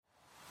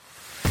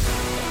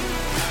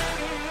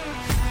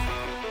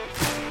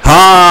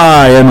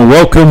and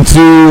welcome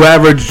to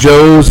Average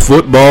Joe's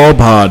Football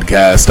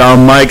Podcast.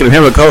 I'm Mike, and I'm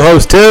here with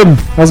co-host Tim.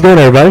 How's it going,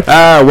 everybody?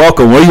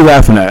 Welcome. What are you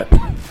laughing at?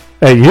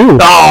 At you. Oh,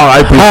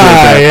 I appreciate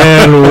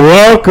that. And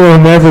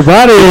welcome,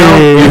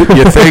 everybody.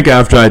 You think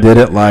after I did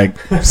it like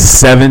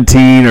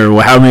 17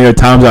 or how many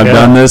times I've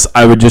done this,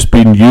 I would just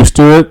be used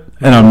to it,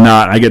 and I'm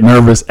not. I get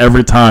nervous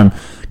every time.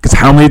 Because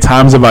how many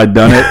times have I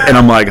done it, and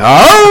I'm like,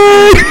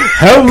 hi,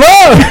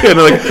 hello, and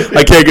like,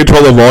 I can't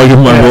control the volume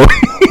of my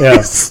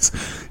voice.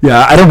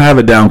 Yeah, I don't have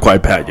it down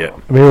quite pat yet.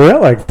 I mean, we're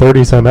at like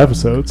 30-some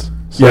episodes.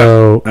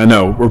 So yeah, I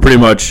know. We're pretty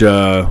much,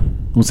 I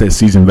won't say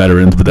seasoned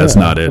veterans, but that's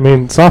not it. I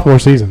mean, sophomore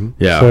season.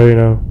 Yeah. So, you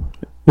know,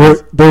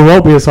 there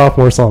won't be a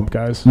sophomore slump,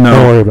 guys. No.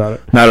 Don't worry about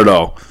it. Not at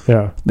all.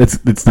 Yeah.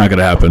 It's not going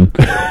to happen.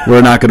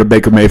 We're not going to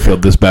Baker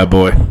Mayfield this bad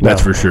boy.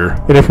 That's for sure.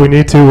 And if we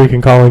need to, we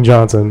can call in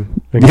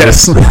Johnson.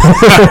 Yes.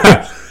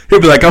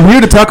 He'll be like, I'm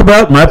here to talk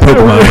about my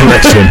Pokemon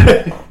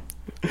collection.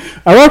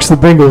 I watched the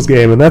Bengals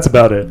game, and that's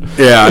about it.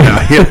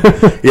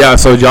 Yeah.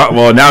 So,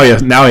 now he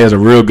has a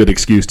real good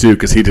excuse too,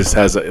 because he just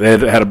had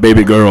a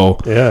baby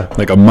girl,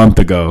 like a month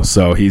ago.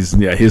 So his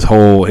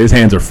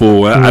hands are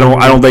full. I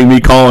don't think me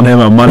calling him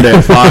on Monday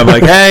at 5,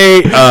 like,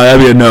 hey, that'd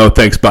be a no,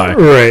 thanks, bye.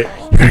 Right.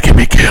 You're gonna get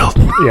me killed.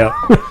 Yeah.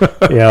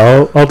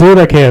 I'll do what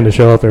I can to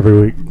show up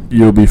every week.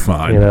 You'll be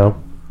fine. You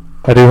know.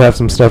 I do have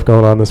some stuff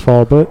going on this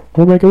fall, but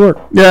we'll make it work.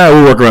 Yeah,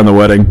 we'll work around the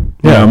wedding.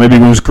 Yeah, maybe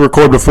we'll just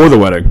record before the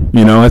wedding.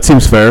 You know, that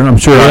seems fair. I'm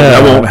sure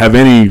I won't have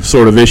any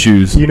sort of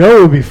issues. You know,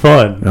 it would be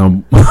fun.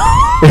 Live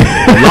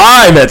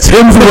at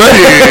Tim's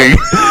wedding.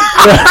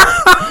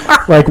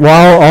 Like,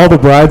 while all the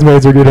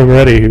bridesmaids are getting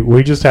ready,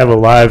 we just have a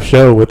live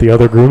show with the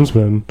other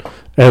groomsmen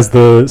as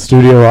the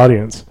studio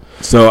audience.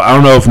 So I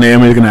don't know if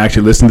Naomi's going to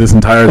actually listen to this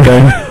entire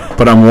thing,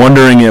 but I'm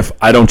wondering if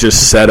I don't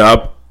just set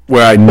up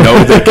where I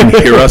know they can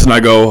hear us, and I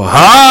go,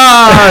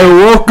 hi,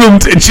 welcome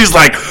to, and she's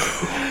like,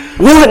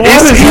 what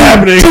is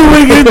happening?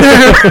 Doing in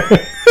there?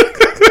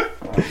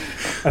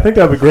 I think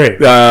that would be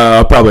great.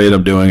 I'll probably end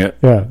up doing it.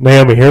 Yeah,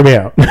 Naomi, hear me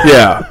out.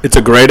 Yeah, it's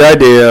a great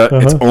idea.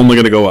 It's only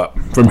going to go up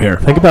from here.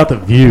 Think about the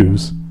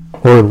views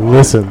or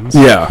listens.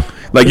 Yeah.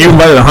 Like, you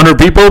invited 100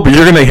 people, but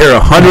you're going to hear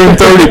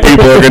 130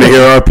 people are going to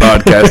hear our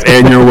podcast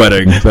and your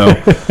wedding. So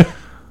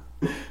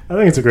I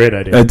think it's a great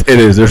idea. It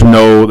is. There's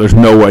no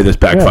way this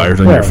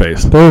backfires on your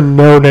face. There are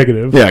no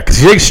negatives. Yeah, because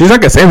she's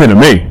not going to say anything to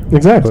me.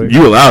 Exactly.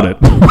 You allowed it.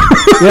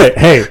 Yeah,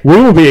 hey,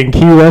 we will be in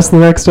Key West the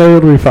next day.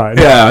 It'll be fine.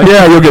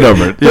 Yeah, you'll get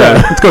over it.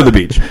 Yeah, let's go to the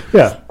beach.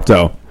 Yeah.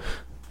 So,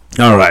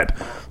 all right.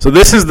 So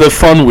this is the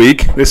fun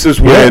week. This is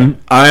when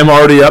I'm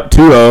already up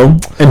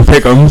 2-0 in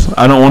pick'ems.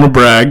 I don't want to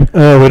brag. We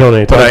don't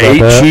need to talk about that.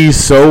 But I ate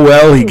cheese so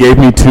well, he gave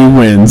me 2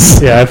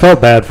 wins. Yeah, I felt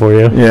bad for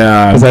you.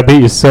 Yeah. Because I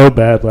beat you so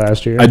bad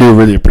last year. I do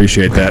really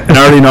appreciate that. And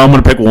I already know I'm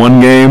going to pick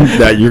one game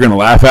that you're going to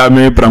laugh at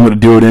me, but I'm going to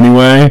do it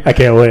anyway. I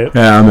can't wait.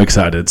 Yeah, I'm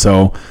excited.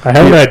 So I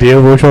have an idea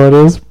of which one it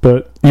is,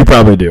 but you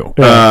probably do.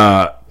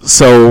 Yeah.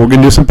 So we're going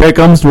to do some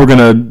pick'ems. We're going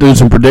to do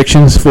some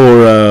predictions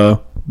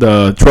for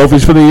the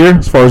trophies for the year,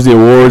 as far as the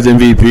awards,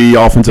 MVP,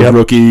 offensive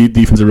rookie,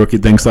 defensive rookie,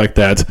 things like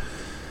that.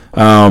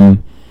 I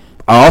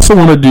also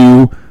want to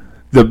do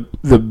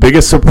the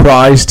biggest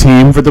surprise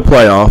team for the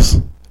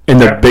playoffs and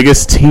the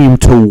biggest team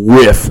to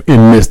whiff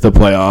and miss the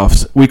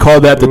playoffs. We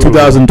call that the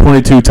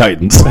 2022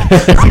 Titans.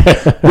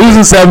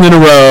 Losing 7 in a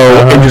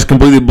row and just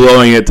completely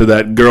blowing it to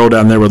that girl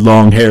down there with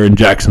long hair in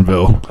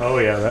Jacksonville. Oh,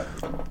 yeah.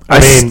 I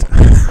mean,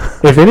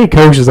 if any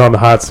coach is on the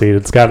hot seat,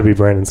 it's got to be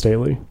Brandon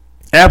Staley.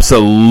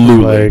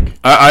 Absolutely.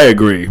 I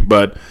agree.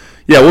 But,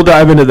 yeah, we'll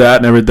dive into that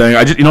and everything.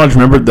 I just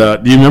remembered do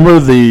you remember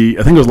I think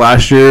it was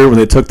last year when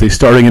they took the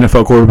starting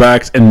NFL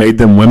quarterbacks and made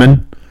them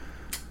women?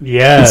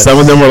 Yes. And some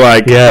of them were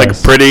like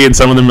pretty, and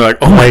some of them were like,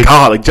 oh my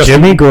God, like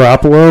Jimmy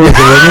Garoppolo is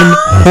a woman.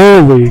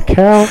 Holy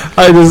cow!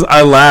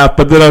 I laughed,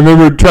 but then I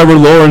remember Trevor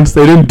Lawrence.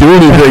 They didn't do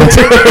anything.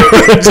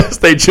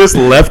 They just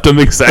left him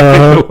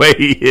exactly the way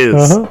he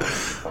is.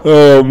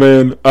 Oh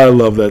man, I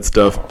love that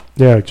stuff.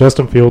 Yeah,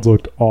 Justin Fields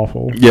looked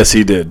awful. Yes,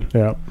 he did.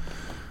 Yeah. All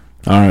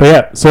right. But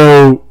yeah,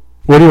 so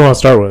what do you want to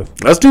start with?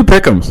 Let's do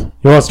pick'ems.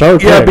 You want to start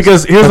with picks?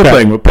 Because here's the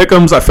thing. With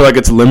pick'ems, I feel like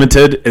it's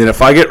limited, and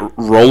if I get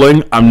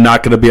rolling, I'm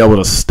not going to be able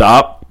to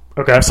stop.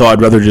 Okay. So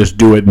I'd rather just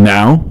do it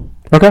now.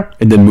 Okay.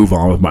 And then move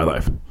on with my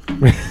life.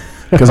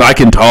 Because I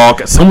can talk.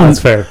 That's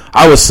fair.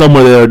 I was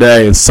somewhere the other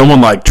day, and someone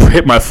like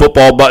hit my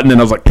football button, and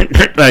I was like,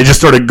 and I just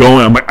started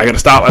going. I'm like, I got to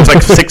stop. I was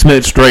like 6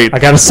 minutes straight. I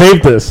got to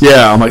save this.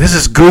 Yeah. I'm like, this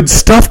is good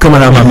stuff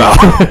coming out of my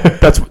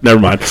mouth. Never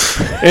mind.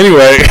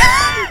 Anyway,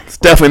 it's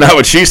definitely not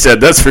what she said.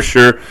 That's for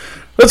sure.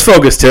 Let's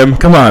focus, Tim.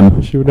 Come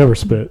on. She would never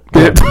spit.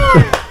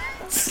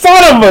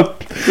 Son of a...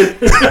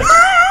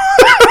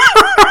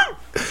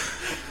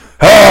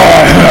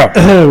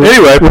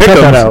 Anyway, we'll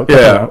cut that out.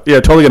 Yeah,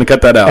 totally going to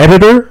cut that out.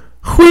 Editor?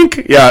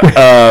 Wink.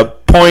 Yeah,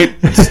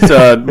 point,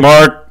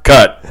 mark,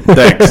 cut.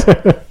 Thanks.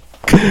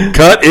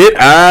 Cut it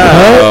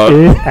out. Cut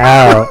it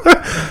out.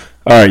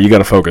 All right, you got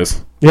to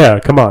focus. Yeah,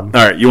 come on.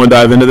 All right, you want to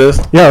dive into this?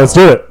 Yeah, let's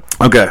do it.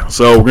 Okay,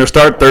 so we're going to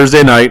start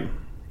Thursday night.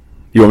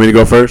 You want me to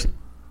go first?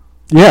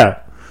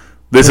 Yeah.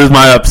 This is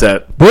my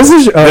upset. This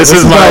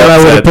is my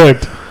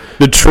upset.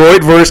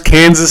 Detroit versus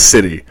Kansas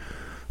City.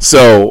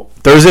 So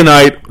Thursday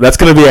night, that's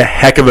going to be a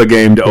heck of a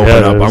game to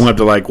open up. I'm going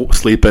to have to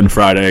sleep in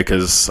Friday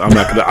because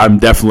I'm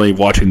definitely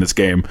watching this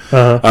game.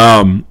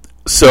 Uh-huh.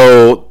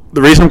 So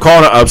the reason I'm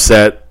calling it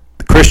upset,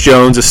 Chris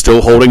Jones is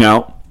still holding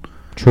out.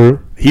 True.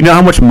 You know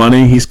how much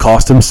money he's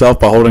cost himself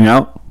by holding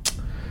out?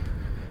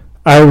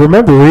 I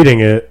remember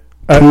reading it.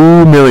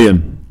 $2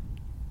 million.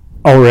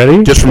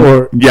 Already?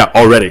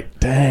 Already.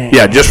 Dang.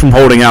 Yeah, just from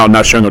holding out and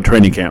not showing up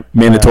training camp.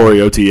 Mandatory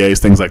OTAs,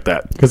 things like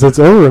that. Because it's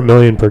over $1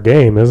 million per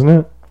game, isn't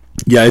it?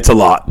 Yeah, it's a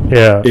lot.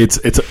 Yeah.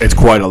 It's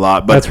quite a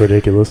lot. But that's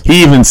ridiculous.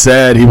 He even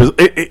said he was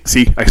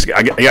see, I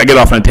get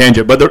off on a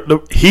tangent, but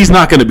he's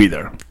not going to be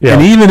there. Yeah.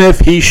 And even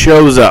if he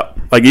shows up,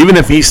 even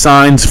if he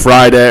signs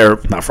Wednesday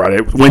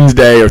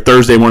or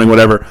Thursday morning,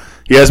 whatever,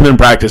 he hasn't been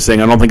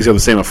practicing. I don't think he's got the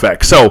same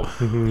effect. So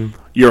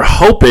you're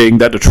hoping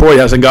that Detroit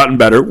hasn't gotten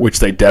better, which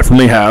they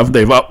definitely have.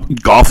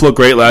 Goff looked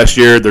great last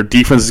year. Their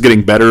defense is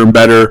getting better and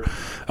better.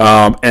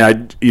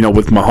 And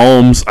with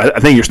Mahomes, I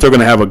think you're still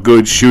going to have a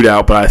good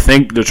shootout, but I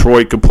think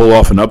Detroit could pull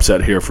off an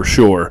upset here for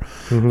sure.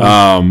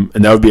 Mm-hmm.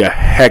 And that would be a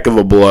heck of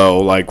a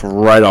blow,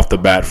 right off the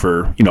bat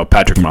for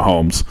Patrick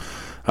Mahomes.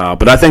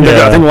 But I think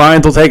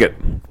Lions will take it.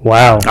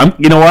 Wow.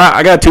 You know what?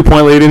 I got a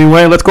 2-point lead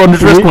anyway. Let's go and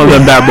just risk one of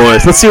them bad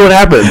boys. Let's see what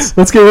happens.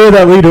 Let's get rid of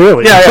that lead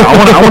early. Yeah.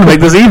 I want to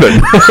make this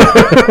even.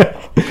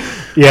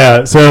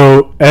 Yeah.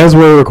 So as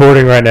we're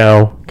recording right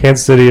now,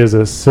 Kansas City is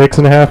a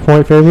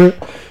 6.5-point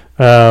favorite.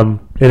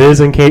 It is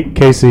in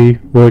KC,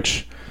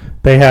 which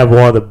they have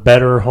one of the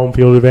better home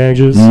field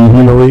advantages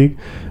in the league.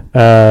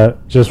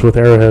 Just with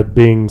Arrowhead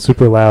being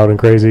super loud and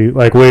crazy.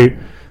 There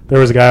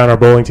was a guy on our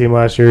bowling team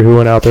last year who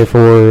went out there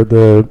for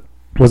the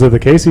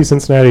KC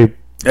Cincinnati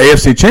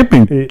AFC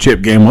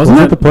Championship game, wasn't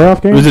it? The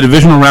playoff game? It was a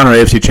divisional round or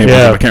AFC Championship.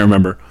 Yeah. I can't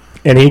remember.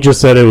 And he just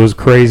said it was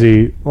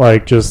crazy.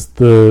 Just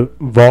the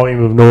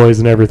volume of noise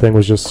and everything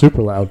was just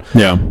super loud.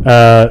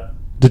 Yeah.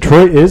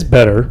 Detroit is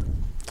better.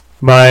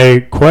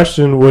 My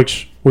question,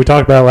 which we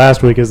talked about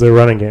last week, is their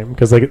running game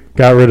because they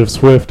got rid of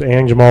Swift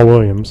and Jamal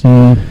Williams.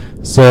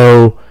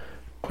 So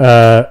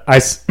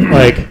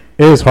it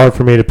is hard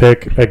for me to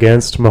pick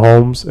against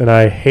Mahomes, and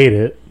I hate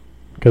it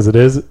because it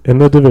is in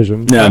the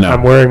division. Yeah, no.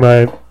 I'm wearing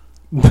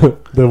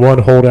the one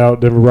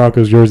holdout Denver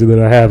Broncos jersey that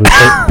I have is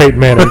Peyton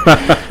Manning.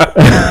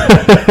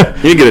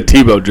 You didn't get a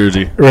Tebow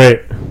jersey.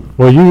 Right.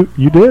 Well,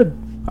 you did.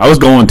 I was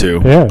going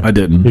to. Yeah. I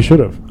didn't. You should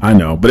have. I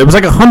know. But it was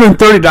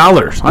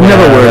 $130. I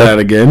never wear that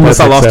again unless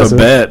I lost a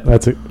bet.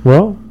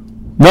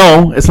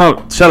 No, it's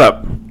not. Shut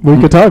up. We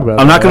could talk about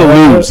it. I'm not going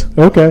to lose.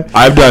 Okay.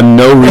 I've done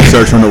no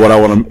research into what I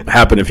want to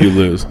happen if you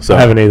lose. So. I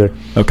haven't either.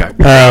 Okay.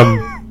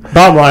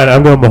 Bottom line,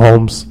 I'm going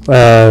Mahomes.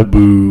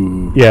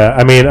 Boo. Yeah,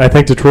 I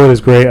think Detroit is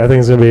great. I think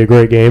it's going to be a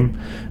great game.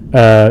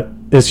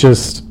 It's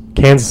just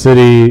Kansas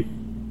City.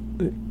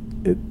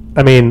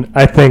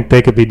 I think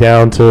they could be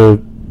down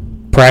to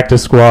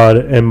practice squad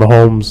and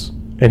Mahomes,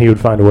 and he would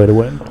find a way to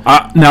win.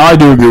 Now, I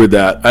do agree with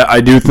that.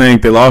 I do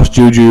think they lost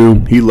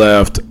Juju. He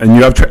left. And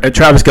you have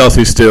Travis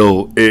Kelce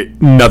still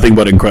nothing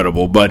but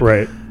incredible. But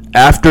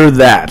after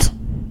that,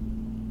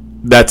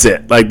 that's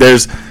it.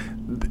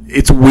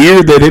 It's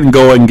weird they didn't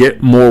go and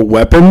get more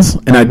weapons,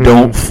 and I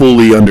don't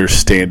fully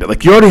understand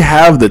it. You already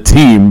have the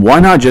team. Why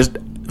not just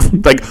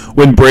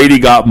when Brady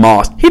got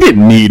Moss? He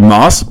didn't need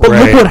Moss, but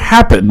look what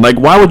happened.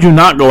 Why would you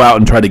not go out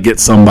and try to get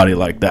somebody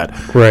like that?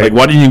 Right.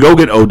 Why didn't you go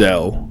get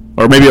Odell?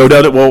 Or maybe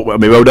Odell didn't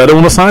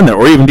want to sign there,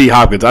 or even D.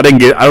 Hopkins. I don't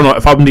know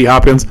if I'm D.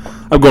 Hopkins.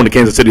 I'm going to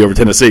Kansas City over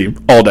Tennessee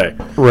all day.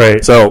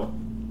 Right. So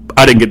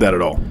I didn't get that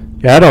at all.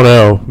 Yeah, I don't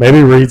know.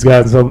 Maybe Reed's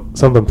got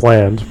something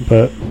planned,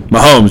 but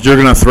Mahomes, you're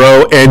going to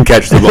throw and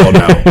catch the ball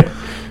now.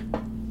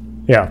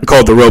 Yeah. I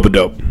call it the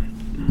rope-a-dope.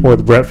 Or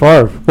the Brett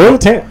Favre.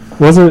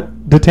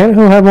 Did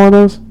Tannehill have one of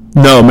those?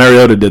 No,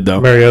 Mariota did,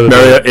 though.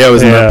 Mariota it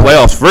was in the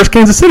playoffs. First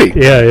Kansas City.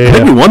 Yeah. I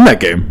think we won that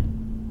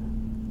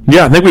game.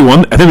 Yeah, I think we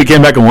won. I think we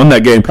came back and won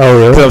that game. Oh,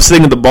 really? Because I was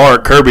sitting at the bar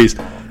at Kirby's.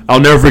 I'll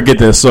never forget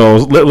this. So I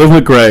was living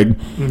with Greg,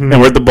 and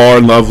we're at the bar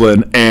in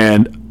Loveland,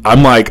 and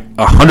I'm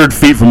 100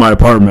 feet from my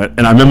apartment,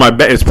 and I'm in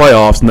it's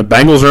playoffs, and the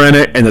Bengals are in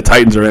it, and the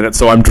Titans are in it.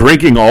 So I'm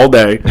drinking all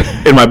day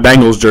in my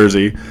Bengals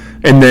jersey.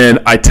 And then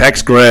I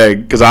text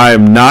Greg because I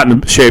am not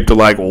in shape to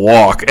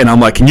walk, and I'm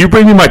like, "Can you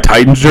bring me my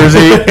Titans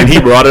jersey?" And he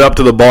brought it up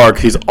to the bar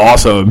because he's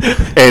awesome.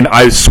 And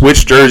I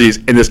switched jerseys,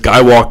 and this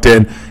guy walked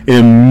in and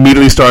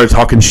immediately started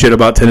talking shit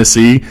about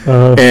Tennessee.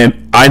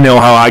 And I know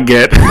how I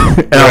get,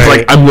 and I was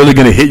like, "I'm literally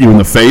gonna hit you in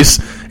the face."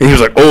 And he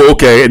was like, "Oh,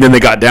 okay." And then they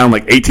got down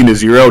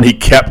 18-0, and he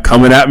kept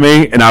coming at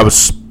me, and I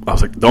was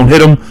like, "Don't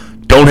hit him,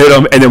 don't hit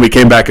him." And then we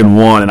came back and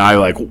won, and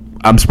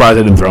I'm surprised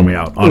they didn't throw me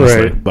out,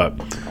 honestly.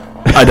 But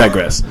I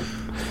digress.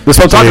 This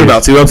is what I'm talking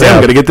about. See what I'm saying? I'm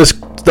going to get this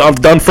stuff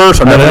done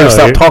first. I'm never going to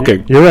stop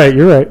talking. You're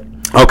right.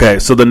 Okay,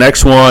 so the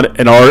next one,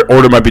 and our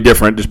order might be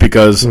different just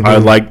because I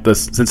like the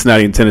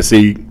Cincinnati and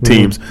Tennessee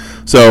teams.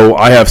 So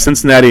I have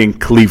Cincinnati and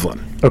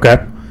Cleveland.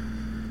 Okay.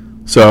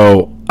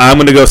 So I'm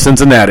going to go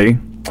Cincinnati.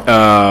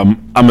 I'm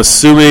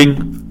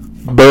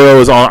assuming Burrow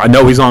is on. I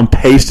know he's on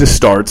pace to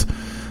start.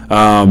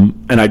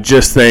 And I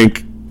just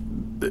think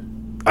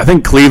I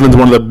think Cleveland's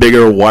one of the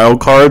bigger wild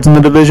cards in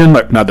the division,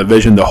 like not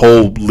division, the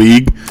whole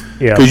league.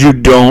 Yeah. Because you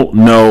don't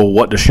know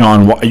what you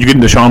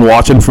getting Deshaun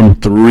Watson from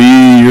 3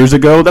 years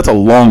ago? That's a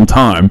long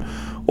time.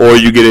 Or are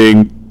you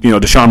getting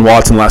Deshaun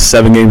Watson the last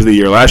 7 games of the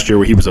year last year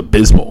where he was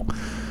abysmal?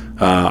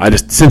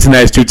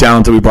 Cincinnati's too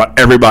talented. We brought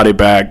everybody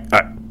back.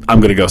 I'm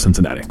going to go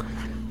Cincinnati.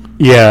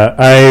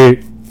 Yeah,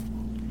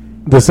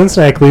 the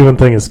Cincinnati-Cleveland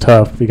thing is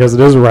tough because it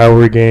is a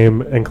rivalry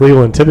game, and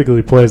Cleveland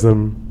typically plays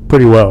them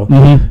pretty well.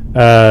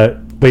 Mm-hmm.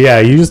 But yeah,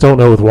 you just don't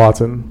know with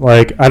Watson.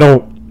 Like, I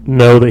don't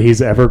know that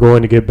he's ever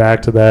going to get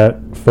back to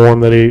that form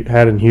that he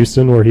had in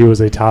Houston where he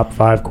was a top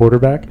 5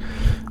 quarterback.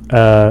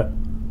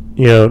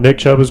 Nick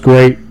Chubb is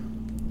great.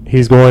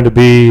 He's going to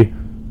be,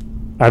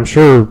 I'm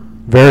sure,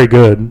 very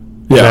good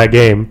in that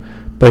game,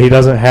 but he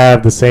doesn't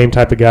have the same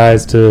type of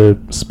guys to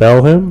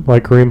spell him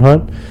like Kareem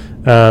Hunt.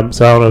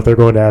 So I don't know if they're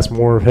going to ask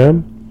more of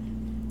him.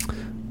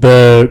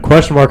 The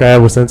question mark I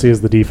have with Cincy is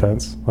the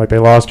defense. Like, they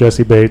lost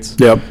Jesse Bates.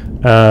 Yep.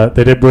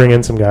 They did bring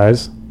in some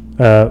guys.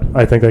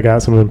 I think they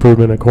got some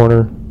improvement at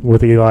corner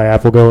with Eli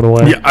Apple going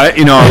away. Yeah, I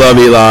love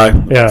Eli.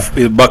 Yeah.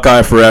 He's a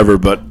Buckeye forever,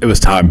 but it was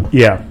time.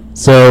 Yeah.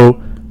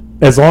 So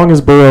as long as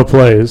Burrow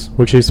plays,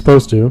 which he's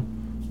supposed to,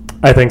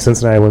 I think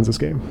Cincinnati wins this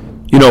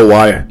game. You know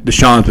why?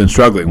 Deshaun's been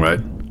struggling, right?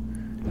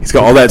 He's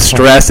got all that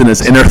stress in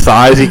his inner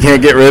thighs he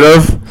can't get rid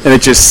of, and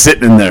it's just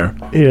sitting in there.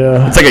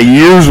 Yeah. It's like a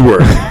year's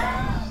worth.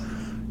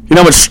 You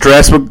know how much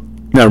stress would...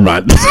 Never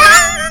mind.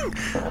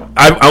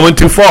 I went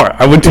too far.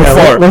 I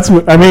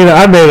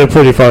made a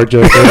pretty far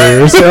joke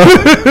earlier, so...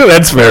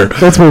 That's fair.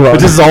 Let's move on.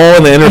 It's just all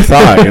in the inner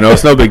thigh,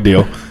 it's no big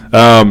deal.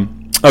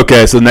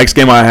 Okay, so the next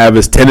game I have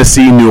is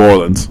Tennessee-New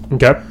Orleans.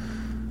 Okay.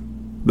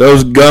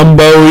 Those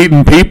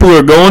gumbo-eating people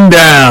are going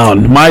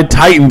down. My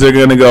Titans are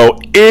going to go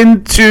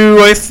into,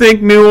 I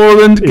think, New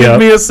Orleans. Give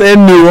me a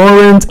send, New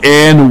Orleans,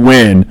 and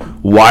win.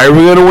 Why are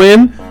we going to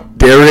win?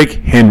 Derrick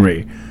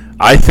Henry.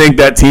 I think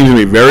that team's going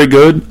to be very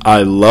good.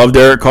 I love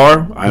Derek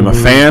Carr. I'm a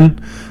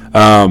fan.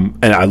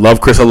 And I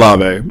love Chris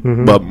Olave.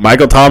 Mm-hmm. But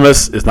Michael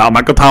Thomas is not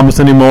Michael Thomas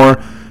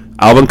anymore.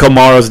 Alvin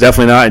Kamara is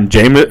definitely not.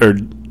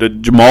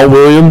 And Jamal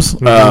Williams,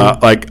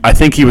 I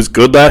think he was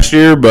good last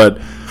year, but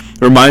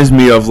it reminds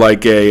me of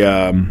like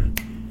a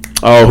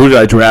who did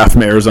I draft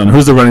from Arizona?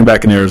 Who's the running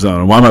back in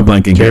Arizona? Why am I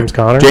blanking here?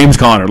 James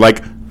Conner.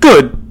 Like,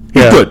 good.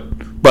 He's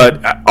good.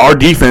 But our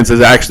defense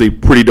is actually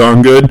pretty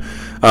darn good.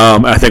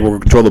 I think we're going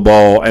to control the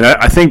ball. And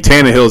I think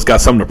Tannehill's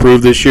got something to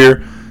prove this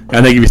year. And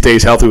I think if he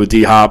stays healthy with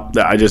D-Hop,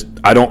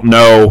 I don't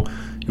know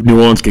if New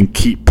Orleans can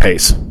keep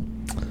pace.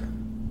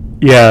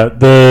 Yeah,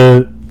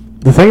 the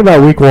thing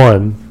about Week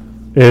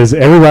 1 is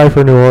everybody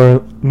for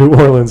New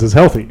Orleans is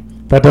healthy.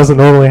 That doesn't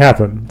normally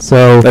happen.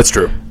 So that's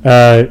true.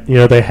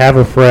 They have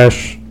a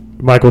fresh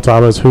Michael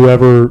Thomas,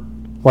 whatever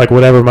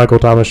Michael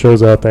Thomas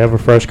shows up, they have a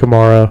fresh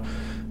Kamara.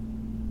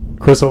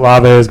 Chris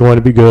Olave is going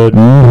to be good.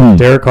 Mm-hmm.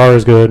 Derek Carr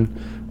is good.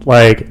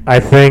 Like,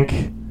 I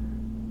think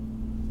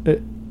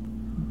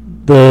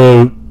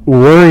the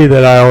worry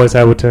that I always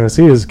have with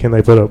Tennessee is can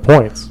they put up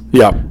points?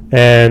 Yeah.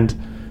 And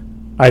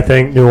I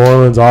think New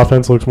Orleans'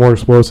 offense looks more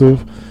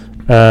explosive.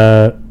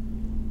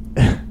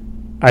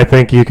 I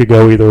think you could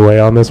go either way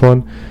on this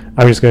one.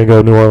 I'm just going to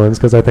go New Orleans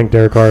because I think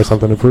Derek Carr has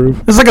something to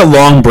prove. It's like a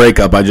long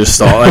breakup I just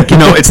saw. Like,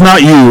 it's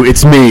not you,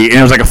 it's me. And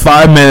it was like a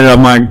 5-minute,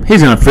 I'm like,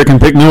 he's going to freaking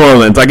pick New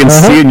Orleans. I can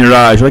see it in your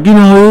eyes. You're like,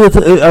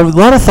 a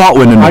lot of thought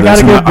went into this. I got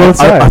to get both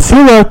sides. I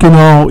feel like,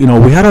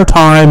 we had our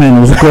time and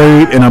it was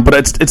great, but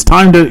it's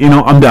time to,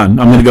 I'm done.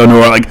 I'm going to go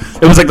New Orleans.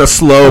 Like, it was like the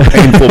slow,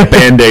 painful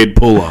Band-Aid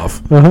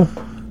pull-off.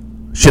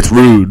 Shit's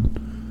rude.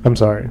 I'm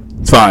sorry.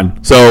 It's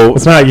fine. So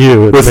it's not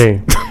you, it's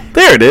me.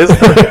 There it is.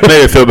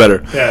 Made it feel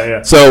better.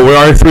 Yeah. So we're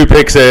already 3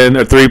 picks in.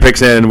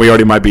 We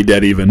already might be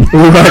dead even.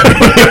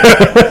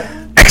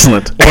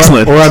 Excellent.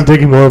 Or I'm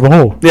digging more of a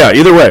hole. Yeah,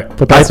 either way.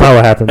 But that's not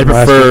what happened. I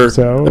prefer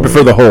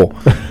the hole.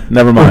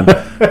 Never mind.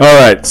 All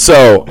right.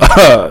 So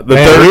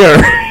we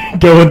are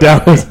going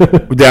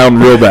down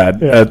real bad.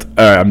 Yeah.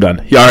 All right, I'm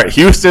done. Yeah, all right,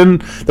 Houston.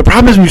 The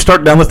problem is when you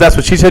start down with that's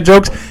what she said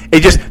jokes.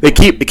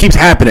 It keeps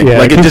happening. Yeah,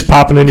 like it just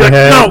popping in your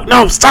head.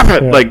 No, stop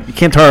it! Yeah. Like you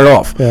can't turn it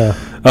off. Yeah.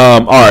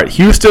 All right,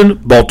 Houston,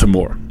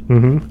 Baltimore.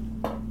 Mm-hmm.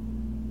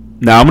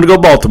 Now I'm going to go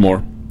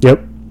Baltimore.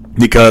 Yep.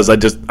 Because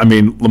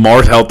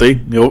Lamar's healthy.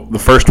 The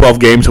first 12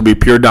 games he'll be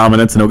pure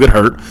dominance and he'll get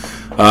hurt.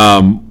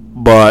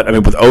 But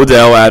with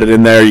Odell added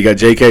in there, you got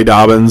J.K.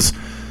 Dobbins.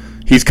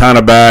 He's kind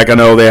of back. I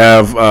know they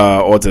have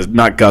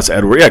not Gus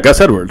Edwards. Yeah,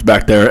 Gus Edwards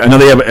back there. I know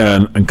they have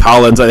and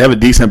Collins. They have a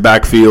decent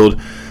backfield.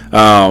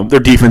 Their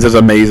defense is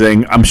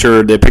amazing. I'm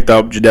sure they picked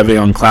up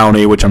Jadeveon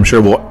Clowney, which I'm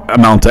sure will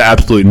amount to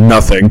absolutely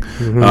nothing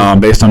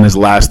based on his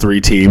last 3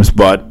 teams.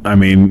 But,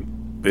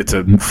 it's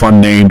a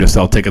fun name to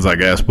sell tickets, I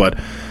guess. But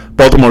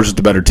Baltimore's just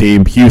a better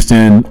team.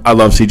 Houston, I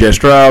love C.J.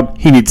 Stroud.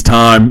 He needs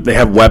time. They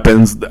have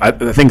weapons. I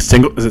think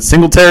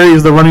Singletary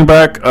is the running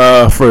back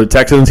for the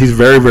Texans. He's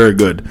very, very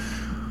good.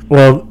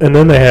 Well, and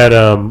then they had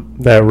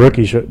that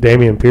rookie,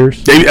 Dameon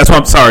Pierce. That's what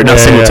I'm sorry, not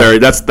Singletary.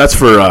 Yeah. That's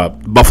for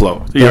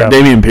Buffalo. Yeah,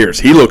 Dameon Pierce.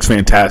 He looks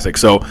fantastic.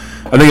 So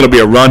I think it'll be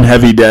a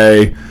run-heavy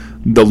day.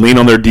 They'll lean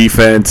on their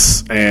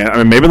defense, and I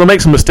mean, maybe they'll make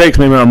some mistakes.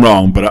 Maybe I'm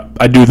wrong, but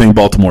I do think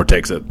Baltimore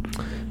takes it.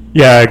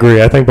 Yeah, I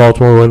agree. I think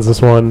Baltimore wins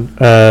this one.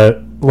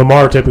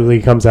 Lamar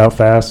typically comes out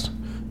fast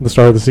at the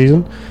start of the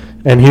season.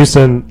 And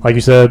Houston, like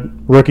you said,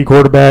 rookie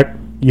quarterback,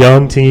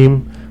 young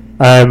team.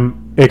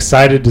 I'm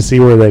excited to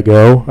see where they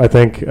go. I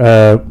think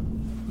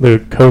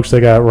the coach they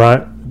got,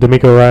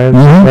 D'Amico Ryans,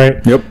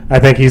 right? Yep. I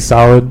think he's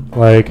solid,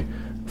 like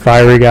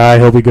fiery guy.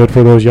 He'll be good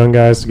for those young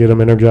guys to get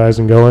them energized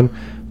and going.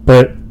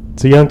 But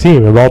it's a young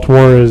team, and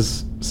Baltimore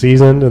is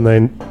seasoned, and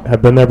they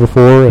have been there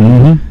before,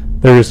 and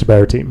they're just a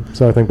better team.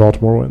 So I think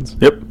Baltimore wins.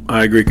 Yep,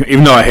 I agree.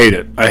 Even though I hate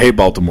it. I hate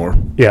Baltimore.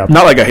 Yeah.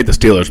 Not like I hate the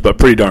Steelers, but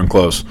pretty darn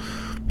close.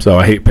 So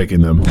I hate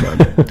picking them.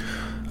 But.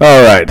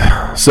 All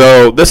right.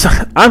 So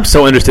I'm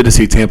so interested to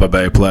see Tampa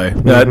Bay play.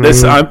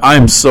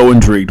 I'm so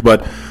intrigued.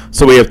 But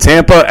so we have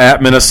Tampa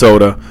at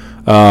Minnesota.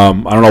 I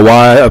don't know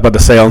why I was about to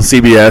say on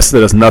CBS.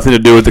 That has nothing to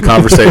do with the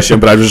conversation,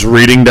 but I was just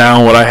reading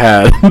down what I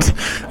had.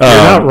 You're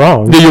not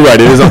wrong. You're right.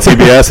 It is on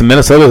CBS, and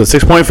Minnesota is a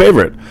 6-point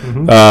favorite.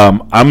 I'm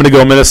going to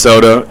go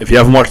Minnesota. If you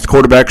haven't watched the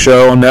quarterback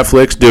show on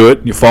Netflix, do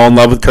it. You fall in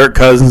love with Kirk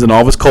Cousins and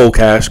all of his Coles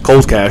cash.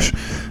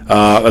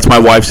 That's my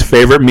wife's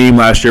favorite meme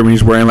last year when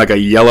he's wearing like a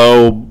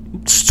yellow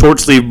short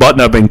sleeve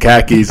button up in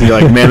khakis. And you're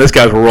like, man, this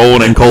guy's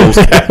rolling in Coles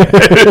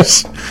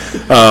cash.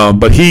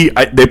 But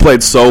they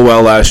played so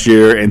well last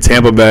year in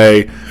Tampa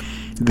Bay.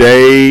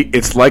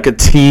 It's like a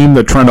team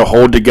they're trying to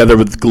hold together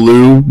with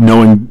glue,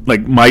 knowing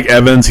like Mike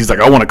Evans, he's like,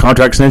 I want a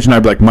contract extension.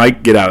 I'd be like,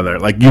 Mike, get out of there.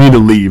 Like, you need to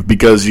leave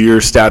because your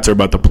stats are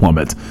about to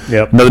plummet.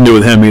 Yep. Nothing to do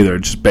with him either,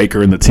 just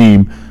Baker and the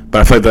team.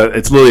 But I feel like that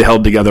it's literally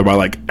held together by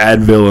like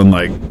Advil and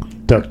like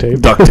duct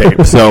tape.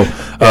 So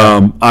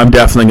I'm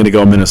definitely going to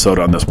go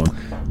Minnesota on this one.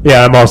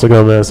 Yeah, I'm also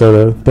going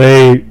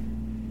Minnesota.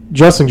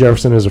 Justin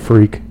Jefferson is a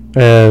freak,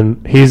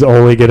 and he's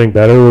only getting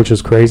better, which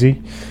is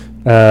crazy.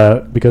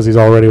 Because he's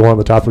already one of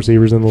the top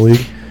receivers in the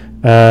league.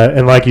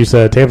 And like you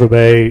said, Tampa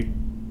Bay,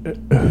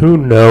 who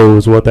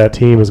knows what that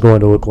team is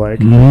going to look like.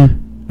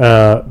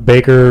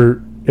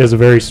 Baker is a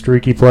very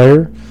streaky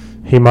player.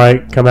 He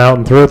might come out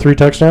and throw 3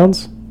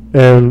 touchdowns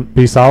and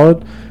be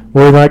solid,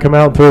 or he might come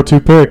out and throw 2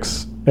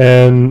 picks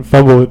and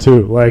fumble it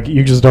too. Like,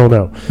 you just don't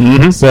know.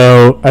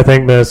 So I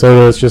think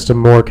Minnesota is just a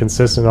more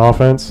consistent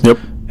offense. Yep.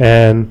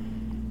 And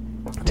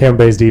Tampa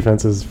Bay's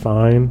defense is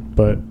fine,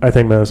 but I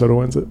think Minnesota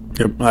wins it.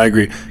 Yep, I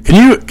agree.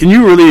 Can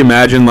you really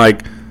imagine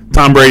like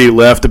Tom Brady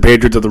left the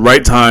Patriots at the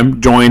right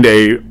time, joined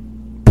a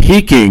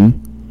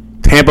peaking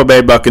Tampa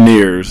Bay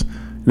Buccaneers,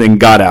 then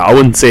got out? I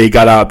wouldn't say he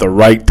got out at the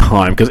right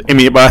time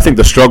but I think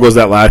the struggles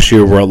that last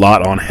year were a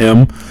lot on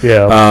him.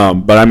 Yeah.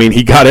 But I mean,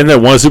 he got in there,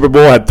 won a Super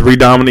Bowl, had 3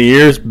 dominant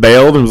years,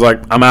 bailed, and was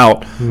like, I'm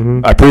out.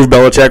 I proved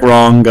Belichick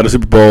wrong, got a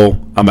Super Bowl,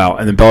 I'm out.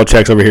 And then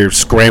Belichick's over here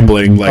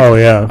scrambling like,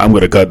 I'm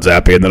going to cut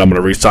Zappe, and then I'm going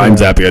to re-sign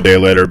Zappe a day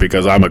later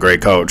because I'm a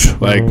great coach.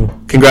 Like,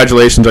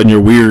 congratulations on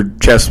your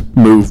weird chess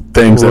move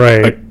things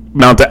that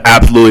amount to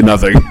absolutely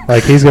nothing.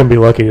 Like, he's going to be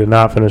lucky to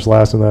not finish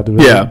last in that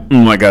division. Yeah. Oh,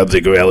 my God,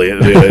 Zeke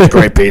Elliott is a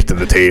great piece to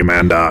the team,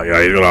 and, on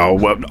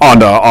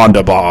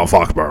to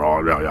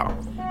Foxborough. Yeah.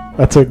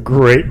 That's a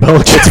great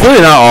Belichick. It's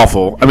really not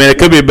awful. I mean, it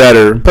could be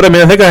better, but I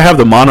mean, I think I have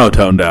the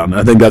monotone down.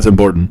 I think that's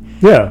important.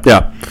 Yeah.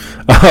 Yeah.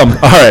 All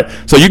right.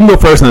 So you can go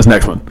first in this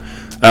next one.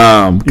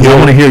 Because I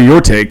want to hear your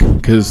take,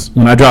 because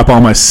when I drop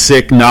all my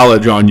sick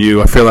knowledge on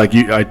you, I feel like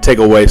I take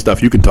away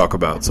stuff you can talk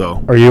about.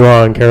 So, are you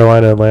on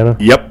Carolina, Atlanta?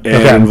 Yep,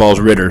 and it involves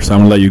Ritter, so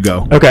I'm going to let you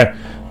go. Okay.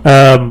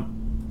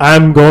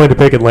 I'm going to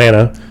pick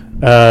Atlanta,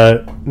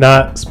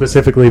 not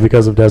specifically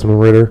because of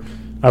Desmond Ritter.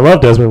 I love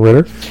Desmond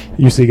Ritter,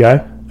 UC guy.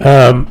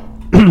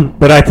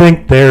 But I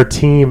think their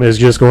team is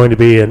just going to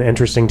be an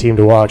interesting team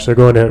to watch. They're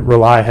going to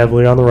rely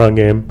heavily on the run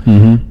game.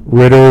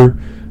 Ritter,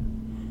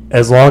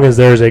 as long as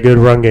there's a good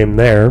run game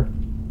there,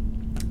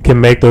 can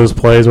make those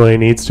plays when he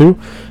needs to.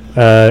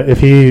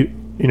 If he,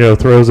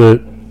 throws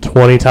it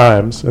 20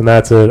 times and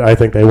that's it, I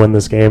think they win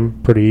this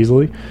game pretty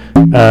easily.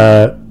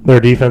 Their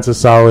defense is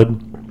solid.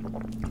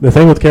 The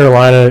thing with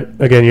Carolina,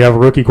 again, you have a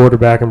rookie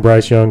quarterback and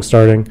Bryce Young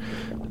starting.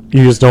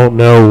 You just don't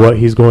know what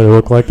he's going to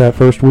look like that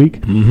first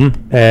week.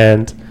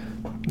 And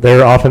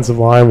their offensive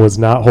line was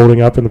not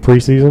holding up in the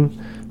preseason.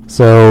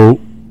 So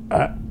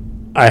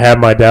I have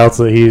my doubts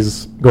that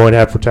he's going to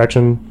have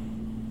protection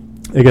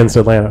against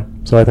Atlanta.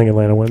 So I think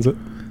Atlanta wins it.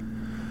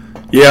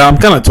 Yeah, I'm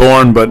kind of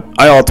torn, but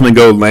I ultimately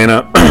go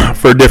Atlanta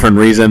for a different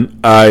reason.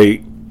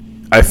 I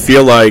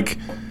feel like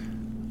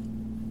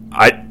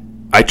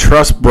I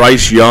trust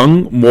Bryce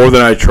Young more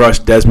than I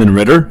trust Desmond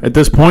Ritter at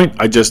this point.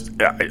 I just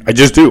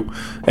do.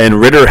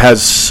 And Ritter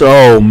has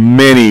so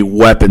many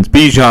weapons.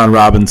 Bijan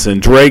Robinson,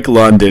 Drake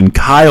London,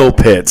 Kyle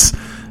Pitts.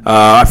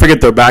 I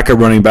forget their backup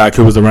running back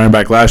who was the running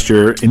back last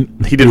year.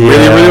 And he did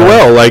really, really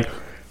well. Like,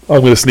 I'm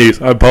going to sneeze.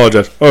 I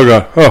apologize. Oh,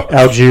 God. Oh.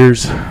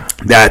 Algiers.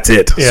 That's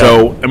it. Yeah.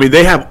 So, I mean,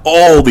 they have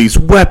all these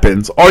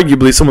weapons,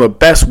 arguably some of the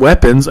best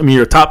weapons. I mean,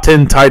 you're a top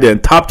 10 tight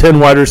end, top 10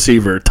 wide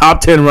receiver,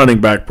 top 10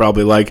 running back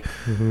probably.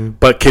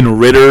 But can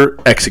Ritter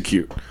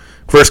execute?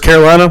 Versus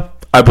Carolina,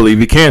 I believe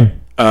he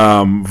can.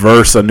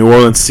 versus a New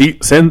Orleans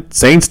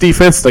Saints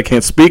defense that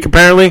can't speak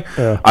apparently.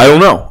 Yeah. I don't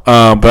know,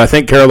 but I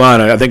think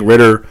Carolina. I think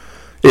Ridder.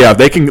 Yeah,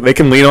 they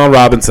can lean on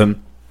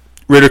Robinson.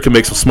 Ridder can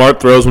make some smart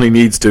throws when he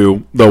needs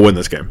to. They'll win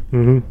this game.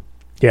 Mm-hmm.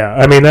 Yeah,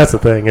 I mean that's the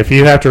thing. If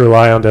you have to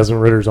rely on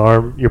Desmond Ridder's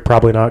arm, you're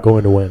probably not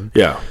going to win.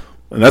 Yeah.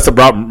 And that's the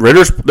problem.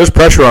 There's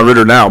pressure on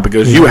Ridder now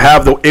because you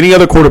have any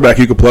other quarterback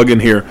you could plug in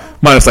here,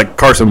 minus like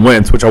Carson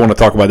Wentz, which I want to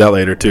talk about that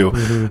later too,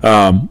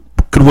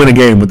 could win a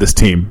game with this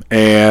team.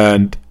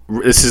 And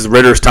this is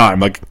Ridder's time.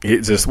 Like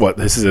this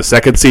is his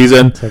second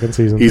season.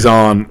 He's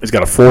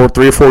got a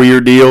 3 or 4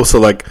 year deal. So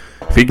like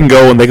if he can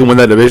go and they can win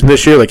that division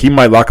this year, like he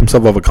might lock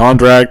himself off a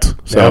contract.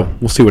 So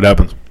we'll see what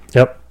happens.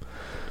 Yep.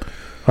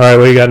 All right,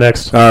 what you got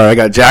next? All right, I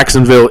got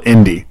Jacksonville,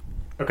 Indy.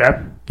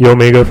 Okay. You want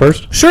me to go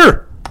first?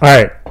 Sure. All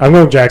right, I'm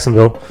going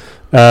Jacksonville.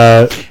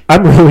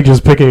 I'm really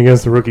just picking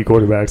against the rookie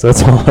quarterbacks.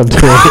 That's all I'm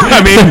doing.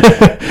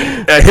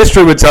 I mean,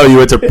 history would tell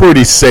you it's a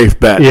pretty safe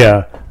bet.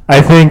 Yeah,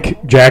 I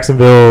think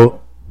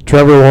Jacksonville,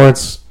 Trevor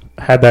Lawrence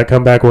had that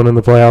comeback win in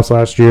the playoffs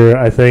last year.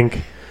 I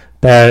think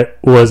that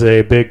was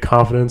a big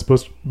confidence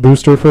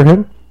booster for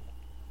him.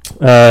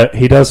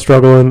 He does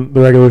struggle in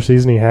the regular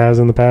season. He has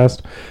in the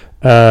past.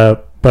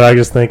 But I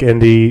just think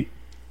Indy,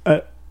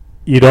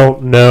 you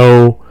don't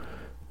know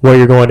what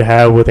you're going to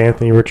have with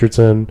Anthony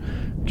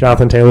Richardson.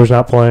 Jonathan Taylor's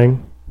not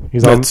playing.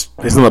 He's on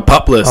the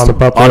PUP list. On the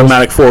PUP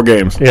Automatic list. 4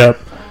 games. Yep.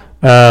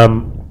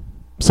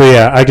 So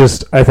yeah,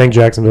 I think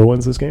Jacksonville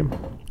wins this game.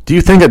 Do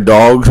you think of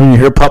dogs when you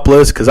hear PUP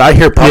list? Because I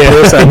hear PUP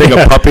list, I think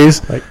of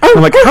puppies.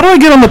 I'm like, how do I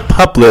get on the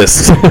PUP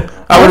list?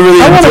 I would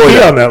really enjoy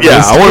that. On that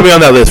list. I want to be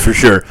on that list for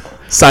sure.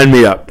 Sign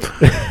me up.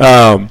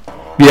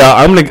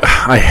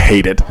 I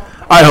hate it.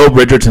 I hope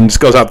Richardson just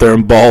goes out there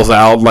and balls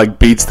out, like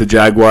beats the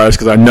Jaguars,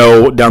 because I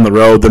know down the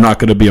road they're not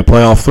going to be a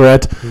playoff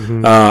threat.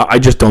 Mm-hmm. I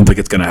just don't think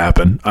it's going to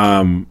happen.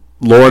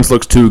 Lawrence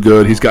looks too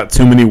good. He's got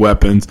too many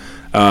weapons.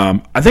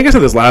 I think I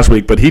said this last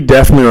week, but he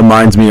definitely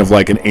reminds me of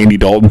like an Andy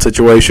Dalton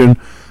situation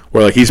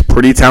where like he's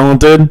pretty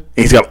talented. And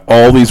he's got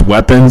all these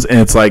weapons, and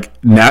it's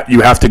like now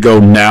you have to go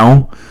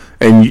now.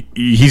 And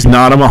he's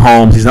not a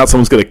Mahomes. He's not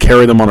someone who's going to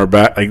carry them on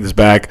his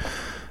back.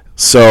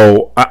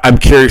 So I'm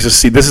curious to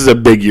see. This is a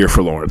big year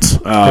for Lawrence.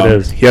 It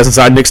is. He hasn't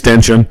signed an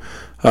extension.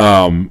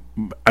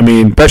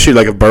 Especially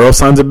like if Burrow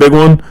signs a big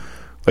one,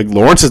 like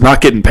Lawrence is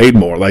not getting paid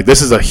more. Like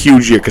this is a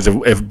huge year because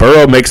if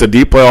Burrow makes a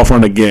deep playoff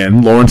run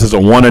again, Lawrence is a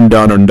one and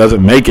done or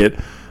doesn't make it.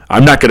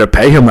 I'm not going to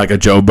pay him like a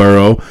Joe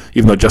Burrow,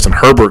 even though Justin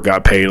Herbert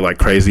got paid like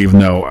crazy. Even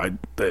though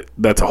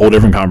that's a whole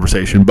different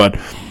conversation. But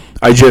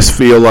I just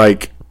feel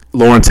like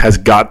Lawrence has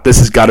got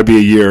to be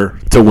a year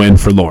to win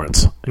for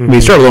Lawrence. Mm-hmm. I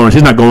mean, Trevor Lawrence,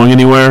 he's not going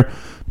anywhere.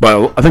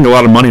 But I think a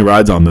lot of money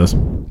rides on this.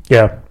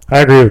 Yeah, I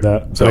agree with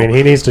that. So, I mean,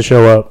 he needs to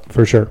show up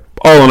for sure.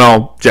 All in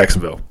all,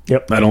 Jacksonville.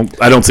 Yep. I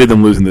don't see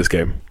them losing this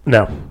game.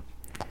 No.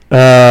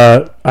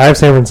 I have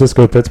San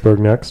Francisco, Pittsburgh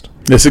next.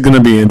 This is going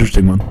to be an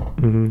interesting one.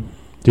 Mm-hmm.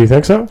 Do you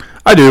think so?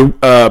 I do.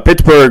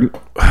 Pittsburgh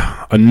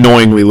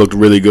annoyingly looked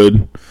really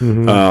good.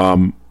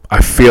 Mm-hmm.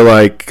 I feel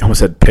like I almost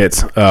said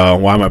Pitts.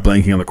 Why am I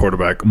blanking on the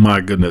quarterback? My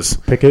goodness.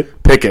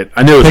 Pickett.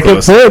 I knew it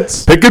was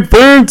close. Pickett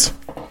Fitz.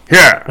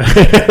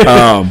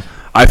 Yeah.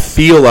 I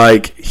feel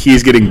like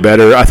he's getting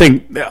better. I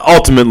think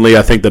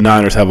the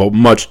Niners have a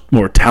much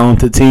more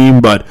talented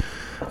team, but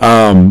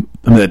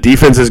the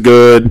defense is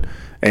good,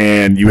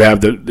 and you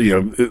have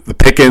the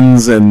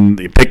Pickens and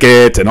the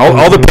Pickett and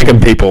all the picking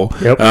people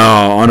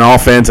on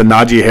offense and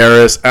Najee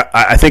Harris.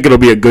 I think it'll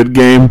be a good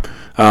game.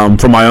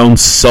 For my own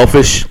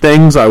selfish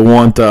things, I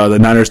want the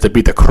Niners to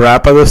beat the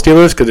crap out of the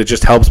Steelers because it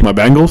just helps my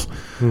Bengals.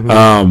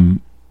 Mm-hmm.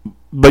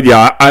 But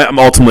yeah, I'm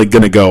ultimately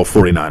going to go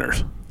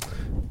 49ers.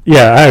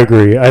 Yeah, I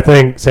agree. I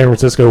think San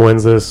Francisco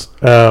wins this.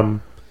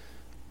 I'm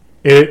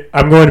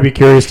going to be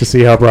curious to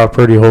see how Brock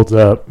Purdy holds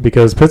up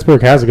because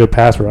Pittsburgh has a good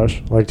pass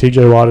rush. Like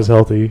T.J. Watt is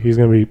healthy. He's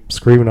going to be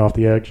screaming off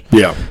the edge.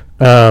 Yeah.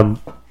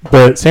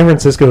 But San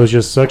Francisco is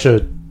just such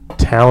a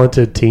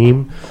talented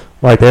team.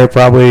 Like they're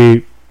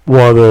probably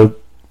one of the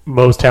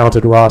most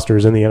talented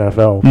rosters in the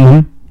NFL.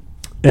 Mm-hmm.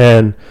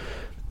 And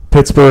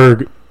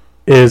Pittsburgh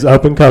is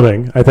up and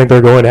coming. I think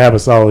they're going to have a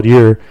solid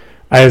year.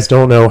 I just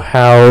don't know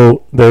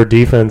how their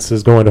defense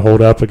is going to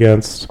hold up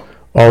against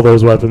all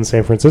those weapons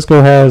San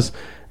Francisco has.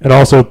 And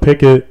also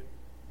Pickett,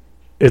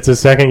 it's his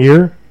second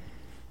year.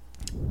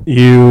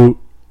 You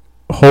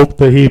hope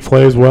that he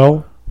plays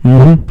well,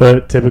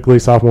 but typically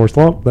sophomore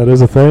slump, that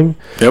is a thing.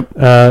 Yep.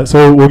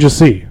 So we'll just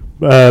see.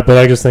 But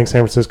I just think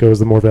San Francisco is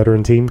the more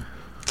veteran team,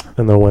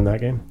 and they'll win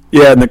that game.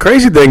 Yeah, and the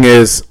crazy thing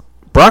is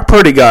Brock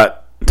Purdy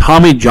got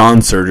Tommy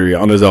John surgery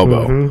on his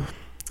elbow. Mm-hmm.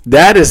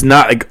 That is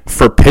not like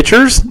for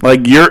pitchers.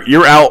 Like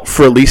you're out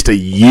for at least a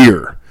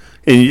year,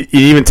 and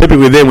even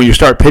typically then when you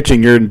start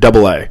pitching, you're in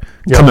AA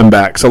coming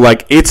back. So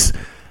like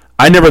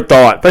I never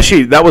thought,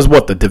 especially that was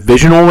what the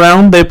divisional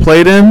round they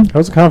played in. That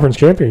was a conference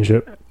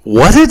championship.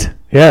 Was it?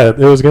 Yeah, it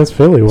was against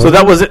Philly. So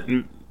that was it.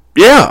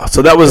 Yeah.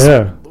 So that was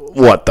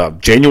what the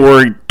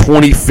January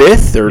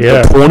 25th or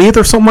the 20th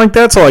or something like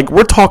that. So, like,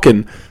 we're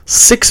talking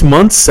 6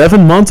 months,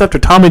 7 months after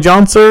Tommy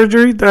John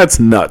surgery. That's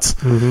nuts.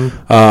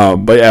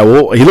 Mm-hmm. But, yeah,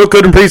 well, he looked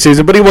good in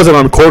preseason, but he wasn't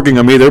uncorking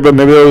them either. But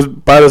maybe that was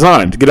by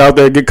design to get out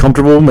there, get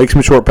comfortable, make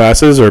some short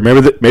passes, or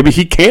maybe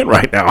he can't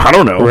right now. I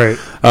don't know. Right.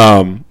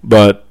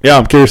 But, yeah,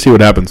 I'm curious to see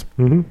what happens.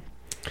 Mm-hmm.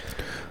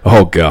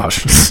 Oh,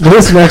 gosh.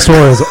 This next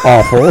one is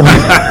awful.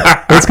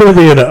 It's going to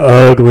be an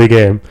ugly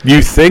game. Do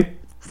you think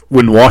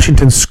when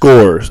Washington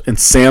scores and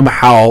Sam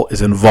Howell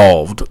is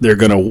involved, they're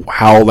going to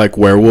howl like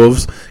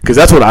werewolves? Because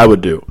that's what I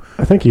would do.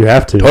 I think you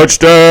have to.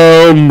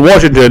 Touchdown,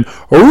 Washington.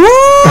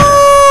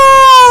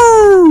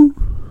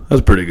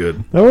 That's pretty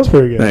good. That was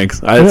pretty good. Thanks.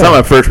 It's not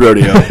my first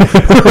rodeo.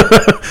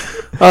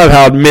 I've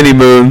howled many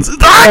moons. Okay.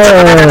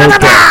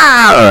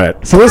 All right.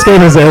 So this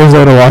game is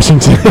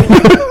Arizona-Washington.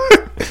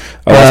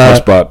 I lost my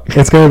spot.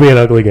 It's going to be an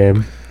ugly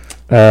game.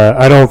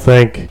 I don't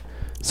think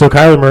 – so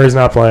Kyler Murray's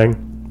not playing,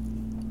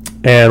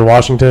 and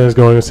Washington is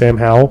going with Sam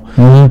Howell.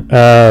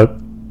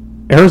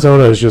 Mm-hmm.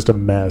 Arizona is just a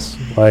mess.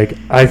 Like,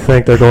 I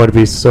think they're going to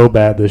be so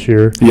bad this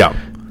year. Yeah.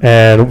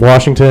 And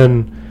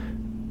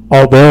Washington,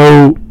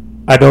 although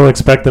I don't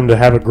expect them to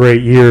have a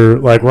great year,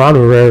 like Ron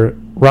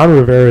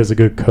Rivera is a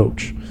good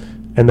coach,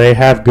 and they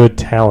have good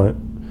talent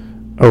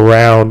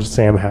around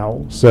Sam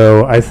Howell.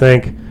 So I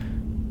think –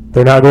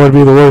 they're not going to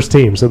be the worst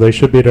team, so they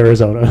should beat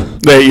Arizona.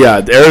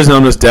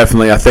 Arizona's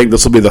definitely. I think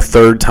this will be the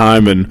third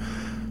time in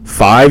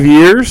 5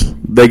 years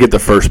they get the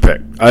first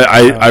pick.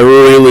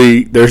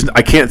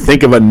 I can't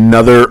think of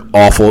another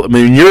awful. I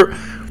mean,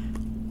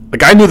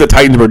 I knew the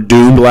Titans were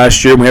doomed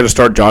last year. We had to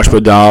start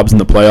Joshua Dobbs in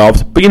the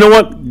playoffs, but you know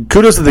what?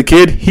 Kudos to the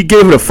kid. He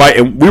gave it a fight,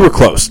 and we were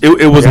close.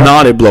 It was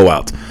not a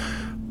blowout.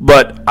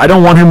 But I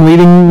don't want him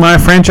leading my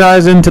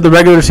franchise into the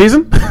regular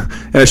season.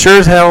 And I sure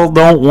as hell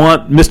don't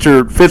want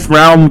Mr.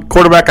 Fifth-round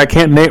quarterback I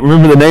can't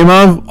remember the name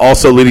of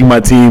also leading my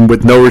team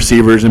with no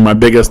receivers, and my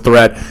biggest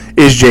threat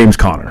is James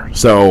Conner.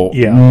 So,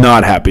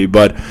 not happy.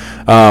 But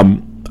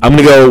I'm going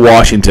to go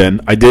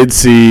Washington.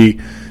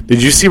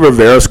 Did you see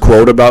Rivera's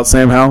quote about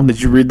Sam Howell? Did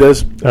you read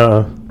this?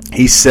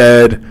 He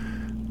said...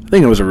 I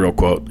think it was a real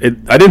quote.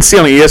 I didn't see it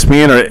on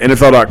ESPN or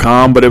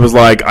NFL.com, but it was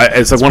like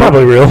it's one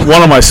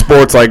of my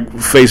sports like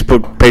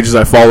Facebook pages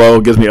I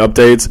follow gives me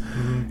updates,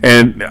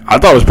 and I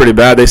thought it was pretty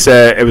bad. They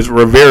said it was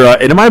Rivera,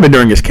 and it might have been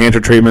during his cancer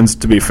treatments,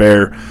 to be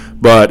fair,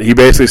 but he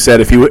basically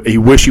said if he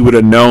wished he would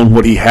have known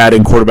what he had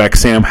in quarterback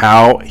Sam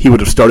Howell, he would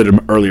have started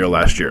him earlier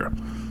last year.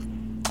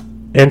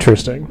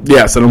 Interesting.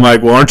 Yes, and I'm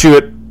like, well, aren't you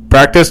at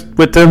practice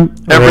with him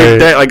every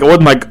day? Like, it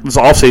wasn't like this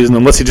offseason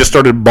unless he just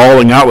started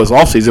balling out with his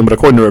offseason, but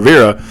according to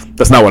Rivera,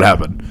 that's not what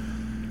happened.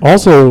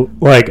 Also,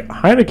 like,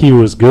 Heineke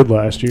was good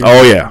last year.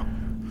 Oh, yeah.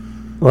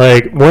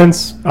 Like,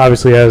 Wentz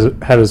obviously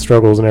had his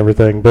struggles and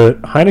everything, but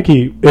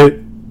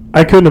Heineke,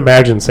 I couldn't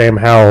imagine Sam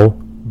Howell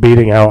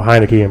beating out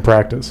Heineke in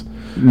practice.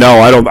 No,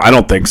 I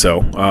don't think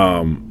so.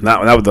 I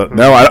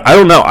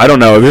don't know. I don't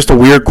know. It was just a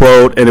weird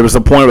quote, and it was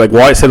the point of like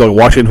why I said like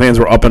Washington fans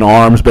were up in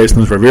arms based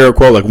on this Rivera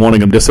quote, like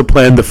wanting him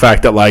disciplined. The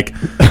fact that like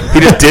he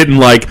just didn't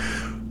like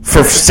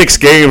for 6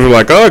 games. We're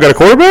like, oh, I got a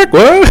quarterback.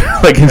 What?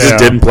 Like he just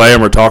didn't play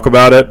him or talk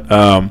about it.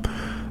 I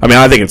mean,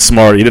 I think it's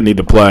smart. He didn't need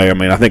to play. I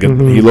mean, I think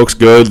he looks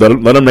good.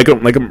 Let him make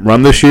him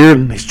run this year,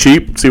 and he's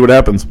cheap. See what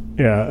happens.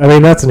 Yeah, I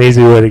mean that's an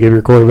easy way to give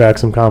your quarterback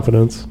some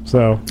confidence.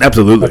 So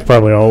absolutely, that's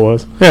probably all it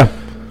was. Yeah.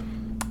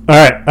 All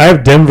right, I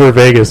have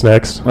Denver-Vegas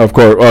next. Of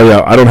course. Oh,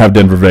 yeah, I don't have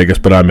Denver-Vegas,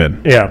 but I'm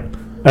in. Yeah.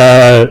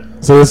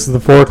 So this is the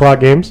 4 o'clock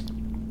games.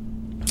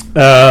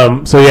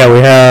 So, yeah, we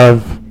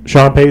have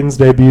Sean Payton's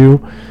debut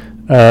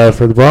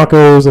for the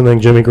Broncos, and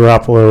then Jimmy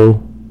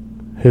Garoppolo,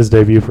 his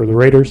debut for the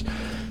Raiders.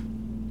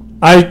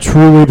 I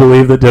truly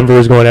believe that Denver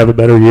is going to have a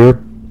better year.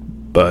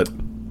 But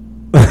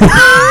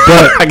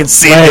I can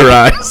see in your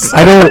eyes.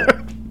 I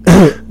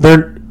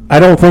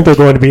don't think they're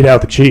going to beat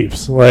out the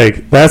Chiefs.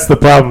 Like, that's the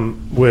problem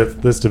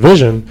with this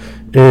division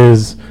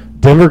is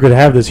Denver could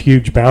have this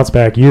huge bounce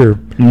back year,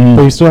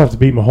 but you still have to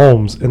beat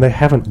Mahomes, and they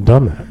haven't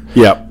done that.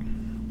 Yep.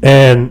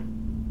 And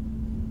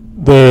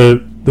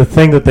the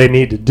thing that they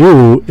need to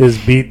do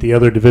is beat the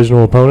other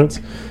divisional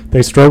opponents.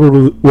 They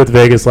struggled with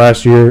Vegas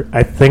last year.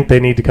 I think they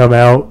need to come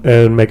out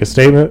and make a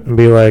statement and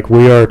be like,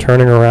 we are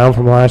turning around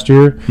from last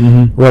year.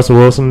 Mm-hmm. Russell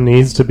Wilson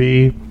needs to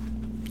be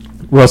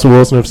Russell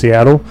Wilson of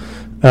Seattle.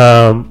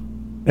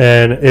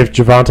 And if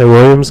Javonte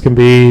Williams can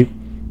be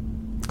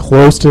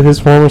close to his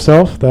former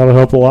self, that'll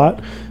help a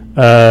lot.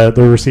 The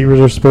receivers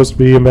are supposed to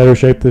be in better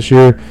shape this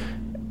year.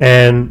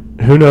 And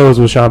who knows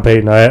with Sean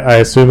Payton? I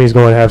assume he's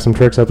going to have some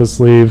tricks up his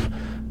sleeve.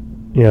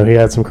 You know, he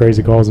had some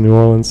crazy calls in New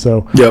Orleans.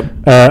 So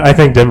I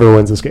think Denver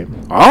wins this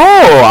game.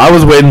 Oh, I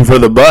was waiting for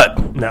the butt.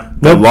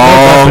 The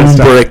long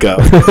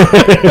breakup.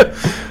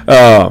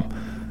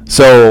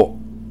 So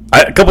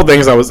a couple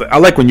things I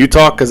like when you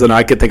talk because then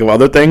I could think of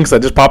other things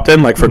that just popped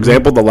in. Like, for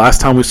example, the last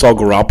time we saw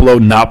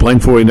Garoppolo not playing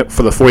for the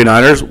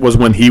 49ers was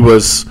when he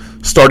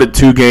started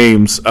 2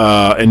 games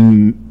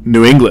in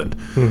New England.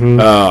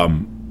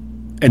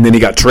 Mm-hmm. and then he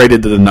got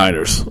traded to the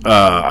Niners.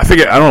 I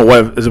forget. I don't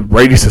know what is it,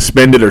 Brady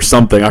suspended or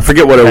something. I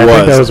forget what it was. I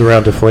think that was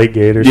around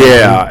Deflategate or something.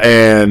 Yeah,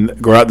 and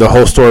the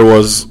whole story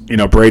was,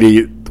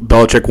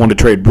 Belichick wanted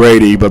to trade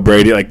Brady, but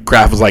Brady,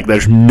 Kraft was like,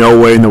 "There's no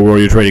way in the world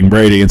you're trading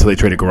Brady," until they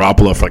traded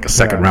Garoppolo for a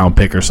second round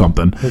pick or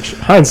something. Which,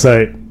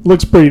 hindsight,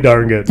 looks pretty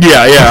darn good.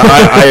 Yeah,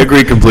 I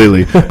agree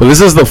completely. But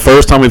this is the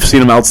first time we've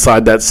seen him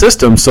outside that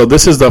system, so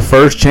this is the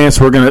first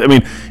chance we're gonna. I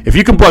mean, if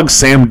you can plug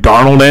Sam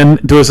Darnold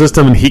into a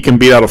system and he can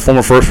beat out a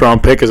former first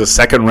round pick as a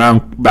second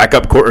string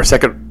backup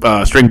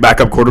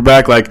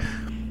quarterback,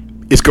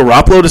 is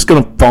Garoppolo just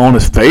gonna fall on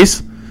his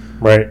face?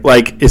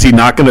 Right. Is he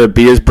not going to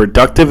be as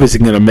productive? Is he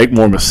going to make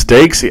more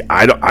mistakes?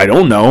 I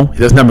don't know. He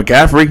doesn't have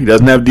McCaffrey. He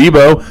doesn't have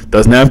Debo.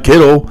 Doesn't have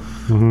Kittle.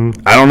 Mm-hmm.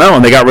 I don't know.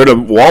 And they got rid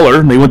of Waller.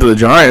 And they went to the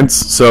Giants.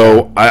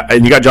 So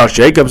and you got Josh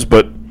Jacobs,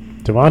 but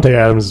Devontae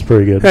Adams is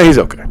pretty good. Yeah, he's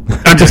okay.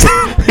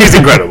 He's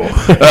incredible.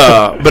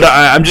 But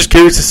I'm just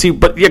curious to see.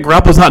 But yeah,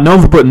 Garoppolo's not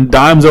known for putting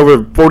dimes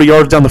over 40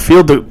 yards down the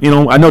field.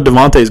 I know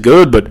Devontae's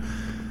good, but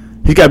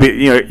he's got to be.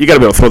 You got to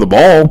be able to throw the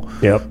ball.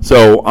 Yep.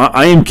 So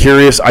I am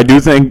curious. I do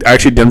think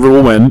actually Denver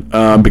will win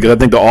because I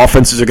think the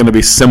offenses are going to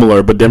be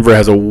similar, but Denver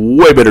has a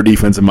way better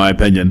defense in my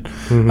opinion.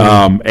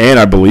 Mm-hmm. And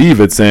I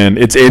believe it's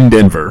in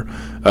Denver.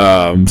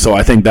 So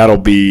I think that'll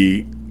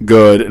be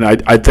good. And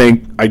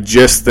I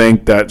just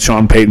think that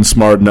Sean Payton's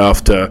smart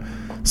enough to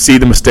see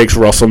the mistakes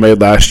Russell made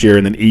last year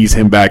and then ease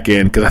him back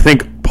in, because I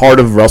think part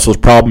of Russell's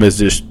problem is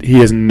just he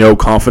has no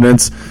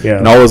confidence. Yeah.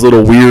 And all those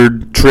little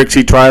weird tricks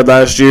he tried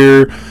last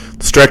year,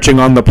 stretching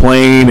on the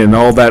plane and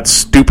all that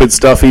stupid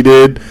stuff he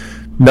did.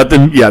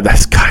 Nothing. Yeah, God,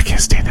 I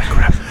can't stand that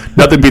crap.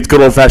 Nothing beats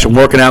good old fashioned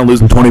working out and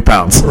losing 20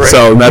 pounds. Right.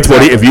 So that's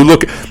exactly.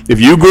 If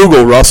you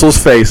Google Russell's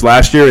face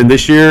last year and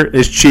this year,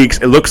 his cheeks,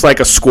 it looks like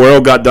a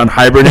squirrel got done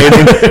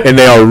hibernating and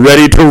they are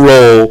ready to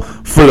roll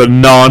for the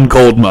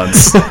non-cold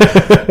months.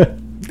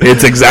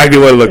 It's exactly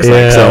what it looks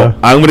like. So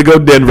I'm going to go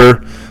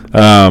Denver.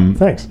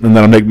 Thanks. And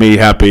that'll make me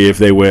happy if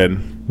they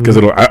win. Because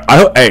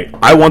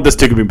I want this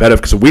to be competitive.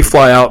 Because if we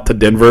fly out to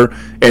Denver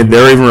and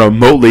they're even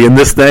remotely in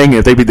this thing,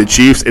 if they beat the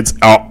Chiefs, it's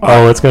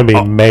it's going to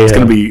be mayhem. It's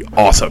going to be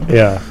awesome.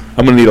 Yeah,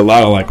 I'm going to need a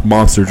lot of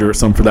monsters or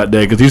something for that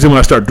day. Because usually when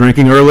I start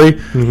drinking early,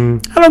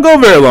 I don't go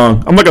very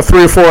long. I'm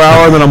 3 or 4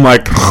 hours, and then I'm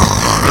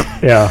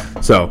yeah.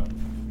 So,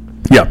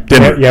 yeah,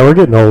 Denver. Yeah, we're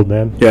getting old,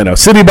 man. Yeah, no,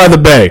 City by the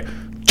Bay,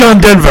 John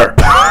Denver.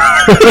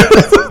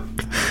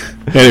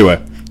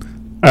 Anyway.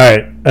 All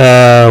right.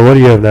 What do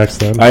you have next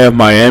then? I have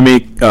Miami.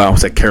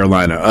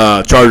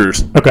 Carolina.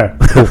 Chargers. Okay.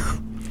 Cool.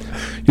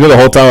 The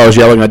whole time I was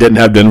yelling I didn't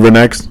have Denver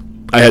next.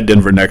 I had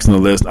Denver next on the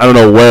list. I don't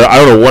know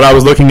what I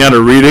was looking at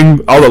or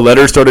reading. All the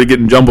letters started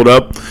getting jumbled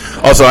up.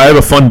 Also, I have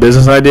a fun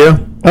business idea.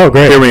 Oh,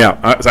 great. Hear me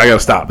out. So I got to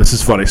stop. This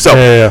is funny. So,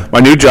 my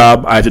new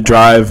job, I had to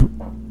drive.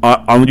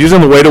 Usually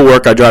on the way to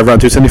work, I drive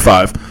around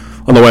 275.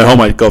 On the way home,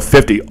 I go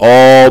 50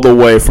 all the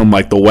way from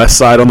the west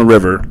side on the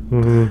river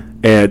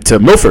and to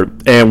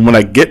Milford. And when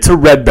I get to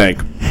Red Bank,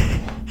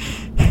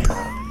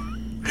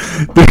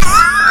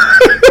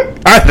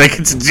 I think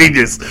it's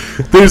genius.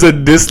 There's a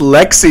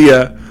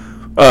dyslexia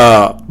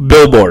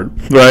billboard,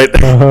 right?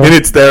 And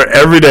it's there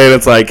every day.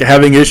 And it's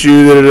having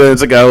issues.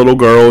 It's a little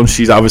girl, and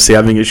she's obviously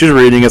having issues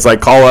reading. It's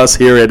call us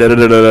here at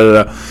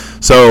da-da-da-da-da-da.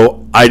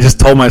 So I just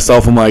told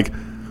myself, I'm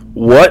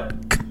what?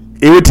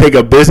 It would take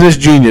a business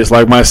genius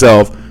like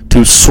myself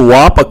to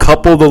swap a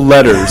couple of the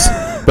letters,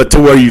 but to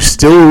where you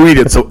still read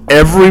it, so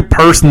every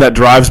person that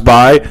drives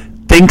by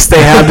thinks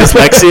they have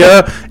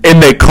dyslexia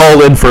and they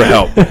call in for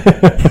help.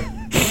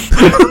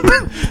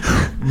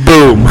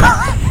 Boom.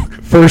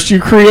 First you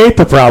create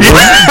the problem,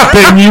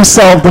 then you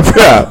solve the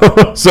problem.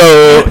 Yeah.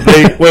 So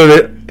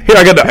here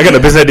I got a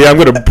business idea. I'm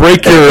gonna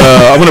break your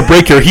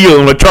heel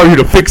and I'm gonna charge you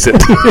to fix it.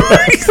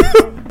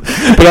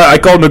 But I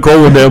called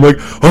Nicole one day. I'm oh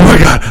my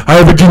God, I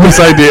have a genius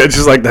idea. And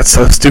she's that's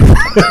so stupid.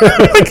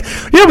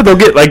 Yeah, but they'll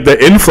get the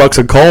influx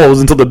of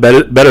calls until the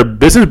Better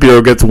Business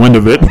Bureau gets wind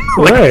of it.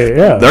 Right,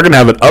 yeah. They're going to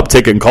have an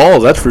uptick in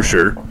calls, that's for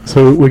sure.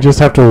 So we just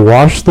have to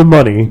wash the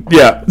money.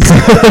 Yeah.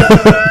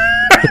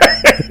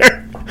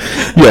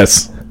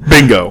 Yes.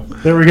 Bingo.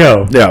 There we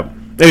go. Yeah.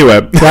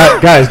 Anyway.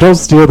 Guys, don't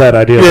steal that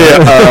idea.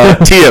 Yeah.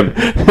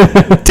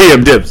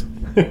 TM dibs.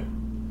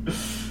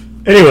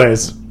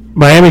 Anyways,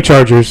 Miami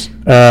Chargers.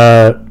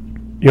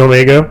 You want me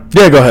to go?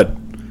 Yeah, go ahead.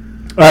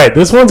 All right,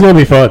 this one's going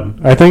to be fun.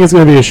 I think it's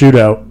going to be a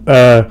shootout.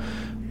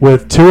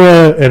 With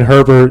Tua and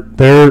Herbert,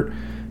 they're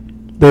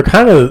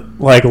kind of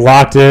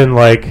locked in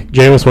like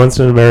Jameis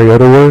Winston and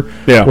Mariota were,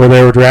 where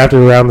they were drafted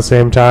around the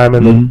same time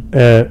in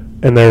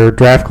their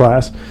draft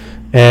class.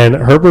 And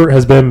Herbert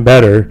has been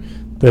better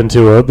than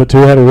Tua, but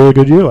Tua had a really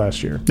good year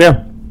last year.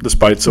 Yeah,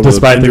 despite the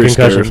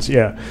concussions.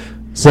 Yeah,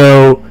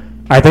 so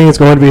I think it's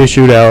going to be a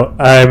shootout.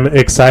 I'm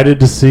excited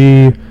to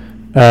see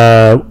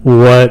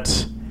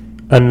what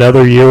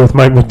another year with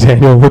Mike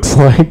McDaniel looks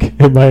like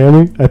in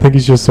Miami. I think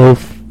he's just so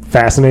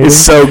fascinating. It's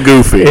so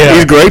goofy. Yeah.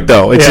 He's great,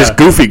 though. It's just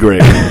goofy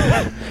great.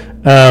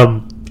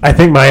 I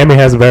think Miami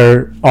has a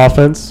better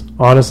offense,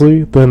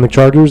 honestly, than the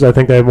Chargers. I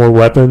think they have more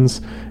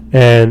weapons.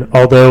 And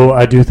although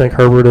I do think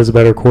Herbert is a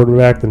better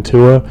quarterback than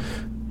Tua,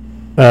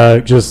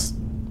 just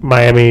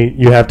Miami,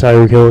 you have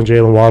Tyreek Hill and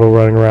Jalen Waddle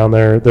running around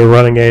there. Their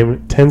running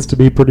game tends to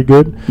be pretty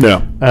good.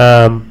 Yeah.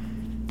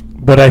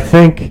 But I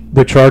think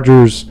the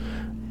Chargers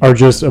are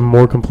just a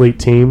more complete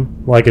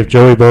team. Like if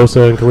Joey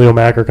Bosa and Khalil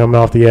Mack are coming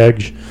off the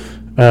edge,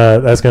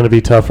 that's going to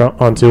be tough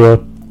on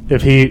Tua.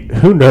 If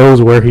who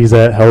knows where he's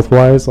at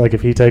health-wise? Like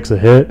if he takes a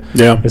hit,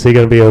 is he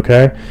going to be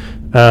okay?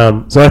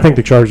 So I think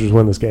the Chargers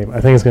win this game.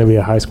 I think it's going to be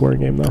a high-scoring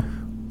game, though.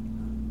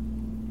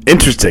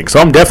 Interesting. So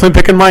I'm definitely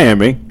picking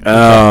Miami.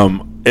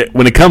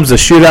 When it comes to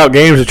shootout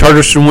games, the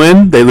Chargers should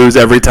win. They lose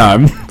every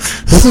time.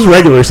 This is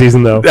regular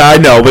season, though. I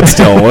know, but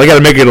still, they got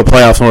to make it to the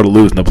playoffs in order to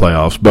lose in the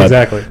playoffs. But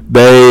exactly.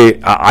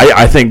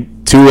 I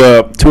think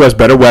Tua has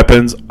better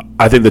weapons.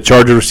 I think the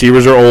Chargers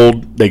receivers are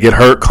old. They get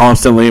hurt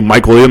constantly.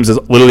 Mike Williams is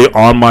literally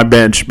on my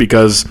bench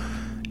because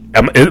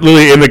I'm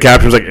literally in the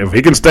captions like, if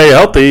he can stay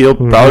healthy, he'll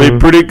probably be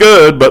pretty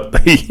good, but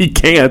he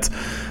can't.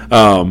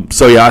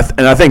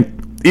 I think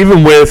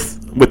even with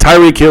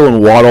Tyreek Hill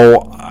and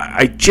Waddle,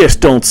 I just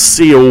don't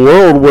see a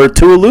world where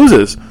Tua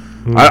loses.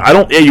 I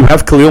don't. Yeah, you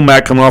have Khalil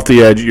Mack coming off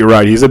the edge. You're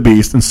right. He's a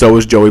beast, and so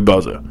is Joey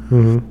Bosa.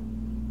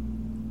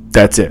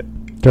 That's it.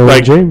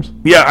 Derwin James.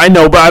 Yeah, I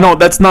know, but I don't.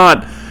 That's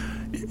not.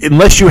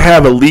 Unless you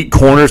have elite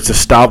corners to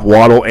stop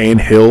Waddle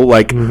and Hill,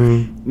 like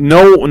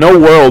no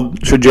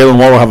world should Jalen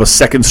Waddle have a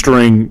second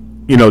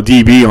string,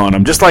 DB on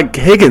him. Just like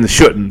Higgins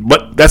shouldn't.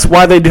 But that's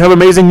why they have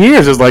amazing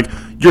years. It's like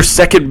your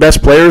second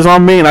best players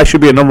on me, and I should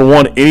be a number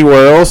one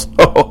anywhere else.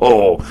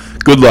 Oh,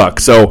 good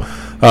luck. So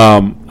I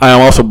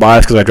am also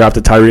biased because I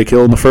drafted Tyreek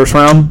Hill in the first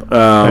round.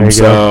 I'm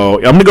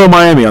going to go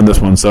Miami on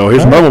this one. So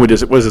here's another one we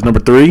just. What is this, number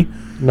 3?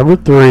 Number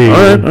 3.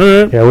 All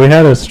right. Yeah, we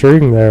had a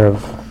string there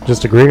of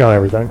just agreeing on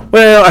everything.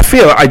 Well,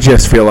 I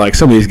just feel like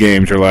some of these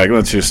games are like,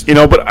 let's just,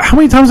 but how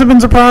many times have I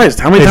been surprised?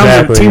 How many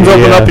times have teams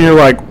open up and you're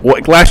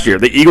like, last year,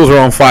 the Eagles are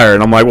on fire,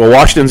 and I'm like, well,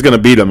 Washington's going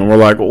to beat them. And we're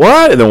like,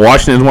 what? And then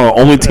Washington's one of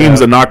the only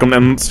teams that knock them,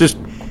 and it's just,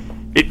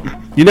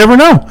 you never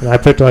know. And I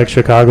picked like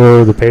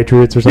Chicago or the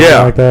Patriots or something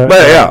like that.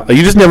 But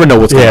you just never know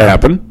what's going to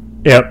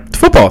happen. Yep. It's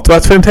football.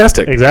 That's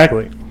fantastic.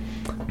 Exactly.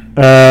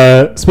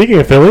 Speaking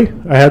of Philly,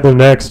 I had them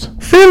next.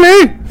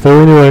 Philly,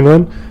 New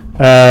England.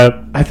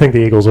 I think the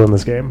Eagles win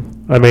this game.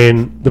 I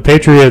mean, the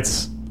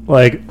Patriots,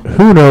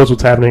 who knows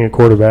what's happening at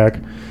quarterback.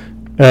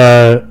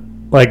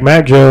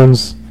 Mac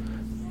Jones,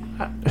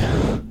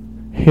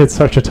 he had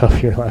such a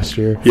tough year last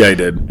year. Yeah, he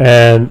did.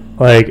 And,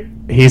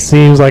 he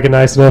seems like a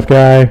nice enough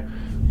guy.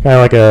 Kind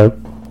of like a,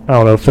 I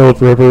don't know, Phillip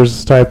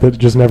Rivers type that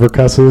just never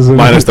cusses.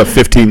 Minus the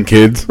 15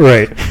 kids.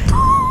 Right.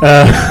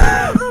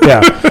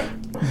 Yeah.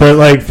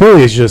 But,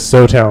 Philly is just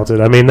so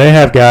talented. I mean, they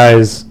have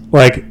guys,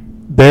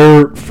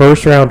 their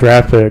first-round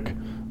draft pick,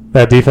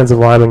 that defensive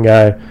lineman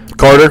guy,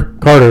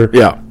 Carter.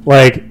 Yeah.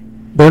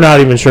 They're not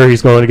even sure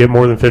he's going to get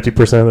more than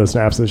 50% of the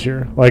snaps this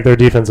year. Their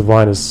defensive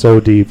line is so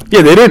deep.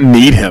 Yeah, they didn't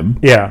need him.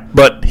 Yeah.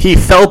 But he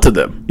fell to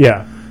them.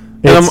 Yeah.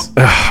 And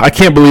I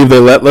can't believe they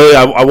let.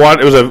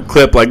 It was a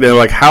clip they're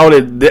like, how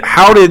did the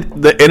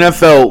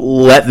NFL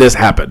let this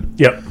happen?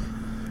 Yep.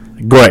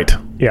 Great.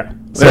 Yeah.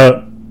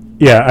 So,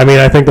 I mean,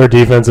 I think their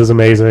defense is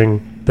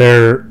amazing.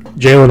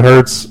 Jalen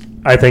Hurts,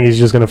 I think he's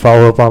just going to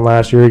follow up on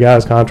last year. He got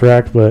his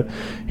contract, but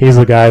he's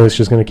the guy that's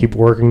just going to keep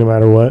working no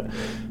matter what.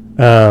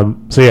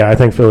 I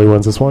think Philly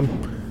wins this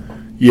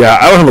one. Yeah,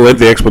 I don't have a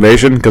lengthy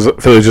explanation because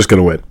Philly's just going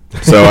to win.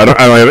 So I don't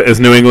have it. It's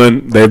New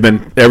England. They've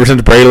been, ever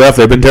since Brady left,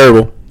 they've been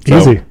terrible. So.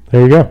 Easy.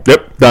 There you go.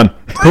 Yep, done.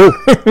 Cool.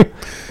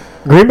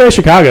 Green Bay,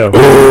 Chicago.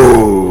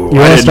 Ooh, you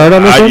want to start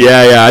on this one?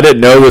 Yeah. I didn't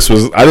know this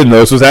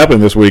was happening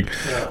this week.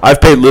 Yeah. I've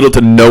paid little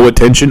to no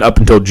attention up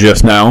until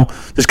just now,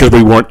 just because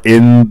we weren't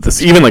in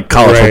this. Even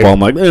college football, I'm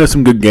like, there's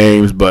some good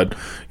games, but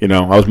I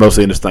was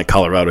mostly into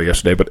Colorado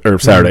yesterday, or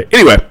Saturday.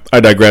 Anyway, I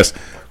digress.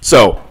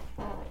 So,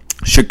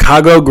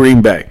 Chicago,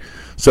 Green Bay.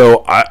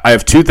 So I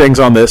have two things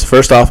on this.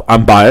 First off,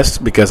 I'm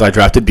biased because I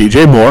drafted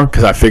DJ Moore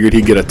because I figured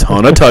he'd get a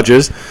ton of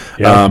touches.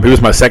 Yeah. He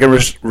was my second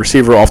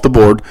receiver off the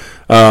board.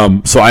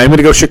 So I am going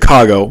to go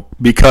Chicago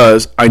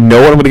because I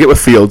know what I'm going to get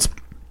with Fields,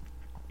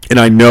 and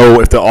I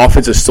know if the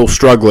offense is still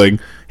struggling,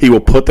 he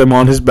will put them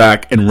on his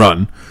back and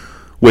run,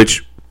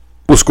 which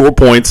will score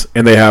points.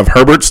 And they have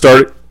Herbert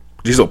start.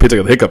 Jeez, I'll pick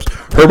up the hiccups.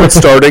 Herbert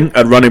starting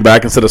at running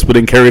back instead of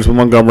splitting carries with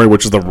Montgomery,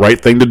 which is the right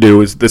thing to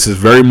do. This is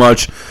very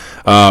much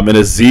in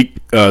a Zeke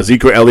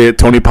Elliott,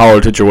 Tony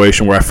Pollard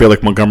situation where I feel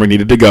like Montgomery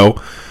needed to go.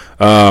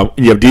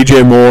 You have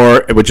DJ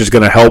Moore, which is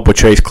going to help with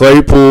Chase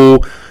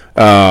Claypool.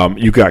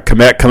 You got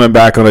Kmet coming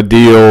back on a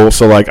deal.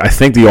 So, I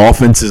think the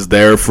offense is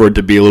there for it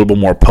to be a little bit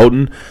more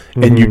potent,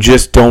 and you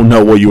just don't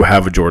know what you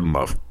have with Jordan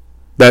Love.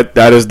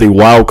 That is the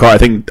wild card.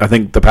 I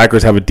think the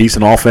Packers have a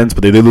decent offense,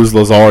 but they did lose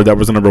Lazard. That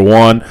was the number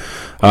one.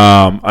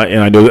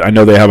 I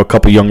know they have a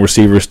couple young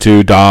receivers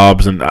too,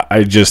 Dobbs, and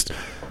I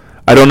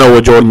don't know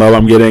what Jordan Love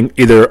I'm getting.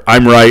 Either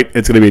I'm right,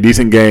 it's going to be a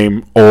decent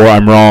game, or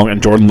I'm wrong,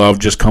 and Jordan Love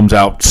just comes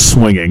out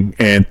swinging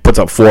and puts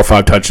up 4 or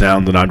 5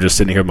 touchdowns, and I'm just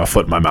sitting here with my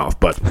foot in my mouth.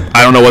 But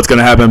I don't know what's going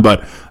to happen,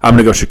 but I'm going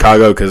to go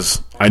Chicago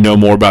because I know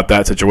more about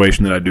that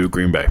situation than I do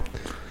Green Bay.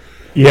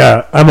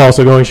 Yeah, I'm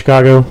also going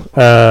Chicago.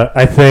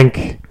 I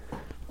think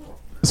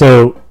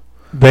so.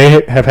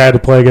 they have had to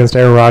play against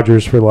Aaron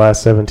Rodgers for the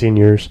last 17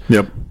 years.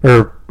 Yep.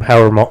 Or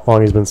however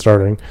long he's been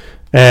starting.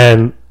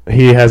 And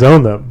he has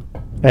owned them.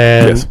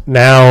 And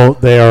now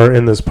they are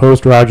in this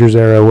post-Rodgers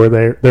era where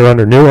they're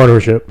under new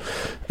ownership.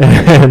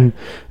 And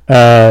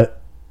I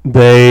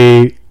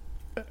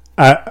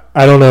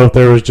don't know if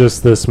there was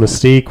just this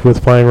mystique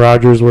with playing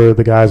Rodgers where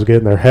the guys would get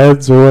in their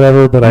heads or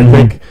whatever, but I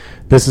think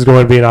this is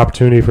going to be an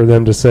opportunity for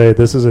them to say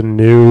this is a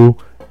new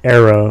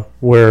era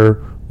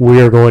where we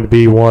are going to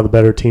be one of the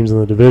better teams in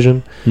the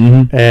division.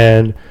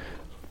 And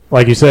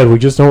like you said, we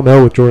just don't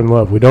know with Jordan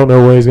Love. We don't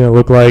know what he's going to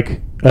look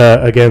like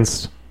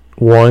against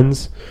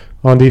ones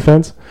on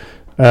defense.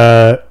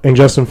 And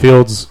Justin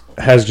Fields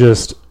has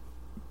just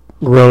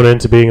grown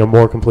into being a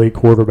more complete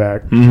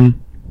quarterback.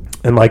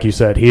 And like you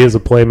said, he is a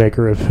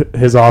playmaker. If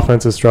his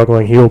offense is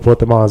struggling, he will put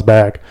them on his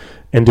back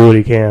and do what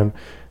he can.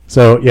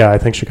 So, yeah, I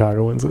think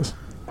Chicago wins this.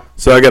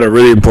 So I got a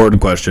really important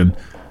question.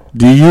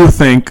 Do you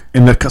think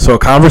so a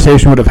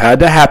conversation would have had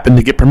to happen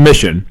to get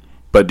permission,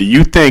 but do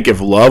you think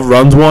if Love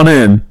runs one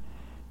in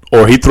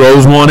or he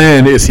throws one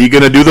in, is he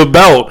going to do the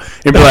belt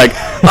and be like,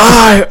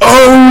 I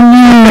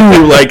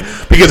own you? Like,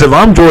 because if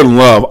I'm Jordan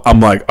Love, I'm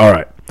like, all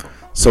right,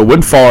 so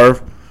went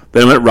Favre,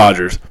 then went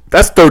Rodgers.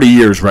 That's 30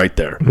 years right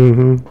there.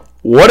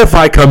 What if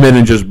I come in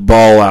and just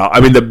ball out? I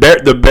mean,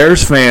 the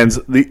Bears fans,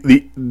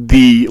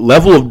 the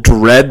level of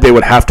dread they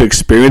would have to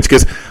experience,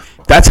 because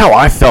that's how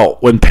I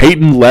felt when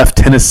Peyton left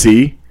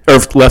Tennessee, or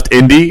left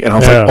Indy, and I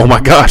was like, oh my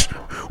gosh,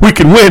 we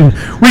can win.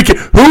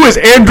 Who is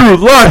Andrew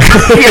Luck?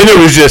 And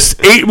it was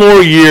just 8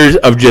 more years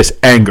of just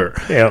anger.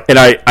 And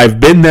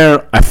I've been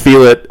there, I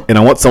feel it, and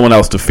I want someone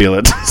else to feel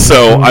it.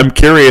 So I'm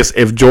curious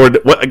if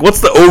Jordan, what's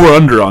the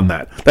over-under on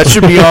that? That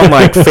should be on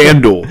like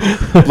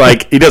FanDuel.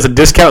 Like he does a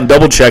discount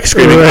double check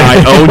screaming,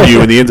 I own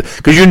you in the end.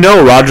 Because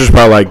Rodgers is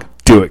probably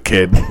like, do it,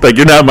 kid. Like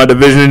you're not in my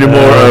division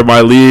anymore or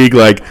my league.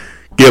 Like,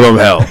 give him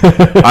hell.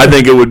 I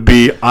think it would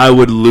be, I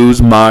would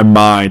lose my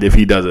mind if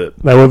he does it.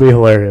 That would be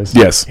hilarious.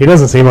 Yes. He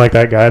doesn't seem like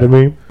that guy to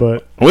me,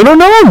 but we don't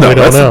know him though.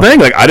 That's the thing.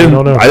 Like I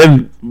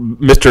didn't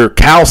Mr.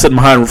 Cal sitting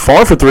behind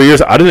Favre for 3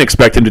 years, I didn't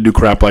expect him to do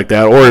crap like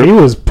that. Or he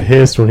was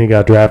pissed when he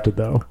got drafted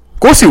though. Of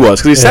course he was,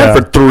 because he sat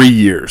for 3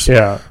 years.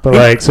 Yeah. But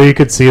like, so you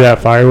could see that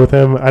fire with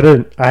him. I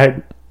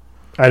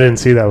didn't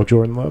see that with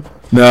Jordan Love.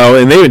 No,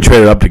 and they even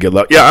traded up to get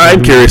Love. Yeah,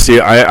 I'm curious. See,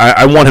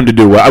 I want him to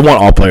do well. I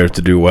want all players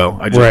to do well.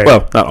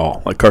 Well, not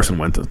all. Like Carson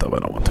Wentz and stuff. I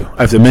don't want to.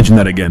 I have to mention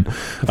that again.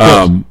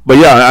 But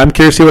yeah, I'm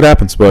curious to see what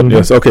happens. But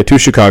yes, okay, 2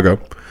 Chicago.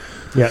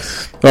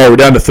 Yes. Oh, we're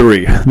down to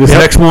 3. This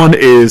next one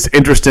is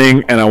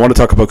interesting, and I want to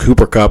talk about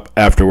Cooper Kupp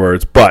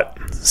afterwards. But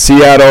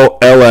Seattle,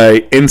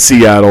 LA, in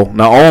Seattle.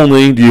 Not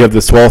only do you have the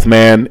 12th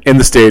man in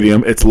the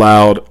stadium, it's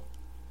loud.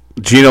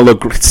 Geno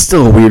looked. It's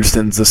still a weird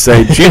sentence to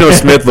say. Geno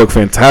Smith looked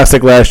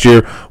fantastic last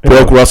year.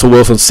 Broke Russell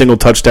Wilson's single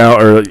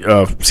touchdown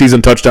or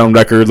season touchdown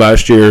record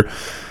last year.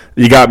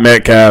 You got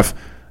Metcalf.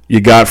 You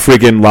got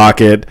freaking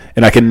Lockett,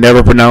 and I can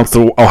never pronounce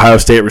the Ohio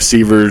State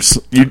receivers.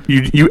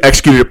 You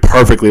executed it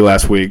perfectly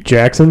last week.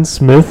 Jackson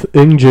Smith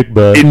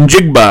Njigba.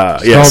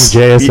 Njigba, yes.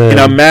 And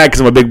I'm mad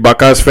because I'm a big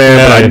Buckeyes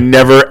fan, but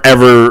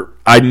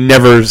I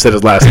never said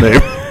his last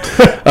name.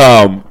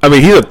 I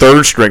mean, he's a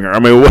third stringer. I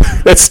mean,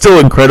 that's still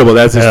incredible.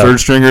 That's his third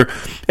stringer.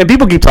 And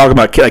people keep talking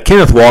about like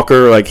Kenneth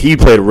Walker. Like he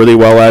played really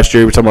well last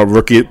year. We're talking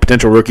about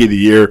potential rookie of the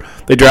year.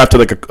 They drafted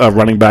like a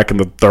running back in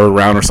the 3rd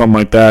round or something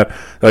like that.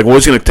 Like, well,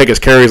 he's going to take his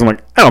carries. I'm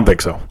like, I don't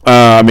think so.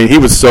 I mean, he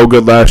was so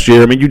good last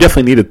year. I mean, you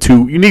definitely need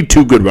You need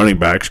 2 good running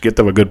backs. Get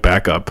them a good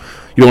backup.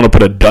 You don't want to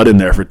put a dud in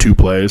there for 2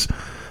 plays.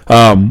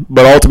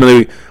 But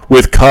ultimately,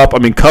 with Kupp, I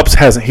mean,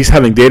 he's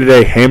having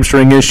day-to-day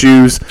hamstring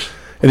issues.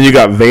 And then you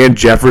got Van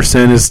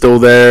Jefferson is still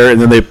there.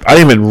 And then I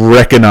didn't even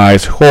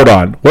recognize. Hold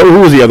on. Who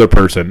was the other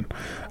person?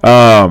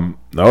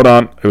 Hold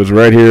on. It was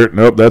right here.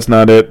 Nope, that's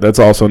not it. That's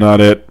also not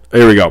it.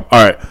 Here we go.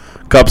 All right.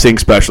 Kupp's ink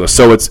specialist.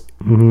 So it's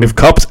if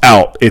Kupp's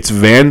out, it's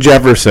Van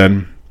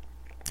Jefferson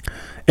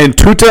and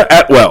Tuta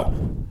Atwell.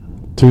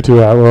 Tutu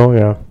Atwell,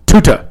 yeah.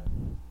 Tuta?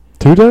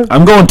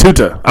 I'm going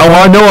Tuta.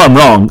 I know I'm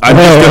wrong. I'm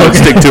just going to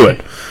stick to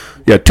it.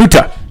 Yeah,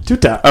 Tuta.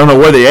 I don't know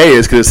where the A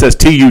is because it says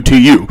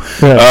Tutu.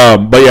 Yeah.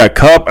 But yeah,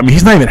 Kupp, I mean,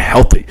 he's not even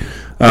healthy.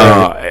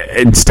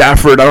 And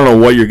Stafford, I don't know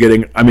what you're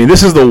getting. I mean,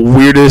 this is the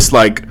weirdest,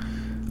 like,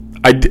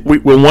 we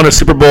won a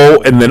Super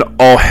Bowl and then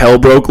all hell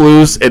broke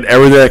loose and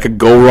everything that could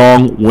go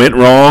wrong went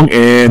wrong,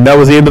 and that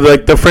was the end of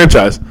the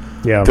franchise.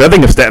 Yeah. Because I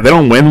think if they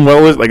don't win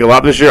well, like a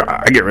lot this year,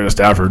 I get rid of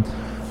Stafford.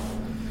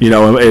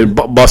 And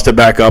bust it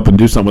back up and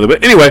do something with it.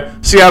 But anyway,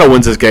 Seattle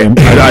wins this game.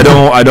 I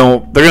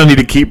don't. They're going to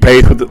need to keep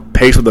pace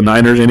with the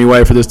Niners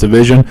anyway for this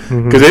division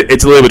because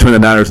it's a little between the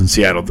Niners and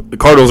Seattle. The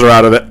Cardinals are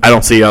out of it. I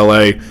don't see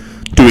LA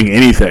doing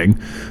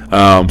anything.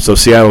 So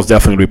Seattle's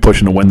definitely going to be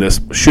pushing to win this.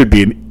 Should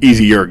be an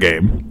easier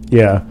game.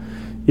 Yeah.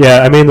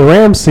 I mean, the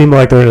Rams seem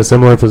like they're in a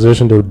similar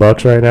position to the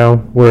Bucs right now,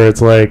 where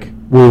it's like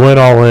we went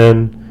all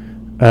in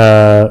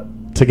to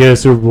get a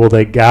Super Bowl.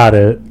 They got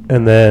it,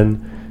 and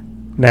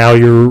then now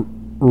you're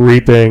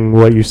reaping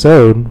what you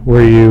sowed,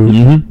 where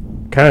you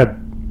kind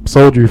of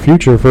sold your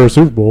future for a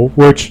Super Bowl,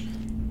 which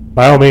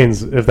by all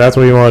means, if that's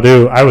what you want to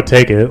do, I would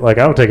take it. Like,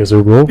 I would take a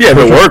Super Bowl. Yeah, if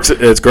it works,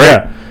 it's great.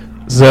 Yeah.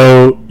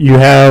 So you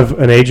have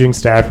an aging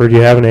Stafford.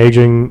 You have an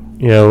aging,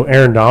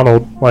 Aaron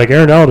Donald. Like,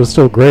 Aaron Donald is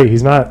still great.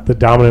 He's not the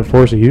dominant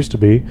force he used to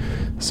be.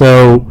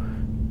 So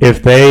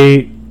if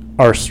they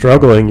are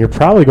struggling, you're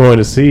probably going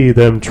to see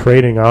them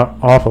trading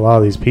off a lot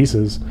of these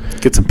pieces.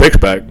 Get some picks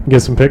back.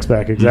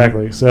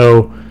 Exactly. Mm-hmm.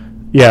 So,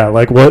 yeah,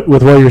 like with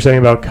what you're saying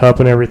about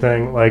Kupp and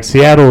everything, like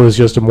Seattle is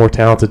just a more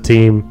talented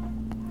team.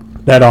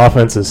 That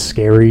offense is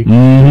scary.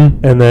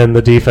 Mm-hmm. And then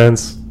the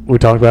defense, we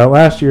talked about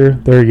last year,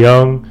 they're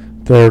young,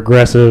 they're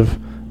aggressive,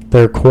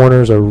 their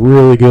corners are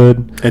really good.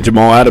 And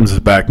Jamal Adams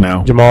is back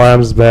now.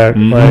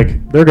 Mm-hmm.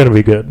 Like, they're going to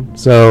be good.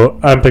 So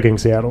I'm picking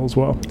Seattle as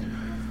well.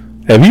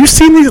 Have you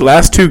seen these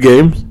last 2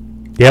 games?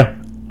 Yeah.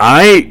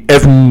 I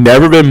have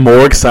never been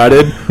more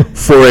excited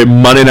for a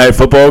Monday Night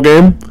Football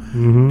game.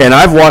 Mm-hmm. And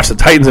I've watched the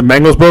Titans and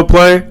Bengals both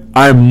play.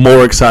 I'm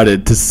more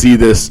excited to see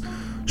this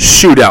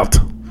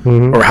shootout.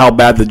 Mm-hmm. Or how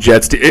bad the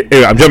Jets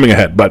I'm jumping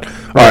ahead, but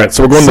all right.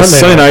 So we're going to the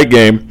Sunday night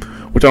game,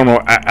 which I don't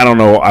know. I don't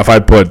know if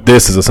I'd put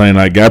this as a Sunday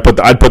night game.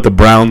 I'd put the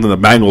Browns and the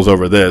Bengals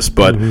over this,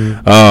 but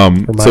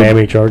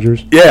Miami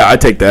Chargers. Yeah, I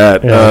take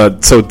that. Yeah.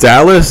 So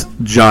Dallas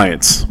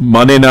Giants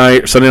Sunday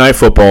night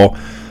football.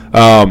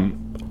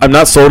 I'm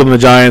not sold on the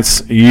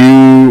Giants.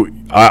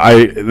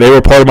 They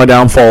were part of my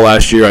downfall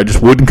last year. I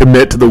just wouldn't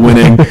commit to the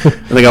winning. I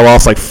think I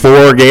lost like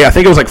 4 games. I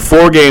think it was like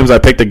 4 games I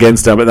picked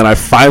against them, and then I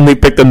finally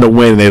picked them to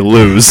win, and they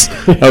lose.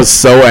 I was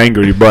so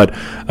angry. But,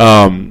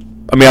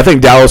 I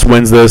think Dallas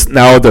wins this.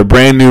 Now with their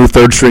brand new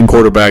third-string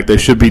quarterback, they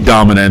should be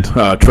dominant.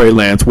 Trey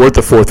Lance, worth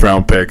the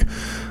 4th-round pick.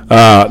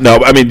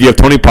 You have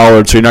Tony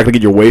Pollard, so you're not going to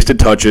get your wasted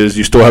touches.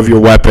 You still have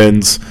your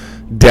weapons.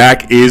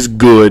 Dak is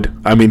good.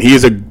 He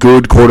is a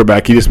good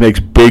quarterback. He just makes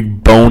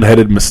big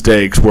boneheaded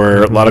mistakes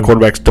where a lot of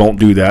quarterbacks don't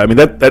do that.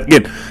 That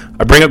again,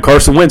 I bring up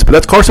Carson Wentz, but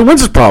that's Carson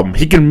Wentz's problem.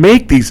 He can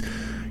make these.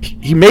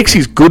 He makes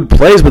these good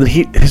plays, but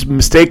his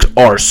mistakes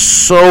are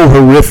so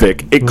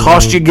horrific. It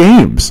costs you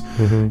games.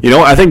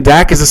 Mm-hmm. I think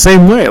Dak is the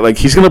same way. Like,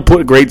 he's going to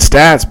put great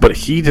stats, but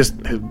he just.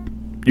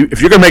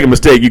 If you're going to make a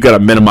mistake, you got to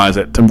minimize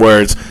it to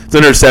where it's an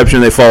interception,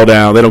 they fall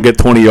down, they don't get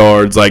 20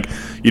 yards. Like,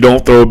 you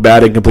don't throw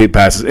bad incomplete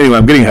passes. Anyway,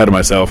 I'm getting ahead of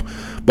myself.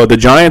 But the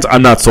Giants,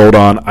 I'm not sold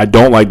on. I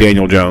don't like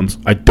Daniel Jones.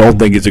 I don't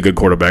think he's a good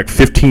quarterback.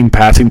 15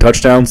 passing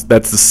touchdowns,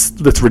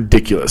 that's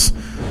ridiculous.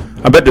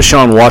 I bet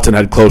Deshaun Watson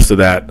had close to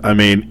that,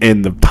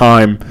 in the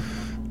time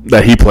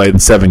that he played in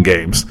 7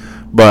 games.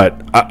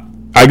 But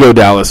I go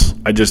Dallas.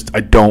 I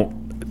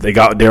don't. They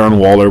got Darren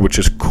Waller, which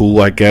is cool,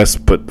 I guess,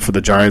 but for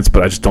the Giants,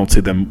 but I just don't see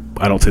them.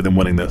 I don't see them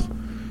winning this.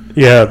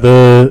 Yeah,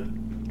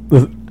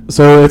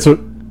 so it's a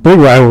big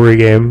rivalry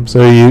game.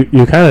 So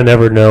you kind of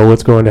never know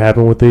what's going to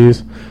happen with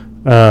these,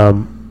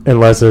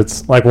 unless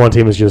it's like one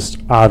team is just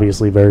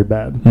obviously very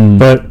bad.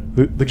 But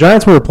the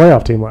Giants were a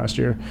playoff team last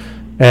year,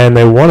 and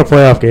they won a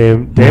playoff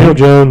game. Daniel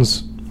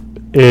Jones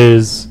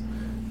is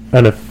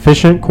an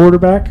efficient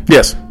quarterback.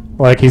 Yes,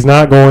 like, he's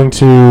not going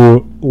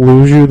to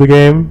lose you the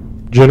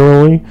game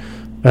generally.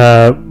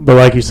 But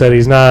like you said,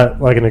 he's not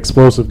like an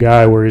explosive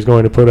guy where he's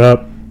going to put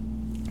up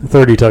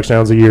 30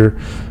 touchdowns a year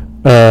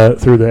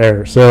through the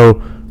air.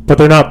 So, but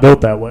they're not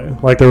built that way.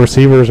 Like, the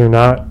receivers are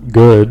not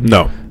good.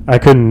 No. I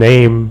couldn't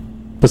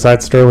name,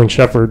 besides Sterling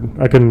Shepard,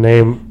 I couldn't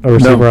name a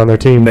receiver on their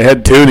team. They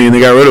had Tooney and they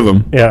got rid of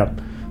him. Yeah.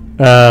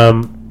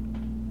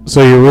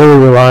 So you're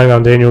really relying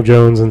on Daniel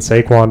Jones and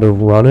Saquon to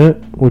run it,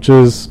 which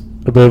is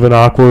a bit of an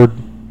awkward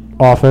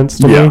offense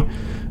to me.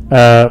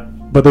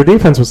 But their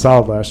defense was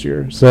solid last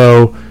year.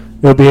 So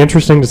it'll be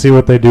interesting to see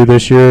what they do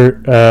this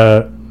year.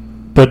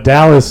 But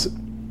Dallas,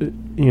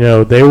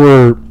 they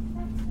were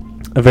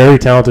a very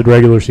talented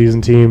regular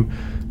season team.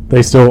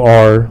 They still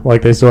are.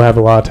 Like, they still have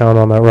a lot of talent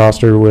on that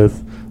roster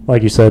with,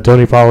 like you said,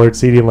 Tony Pollard,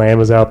 CeeDee Lamb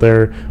is out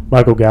there.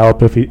 Michael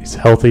Gallup, if he's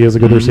healthy, is a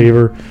good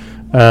receiver.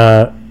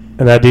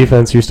 And that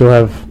defense, you still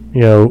have,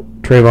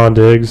 Trayvon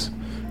Diggs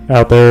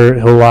out there.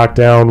 He'll lock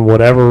down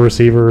whatever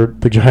receiver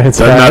the Giants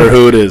have. Doesn't matter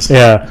who it is.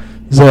 Yeah.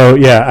 So,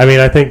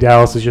 I think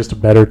Dallas is just a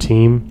better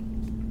team.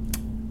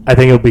 I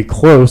think it'll be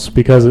close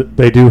because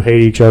they do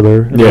hate each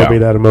other, and there'll be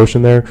that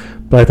emotion there.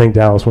 But I think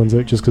Dallas wins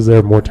it just because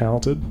they're more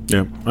talented.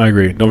 Yeah, I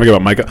agree. Don't forget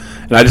about Micah.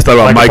 And I just thought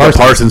about Micah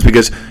Parsons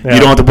because you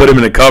don't have to put him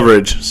in the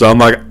coverage. So I'm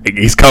like,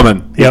 he's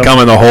coming. He's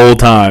coming the whole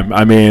time.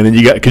 And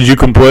because you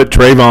can put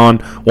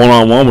Trayvon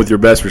one-on-one with your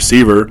best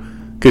receiver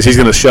because he's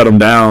going to shut him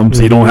down.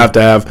 So you don't have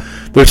to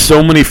have – there's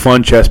so many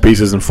fun chess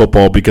pieces in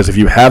football because if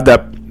you have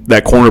that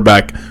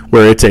cornerback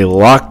where it's a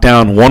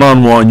lockdown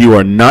one-on-one, you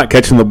are not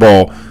catching the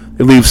ball –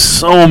 it leaves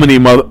so many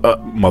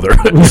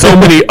so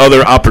many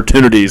other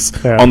opportunities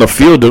on the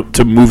field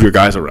to move your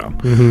guys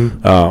around.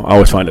 I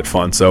always find it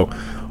fun. So,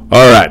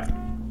 all right.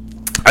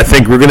 I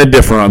think we're going to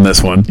differ on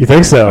this one. You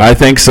think so? I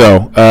think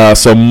so.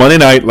 So Monday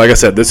night, like I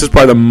said, this is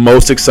probably the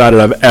most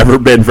excited I've ever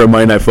been for a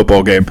Monday night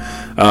football game.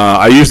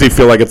 I usually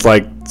feel like it's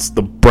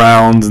the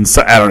Browns and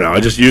I don't know.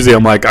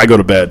 I'm like, I go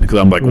to bed because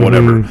I'm like,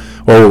 whatever.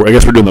 Or I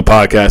guess we're doing the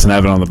podcast and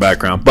have it on the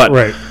background. But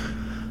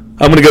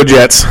I'm going to go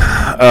Jets,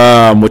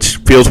 which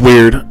feels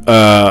weird.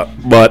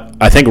 But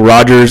I think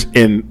Rodgers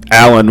and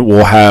Allen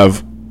will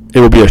have It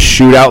will be a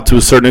shootout to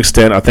a certain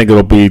extent. I think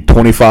it'll be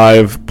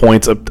 25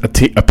 points a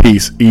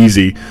piece,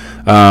 easy.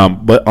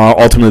 But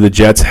ultimately, the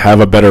Jets have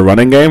a better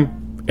running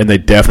game, and they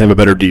definitely have a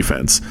better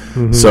defense.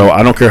 Mm-hmm. So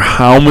I don't care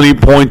how many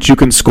points you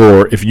can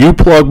score. If you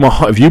put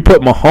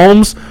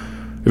Mahomes,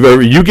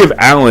 if you give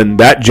Allen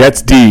that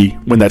Jets D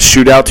when that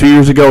shootout 2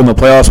 years ago in the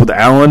playoffs with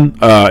Allen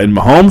and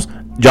Mahomes,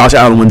 Josh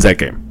Allen wins that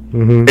game.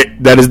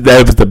 Mm-hmm. That is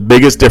the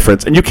biggest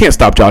difference. And you can't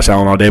stop Josh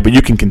Allen all day, but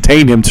you can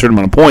contain him to a certain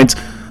amount of points.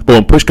 But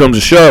when push comes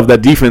to shove,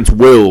 that defense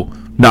will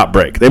not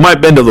break. They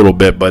might bend a little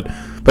bit, but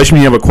especially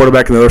when you have a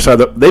quarterback on the other side.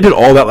 They did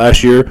all that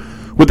last year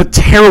with a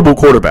terrible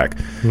quarterback.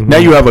 Mm-hmm. Now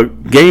you have a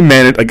game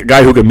manager, a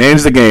guy who can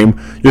manage the game.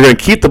 You're going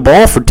to keep the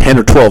ball for 10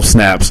 or 12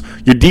 snaps.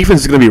 Your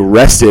defense is going to be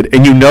rested,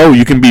 and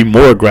you can be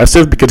more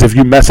aggressive because if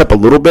you mess up a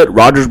little bit,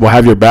 Rodgers will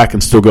have your back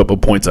and still go up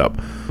points up.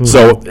 Mm-hmm.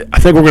 So I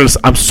think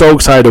I'm so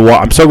excited to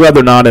watch. I'm so glad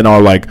they're not in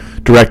our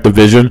direct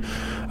division,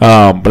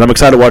 but I'm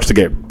excited to watch the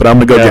game. But I'm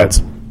going to go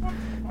Jets.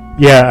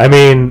 Yeah, I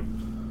mean,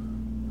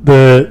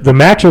 the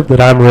matchup that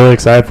I'm really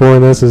excited for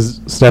in this is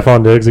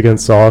Stephon Diggs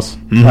against Sauce.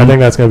 Mm-hmm. I think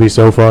that's going to be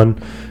so fun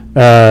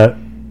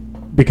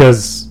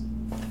because,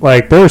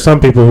 there are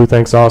some people who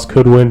think Sauce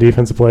could win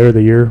Defensive Player of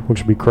the Year, which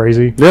would be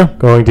crazy. Yeah.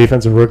 Going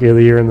Defensive Rookie of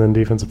the Year and then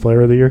Defensive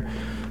Player of the Year.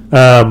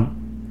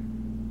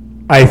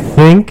 I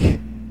think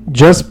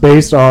just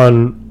based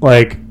on,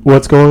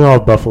 what's going on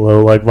with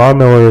Buffalo, Von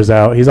Miller is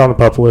out. He's on the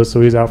PUP list,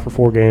 so he's out for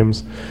 4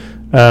 games.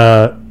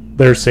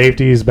 Their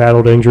safeties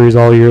battled injuries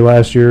all year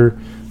last year,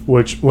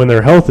 which when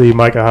they're healthy,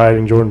 Micah Hyde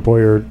and Jordan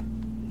Poyer are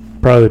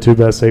probably the 2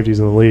 best safeties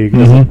in the league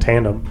as a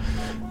tandem.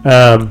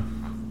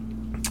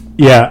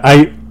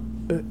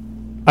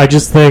 I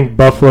just think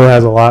Buffalo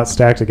has a lot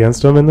stacked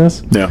against them in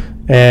this. Yeah.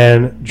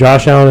 And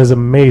Josh Allen is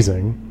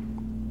amazing.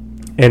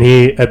 And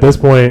he, at this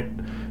point,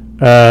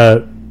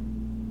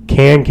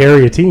 can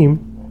carry a team.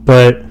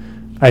 But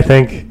I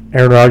think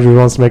Aaron Rodgers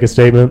wants to make a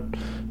statement.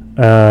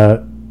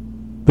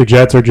 The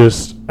Jets are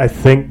just, I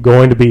think,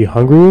 going to be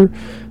hungrier.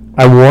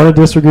 I want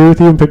to disagree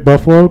with you and pick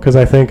Buffalo because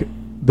I think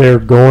they're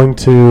going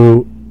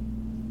to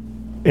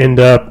end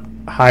up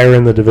higher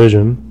in the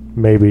division,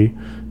 maybe.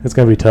 It's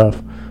going to be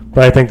tough.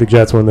 But I think the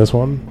Jets win this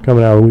one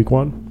coming out of week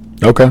 1.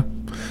 Okay.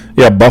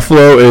 Yeah,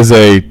 Buffalo is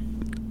a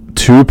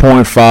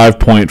 2.5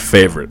 point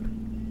favorite.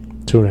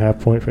 2.5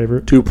 point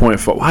favorite?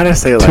 2.4. Why did I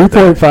say it like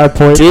 2.5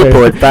 point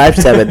favorite.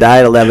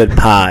 2.57911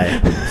 pi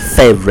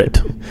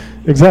favorite.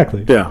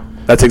 Exactly. Yeah.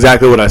 That's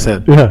exactly what I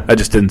said. Yeah. I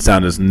just didn't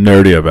sound as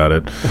nerdy about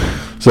it.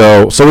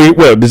 So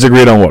we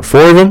disagreed on what?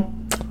 4 of them?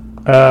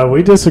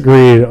 We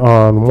disagreed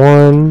on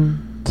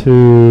 1,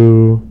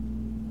 2,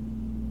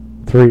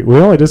 3. We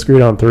only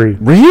disagreed on 3.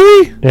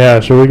 Really?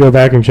 Yeah. Should we go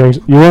back and change?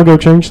 You want to go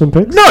change some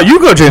picks? No, you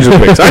go change the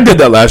picks. I did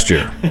that last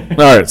year. All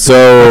right. So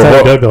that's how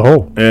you dug the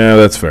hole. Yeah,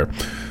 that's fair.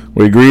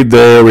 We agreed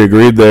there.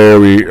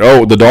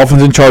 The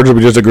Dolphins and Chargers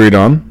we just agreed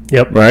on.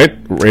 Yep. Right?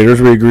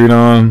 Raiders we agreed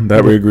on.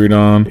 That we agreed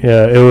on.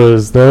 Yeah, it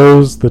was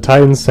the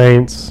Titans,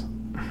 Saints,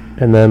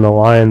 and then the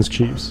Lions,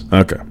 Chiefs.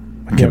 Okay.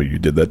 I can't believe you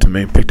did that to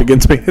me. Picked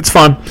against me. It's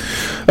fine.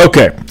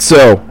 Okay.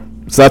 So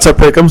that's our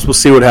pick'ems. We'll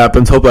see what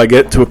happens. Hope I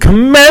get to a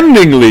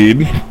commanding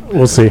lead.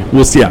 We'll see.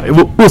 We'll see. Yeah,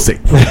 we'll see.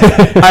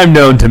 I'm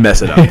known to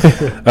mess it up.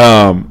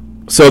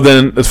 So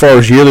then as far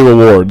as yearly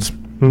rewards,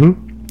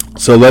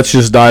 so let's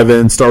just dive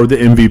in, start with the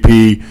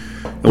MVP,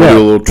 and we'll do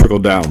a little trickle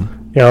down.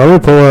 Yeah, let me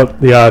pull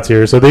up the odds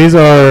here. So these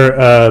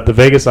are the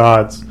Vegas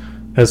odds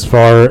as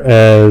far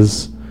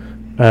as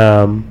the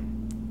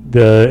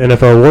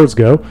NFL awards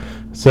go.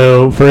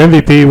 So for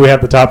MVP, we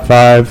have the top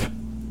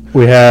 5.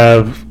 We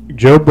have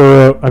Joe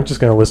Burrow. I'm just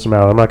going to list them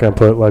out. I'm not going to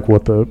put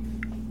what the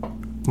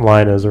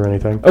line is or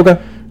anything.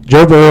 Okay.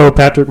 Joe Burrow,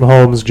 Patrick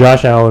Mahomes,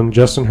 Josh Allen,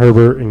 Justin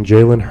Herbert, and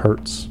Jalen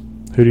Hurts.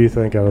 Who do you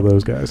think out of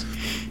those guys?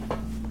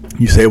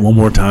 You say it one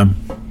more time.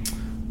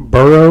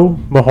 Burrow,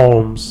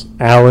 Mahomes,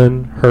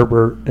 Allen,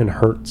 Herbert, and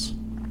Hurts.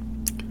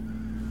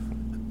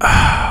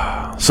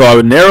 So I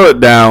would narrow it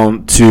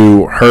down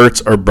to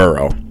Hurts or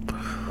Burrow.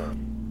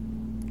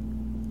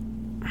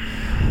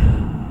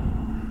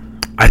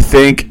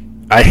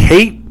 I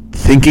hate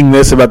thinking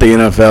this about the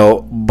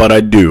NFL, but I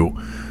do,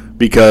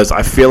 because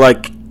I feel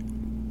like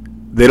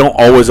they don't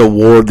always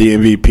award the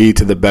MVP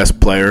to the best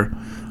player.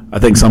 I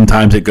think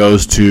sometimes it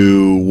goes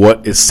to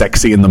what is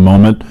sexy in the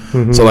moment.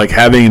 Mm-hmm. So,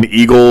 having an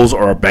Eagles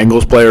or a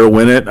Bengals player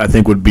win it, I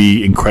think would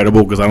be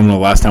incredible because I don't know the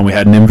last time we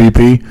had an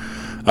MVP.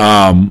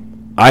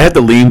 I had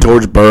to lean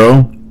towards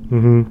Burrow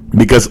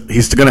because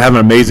he's going to have an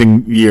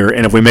amazing year.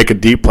 And if we make a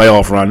deep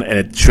playoff run, and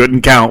it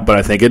shouldn't count, but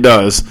I think it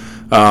does,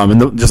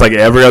 and just like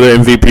every other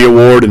MVP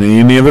award in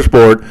any other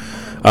sport,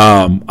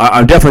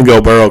 I'm definitely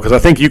go Burrow because I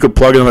think you could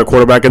plug another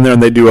quarterback in there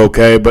and they do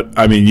okay. But,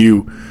 I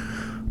mean,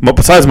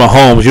 besides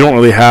Mahomes, you don't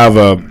really have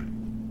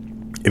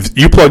if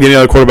you plug any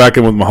other quarterback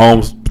in with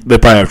Mahomes, they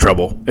probably have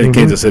trouble in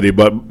Kansas City.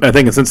 But I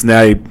think in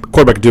Cincinnati,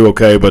 quarterback could do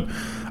okay. But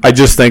I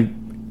just think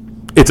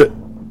it's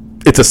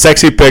a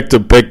sexy pick to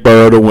pick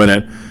Burrow to win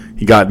it.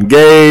 He got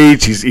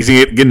engaged. He's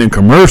getting in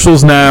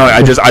commercials now.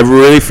 I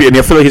really feel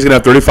like he's going to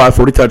have 35,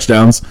 40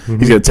 touchdowns.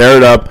 He's going to tear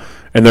it up.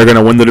 and they're going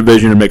to win the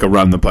division and make a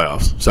run in the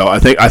playoffs. So I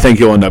think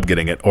he'll end up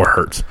getting it, or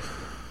Hurts.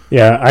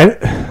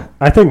 Yeah,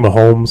 I think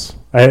Mahomes.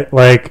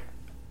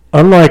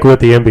 Unlike with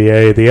the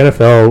NBA, the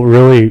NFL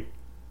really,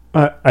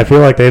 I feel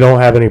like they don't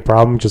have any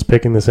problem just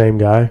picking the same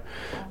guy,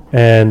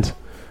 and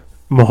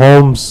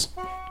Mahomes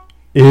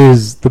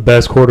is the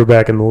best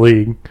quarterback in the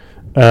league,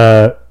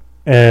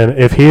 and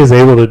if he is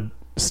able to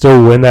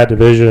still win that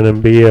division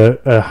and be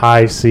a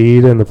high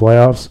seed in the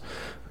playoffs,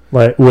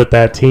 like with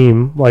that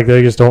team, like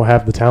they just don't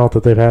have the talent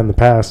that they've had in the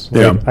past.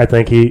 Like, Yeah. I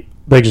think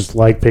they just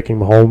like picking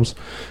Mahomes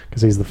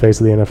because he's the face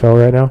of the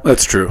NFL right now.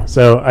 That's true.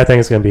 So I think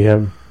it's going to be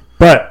him.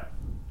 But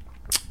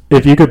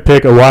if you could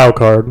pick a wild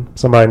card,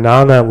 somebody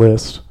not on that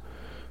list,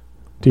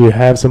 do you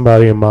have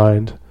somebody in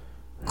mind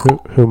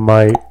who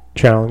might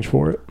challenge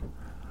for it?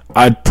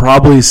 I'd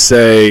probably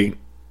say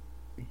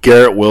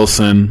Garrett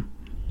Wilson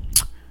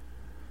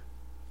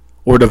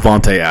or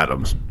Devontae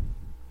Adams.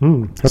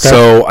 Okay.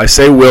 So I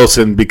say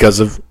Wilson because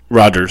of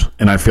Rodgers,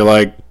 and I feel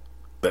like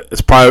it's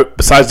probably,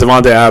 besides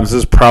Devontae Adams, this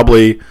is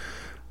probably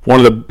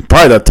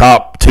the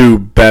top two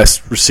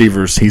best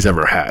receivers he's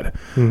ever had.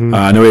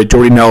 I know he had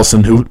Jordy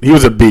Nelson, who he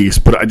was a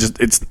beast, but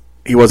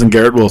he wasn't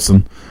Garrett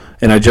Wilson,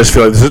 and I just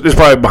feel like this is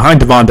probably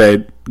behind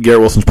Devontae. Garrett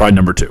Wilson's probably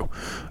number 2.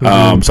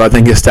 So I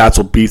think his stats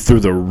will be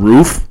through the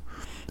roof.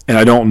 And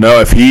I don't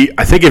know if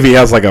I think if he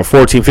has like a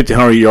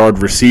 1,500 yard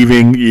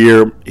receiving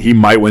year, he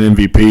might win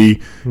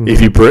MVP.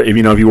 If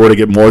you were to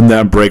get more than that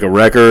and break a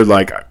record,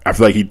 like I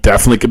feel like he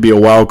definitely could be a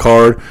wild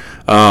card.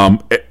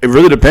 It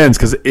really depends,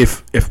 because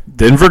if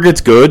Denver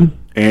gets good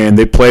and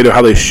they play to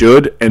how they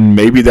should, and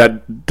maybe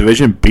that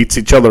division beats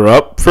each other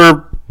up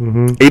for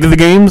 8 of the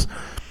games,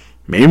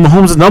 maybe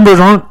Mahomes' numbers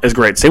aren't as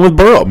great. Same with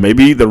Burrow.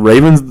 Maybe the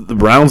Ravens, the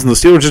Browns, and the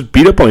Steelers just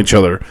beat up on each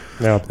other.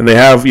 Yeah. And they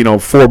have,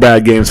 4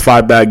 bad games,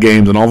 5 bad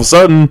games, and all of a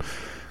sudden,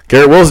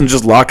 Garrett Wilson's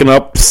just locking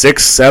up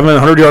 6, 7,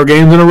 100-yard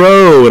games in a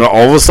row, and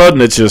all of a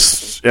sudden it's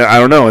just, I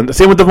don't know. And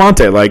same with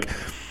Devontae. Like,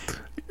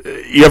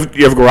 you have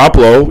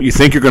Garoppolo, you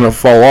think you're going to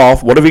fall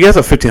off. What if he gets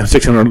a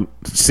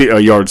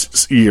 1,600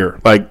 yards a year?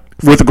 Like,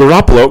 with a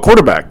Garoppolo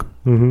quarterback.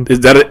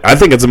 I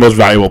think it's the most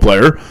valuable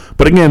player,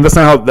 but again, that's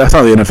not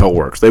how the NFL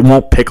works. They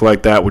won't pick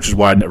like that, which is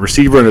why a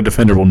receiver and a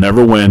defender will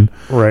never win.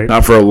 Right.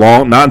 Not until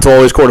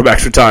all these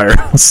quarterbacks retire.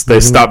 They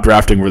stop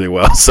drafting really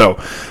well. So,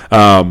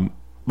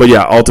 but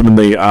yeah,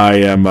 ultimately,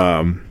 I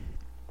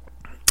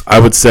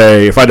would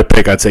say if I had to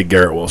pick, I'd say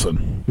Garrett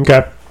Wilson.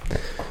 Okay.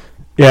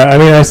 Yeah, I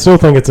mean, I still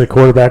think it's a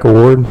quarterback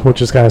award,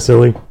 which is kind of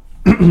silly.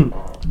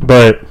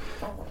 But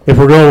if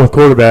we're going with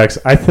quarterbacks,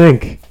 I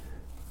think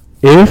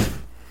if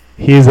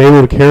he's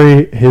able to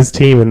carry his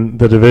team in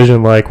the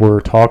division like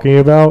we're talking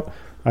about,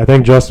 I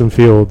think Justin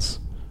Fields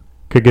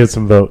could get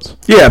some votes.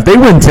 Yeah, if they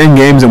win 10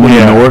 games and win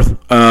the North,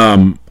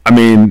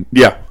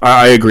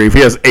 I agree. If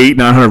he has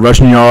 900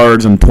 rushing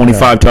yards and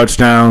 25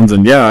 touchdowns,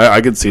 and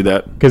I could see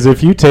that. Because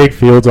if you take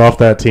Fields off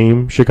that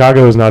team,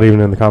 Chicago is not even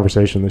in the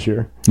conversation this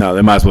year. No,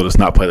 they might as well just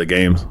not play the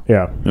games.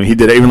 Yeah, I mean, he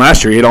did it even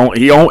last year.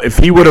 If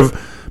he would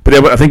have. But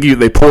I think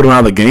they pulled him out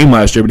of the game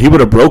last year, but he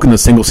would have broken the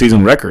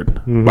single-season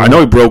record. I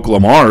know he broke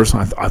Lamar's.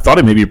 I thought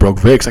he maybe broke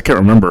Vic's. I can't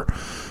remember.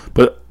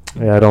 But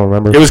I don't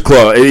remember. It was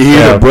close. He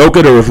either broke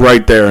it or was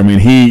right there. I mean,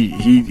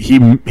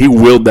 he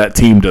willed that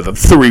team to the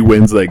 3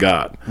 wins they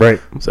got.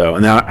 Right. So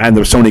and there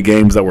were so many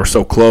games that were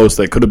so close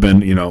they could have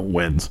been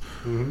wins.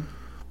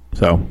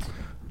 So,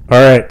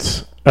 all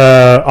right,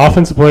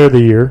 offensive player of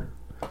the year.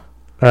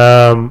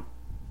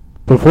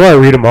 Before I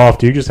read them off,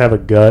 do you just have a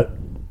gut?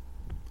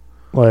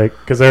 Like,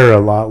 because there are a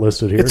lot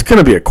listed here. it's going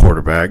to be a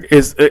quarterback.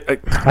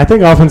 I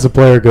think offensive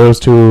player goes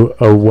to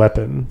a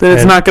weapon. Then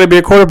it's not going to be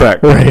a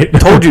quarterback. Right.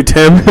 Told you,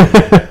 Tim.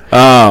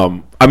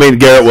 I mean,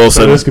 Garrett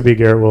Wilson. So this could be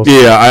Garrett Wilson.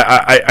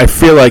 Yeah, I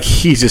feel like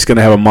he's just going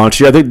to have a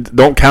monster. I think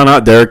don't count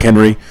out Derrick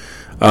Henry.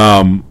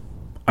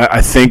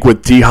 I think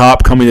with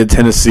D-Hop coming to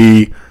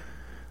Tennessee,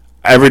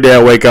 every day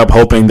I wake up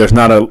hoping there's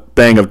not a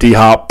thing of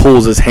D-Hop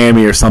pulls his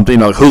hammy or something.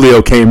 Like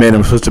Julio came in and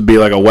was supposed to be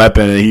like a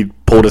weapon, and he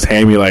pulled his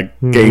hammy like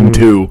game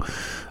 2.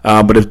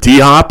 But if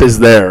D-Hop is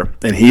there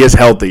and he is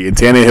healthy, and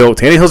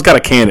Tannehill's got a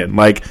cannon.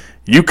 Like,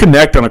 you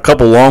connect on a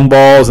couple long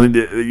balls, and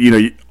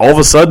all of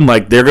a sudden,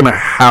 like, they're gonna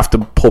have to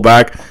pull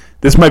back.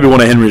 This might be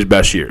one of Henry's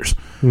best years,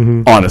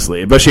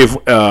 honestly.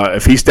 Especially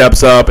if he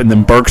steps up and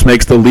then Burks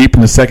makes the leap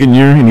in the second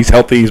year and he's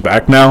healthy, he's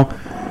back now.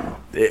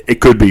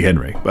 It could be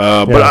Henry,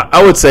 but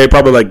I would say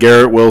probably like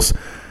Garrett Wilson.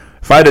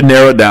 If I had to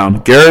narrow it down,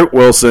 Garrett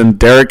Wilson,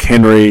 Derrick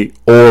Henry,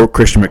 or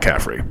Christian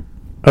McCaffrey.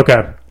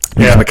 Okay.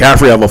 Yeah,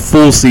 McCaffrey have a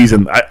full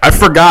season. I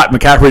forgot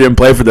McCaffrey didn't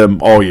play for them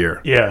all year.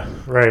 Yeah,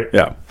 right.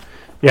 Yeah.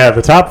 Yeah,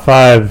 the top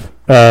 5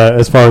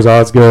 as far as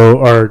odds go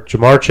are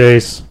Jamar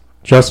Chase,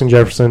 Justin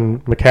Jefferson,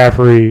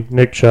 McCaffrey,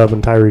 Nick Chubb,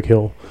 and Tyreek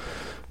Hill.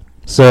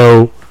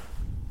 So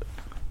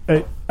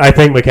I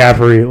think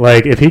McCaffrey,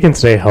 like, if he can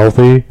stay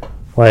healthy,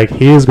 like,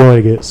 he is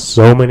going to get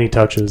so many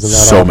touches in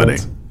that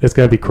offense. It's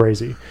going to be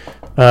crazy.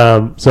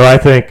 So I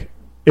think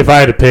if I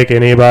had to pick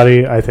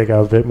anybody, I think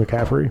I would pick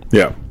McCaffrey.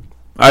 Yeah.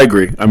 I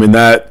agree. I mean,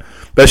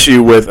 especially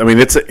with,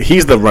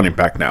 he's the running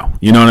back now.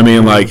 You know what I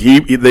mean? Like,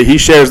 he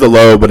shares the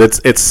load, but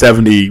it's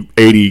 70,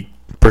 80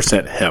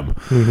 100% him.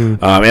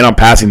 And on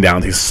passing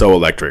downs, he's so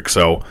electric.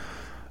 So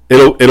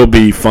it'll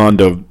be fun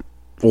to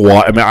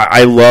watch. I mean,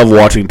 I love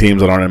watching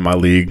teams that aren't in my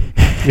league.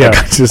 Yeah.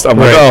 I'm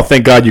like, oh,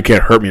 thank God you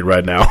can't hurt me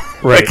right now.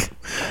 Right.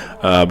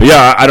 But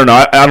yeah, I don't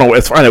know. I don't know.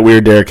 It's fine that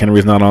weird Derrick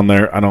Henry's not on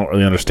there. I don't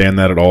really understand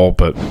that at all.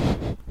 But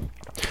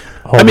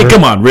I mean,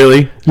 come on,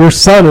 really? Your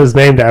son is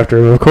named after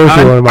him. Of course,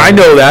 you want him. I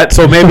know that.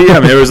 So maybe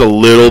there was a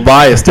little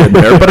bias in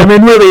there. But I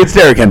mean, really, it's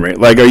Derrick Henry.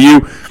 Like, are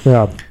you?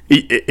 Yeah.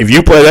 If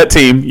you play that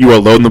team, you are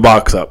loading the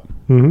box up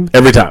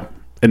every time,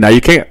 and now you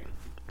can't.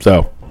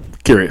 So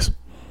curious.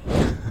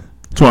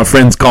 That's why my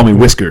friends call me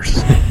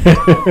Whiskers.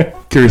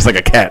 Curious like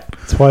a cat.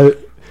 That's why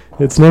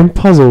it's named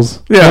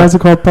Puzzles. Yeah. Why is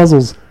it called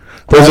Puzzles?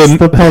 That's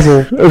the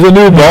puzzle. There's a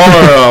new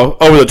bar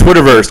over the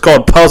Twitterverse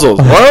called Puzzles.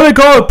 Why do they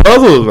call it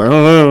Puzzles? I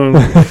don't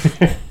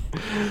know.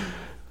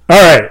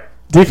 All right.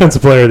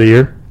 Defensive Player of the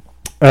Year.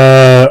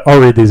 I'll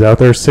read these out.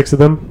 There's 6 of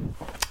them.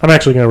 I'm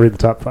actually going to read the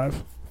top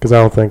 5 because I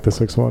don't think the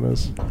 6th one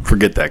is.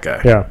 Forget that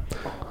guy. Yeah.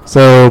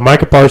 So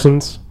Micah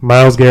Parsons,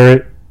 Myles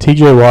Garrett,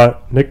 T.J.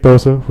 Watt, Nick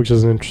Bosa, which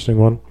is an interesting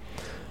one,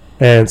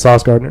 and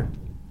Sauce Gardner.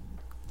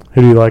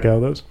 Who do you like out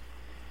of those?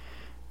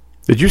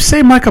 Did you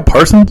say Micah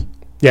Parsons?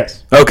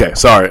 Yes. Okay,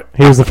 sorry.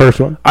 He was the first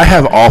one. I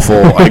have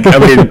awful. Like, I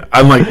mean,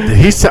 I'm like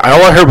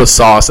all I heard was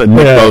Sauce and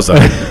Nick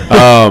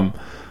Bosa.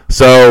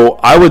 So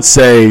I would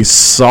say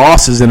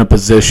Sauce is in a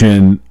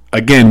position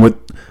again with.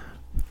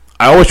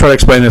 I always try to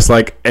explain this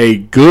like a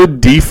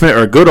good defense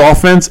or a good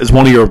offense is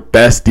one of your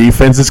best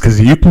defenses because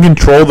you can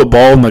control the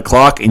ball and the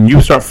clock and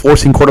you start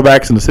forcing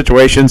quarterbacks into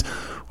situations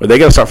where they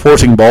got to start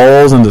forcing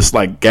balls and just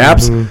like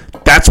gaps.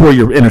 That's where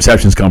your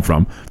interceptions come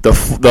from.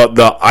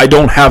 The I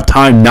don't have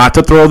time not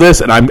to throw this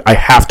and I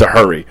have to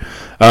hurry.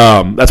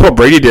 That's what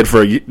Brady did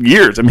for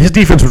years. I mean, his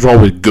defense was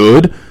always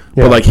good,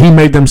 but like he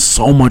made them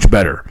so much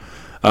better.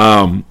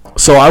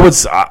 So I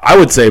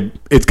would say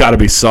it's got to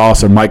be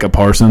Sauce or Micah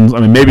Parsons. I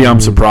mean, maybe I'm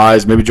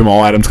surprised. Maybe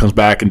Jamal Adams comes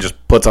back and just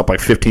puts up like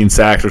 15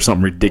 sacks or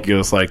something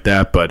ridiculous like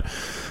that. But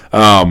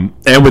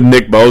and with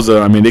Nick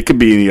Bosa, I mean, it could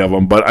be any of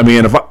them. But I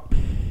mean,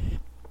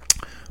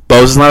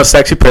 Bosa's not a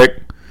sexy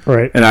pick,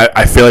 right? And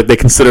I feel like they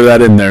consider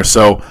that in there.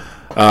 So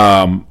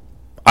I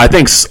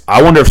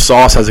wonder if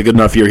Sauce has a good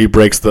enough year. He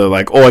breaks the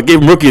like, I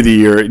gave him Rookie of the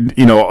Year,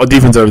 a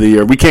Defensive of the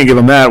Year. We can't give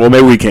him that. Well,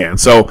 maybe we can.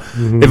 So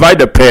if I had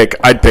to pick,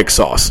 I'd pick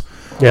Sauce.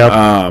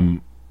 Yeah.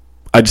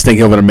 I just think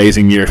he'll have an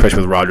amazing year,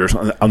 especially with Rodgers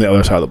on the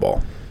other side of the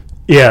ball.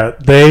 Yeah,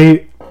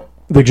 the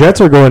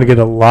Jets are going to get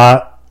a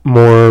lot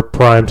more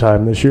prime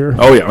time this year.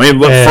 Oh yeah, I mean,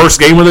 first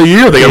game of the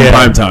year they got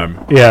prime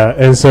time. Yeah,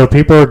 and so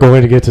people are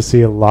going to get to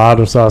see a lot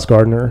of Sauce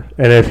Gardner,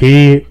 and if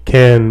he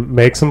can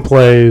make some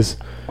plays,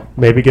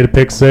 maybe get a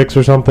pick 6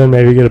 or something,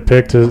 maybe get a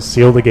pick to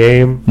seal the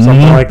game,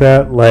 something like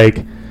that,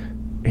 like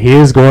he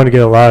is going to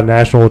get a lot of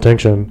national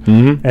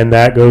attention, and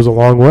that goes a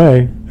long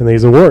way in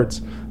these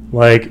awards.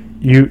 Like,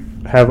 you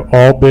have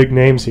all big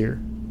names here,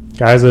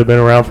 guys that have been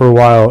around for a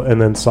while,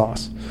 and then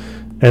Sauce.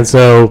 And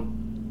so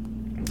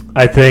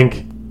I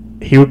think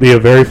he would be a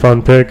very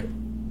fun pick.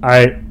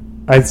 I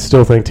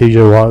still think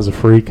T.J. Watt is a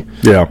freak.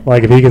 Yeah.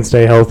 Like, if he can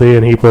stay healthy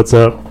and he puts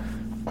up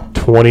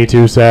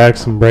 22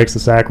 sacks and breaks the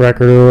sack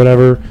record or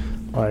whatever,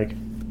 like,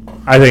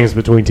 I think it's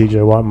between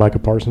T.J. Watt and Micah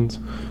Parsons.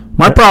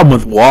 My problem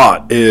with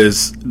Watt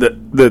is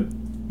the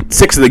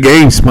 6 of the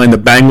games playing the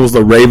Bengals,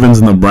 the Ravens,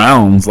 and the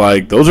Browns.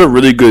 Like, those are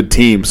really good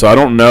teams. So I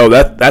don't know.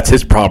 That's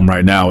his problem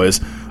right now is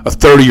a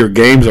third of your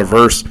games are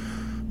versus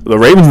the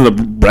Ravens and the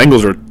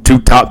Bengals are 2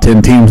 top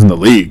 10 teams in the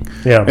league.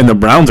 Yeah. And the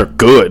Browns are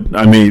good.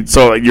 I mean,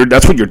 so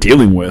that's what you're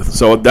dealing with.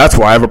 So that's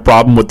why I have a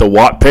problem with the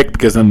Watt pick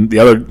because then the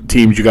other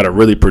teams you got to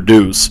really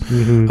produce.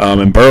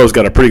 And Burrow's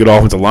got a pretty good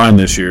offensive line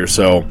this year.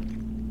 So,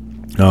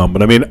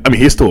 but I mean,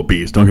 he's still a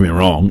beast. Don't get me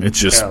wrong. It's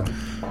just,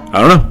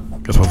 I don't know.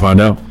 Guess we'll find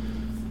out.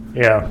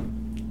 Yeah.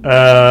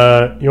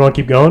 You want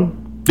to keep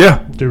going?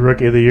 Yeah. Do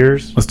Rookie of the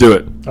Years? Let's do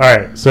it. All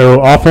right.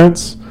 So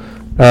offense,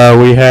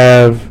 we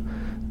have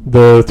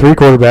the 3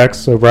 quarterbacks.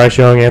 So Bryce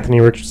Young, Anthony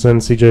Richardson,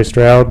 C.J.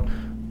 Stroud,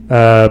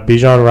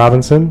 Bijan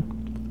Robinson,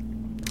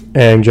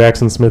 and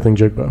Jackson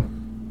Smith-Njigba.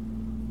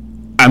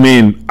 I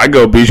mean, I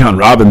go Bijan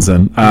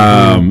Robinson.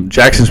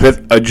 Jackson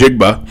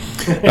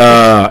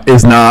Smith-Njigba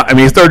is not. I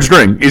mean, he's third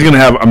string. He's going to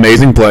have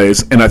amazing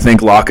plays, and I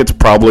think Lockett's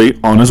probably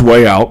on his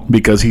way out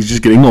because he's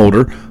just getting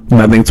older, and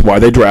I think it's why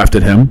they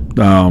drafted him.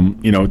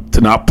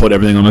 To not put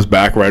everything on his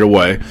back right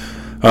away.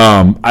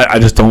 I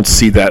just don't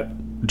see that.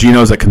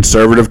 Geno's a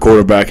conservative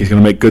quarterback. He's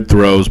going to make good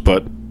throws,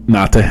 but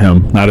not to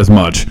him, not as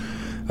much.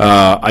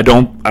 I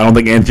don't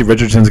think Anthony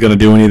Richardson's going to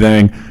do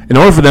anything. In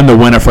order for them to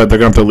win, I feel like they're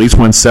going to have to at least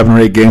win 7 or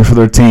 8 games for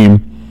their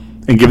team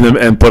and give them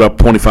and put up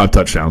 25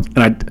 touchdowns.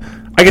 And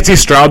I could see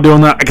Stroud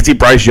doing that. I could see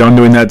Bryce Young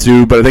doing that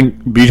too. But I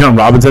think Bijan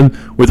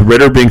Robinson, with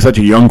Ritter being such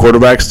a young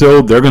quarterback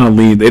still, they're going to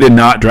lean. They did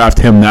not draft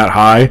him that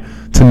high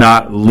to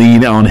not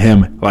lean on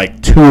him like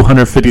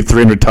 250,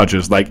 300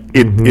 touches. Like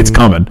it's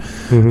coming.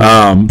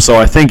 So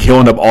I think he'll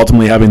end up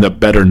ultimately having the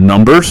better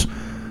numbers.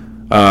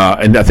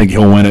 And I think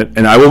he'll win it.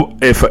 And I will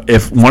if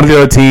one of the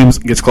other teams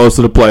gets close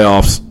to the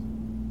playoffs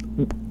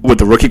with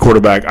the rookie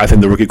quarterback, I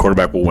think the rookie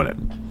quarterback will win it.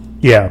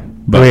 Yeah.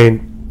 But I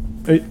mean,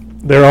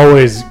 they're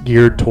always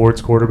geared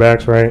towards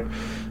quarterbacks, right?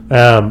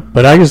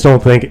 But I just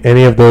don't think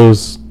any of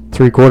those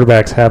three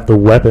quarterbacks have the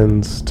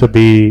weapons to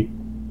be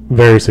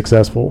very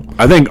successful.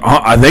 I think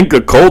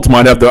the Colts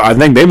might have I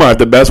think they might have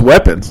the best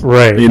weapons,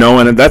 right?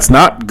 And that's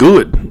not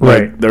good,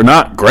 right? They're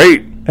not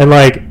great, and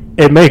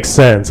it makes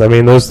sense. I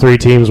mean, those three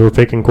teams were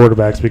picking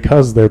quarterbacks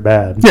because they're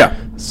bad. Yeah.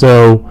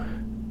 So,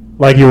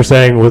 like you were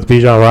saying with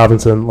Bijan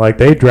Robinson,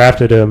 they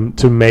drafted him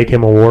to make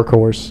him a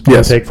workhorse.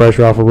 Yes. And take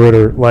pressure off of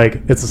Ritter.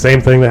 It's the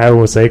same thing that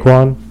happened with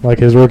Saquon,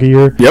 his rookie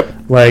year. Yep.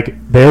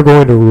 They're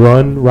going to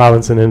run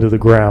Robinson into the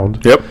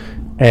ground. Yep.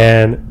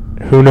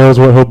 And who knows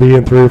what he'll be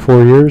in 3 or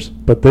 4 years?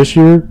 But this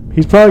year,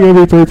 he's probably going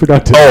to be pretty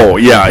productive. Oh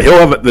yeah,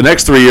 he'll have the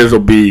next 3 years will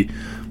be.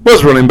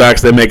 Most running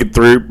backs, they make it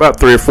through about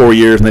 3 or 4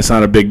 years, and they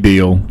sign a big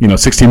deal,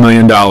 $16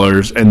 million,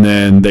 and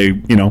then they,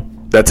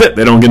 that's it.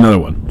 They don't get another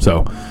one.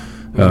 So,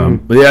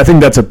 but yeah, I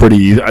think that's a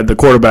pretty. The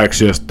quarterbacks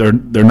just they're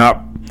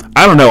not.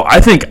 I don't know.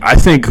 I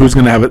think who's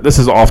going to have it. This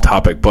is off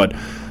topic, but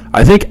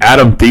I think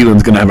Adam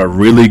Thielen's going to have a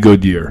really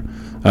good year.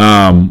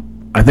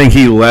 I think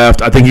he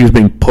left. I think he was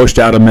being pushed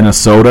out of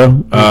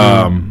Minnesota.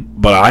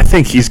 But I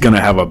think he's going to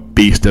have a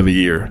beast of a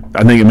year.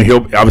 I think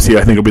he'll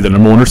be the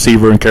number one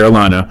receiver in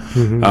Carolina.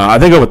 I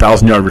think over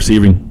 1,000-yard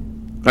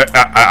receiving.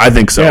 I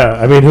think so. Yeah,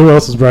 I mean, who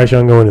else is Bryce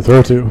Young going to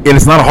throw to? And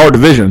it's not a hard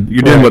division.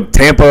 You're dealing with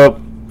Tampa.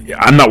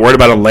 I'm not worried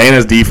about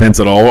Atlanta's defense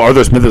at all.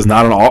 Arthur Smith is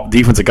not an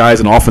defensive guy; he's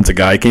an offensive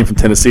guy. He came from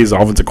Tennessee as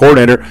an offensive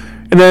coordinator.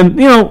 And then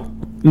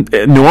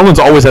New Orleans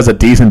always has a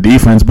decent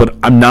defense, but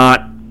I'm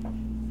not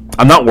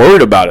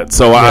worried about it.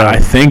 So I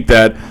think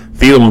that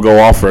Thielen will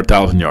go off for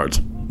 1,000 yards.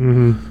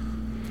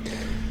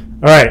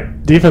 All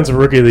right, defensive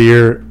rookie of the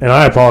year, and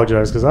I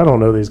apologize because I don't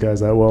know these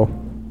guys that well.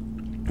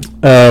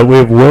 We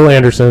have Will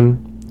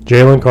Anderson,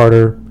 Jalen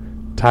Carter,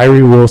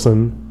 Tyree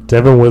Wilson,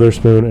 Devin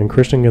Witherspoon, and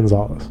Christian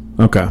Gonzalez.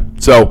 Okay,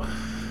 so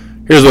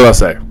here's what I'll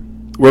say.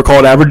 We're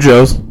called average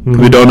Joes.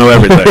 We don't know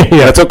everything.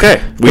 That's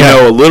okay. We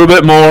know a little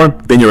bit more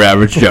than your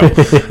average Joe.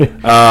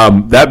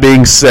 That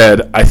being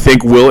said, I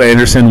think Will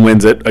Anderson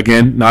wins it.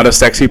 Again, not a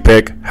sexy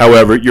pick.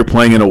 However, you're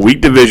playing in a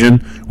weak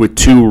division with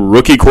 2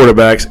 rookie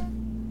quarterbacks.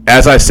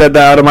 As I said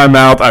that out of my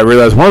mouth, I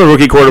realized one of the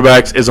rookie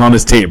quarterbacks is on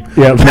his team.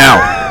 Yep.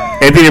 Now,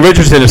 Anthony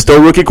Richardson is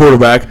still a rookie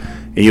quarterback,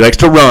 and he likes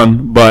to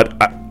run, but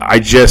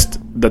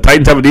the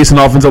Titans have a decent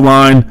offensive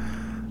line.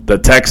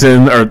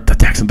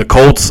 The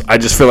Colts, I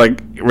just feel like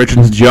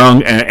Richardson's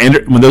young, and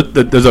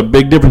there's a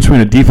big difference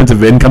between a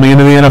defensive end coming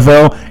into the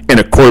NFL and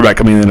a quarterback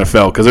coming into the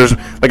NFL, because there's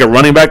a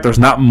running back, there's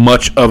not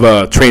much of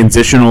a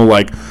transitional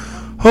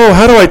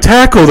how do I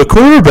tackle the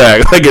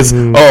quarterback? I'm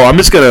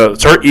just going to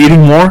start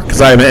eating more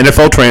because I am an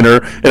NFL trainer,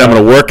 and I'm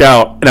going to work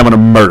out, and I'm going to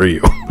murder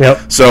you.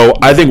 Yep. So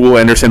I think Will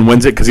Anderson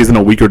wins it because he's in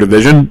a weaker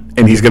division,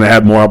 and he's going to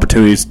have more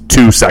opportunities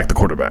to sack the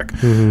quarterback.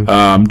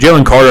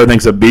 Jalen Carter, I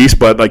think, is a beast,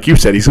 but like you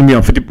said, he's going to be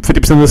on 50%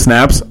 of the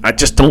snaps. I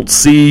just don't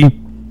see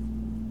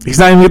 – he's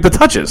not even get the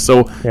touches,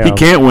 so he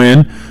can't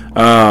win.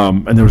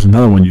 And there was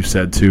another one you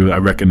said, too, I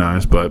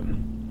recognize, but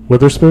 –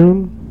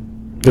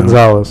 Witherspoon?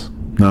 Gonzalez.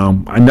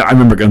 No, I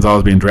remember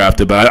Gonzalez being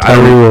drafted, but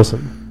Tyree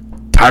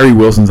Wilson. Tyree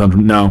Wilson's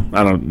no.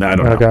 I don't know.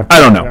 Okay. I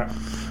don't know. Yeah.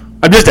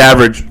 I'm just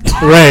average.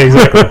 Right,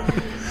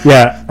 exactly.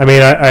 Yeah, I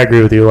mean, I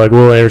agree with you.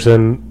 Will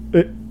Anderson,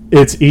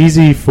 it's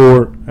easy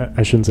for –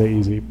 I shouldn't say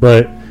easy,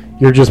 but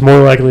you're just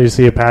more likely to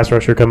see a pass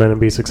rusher come in and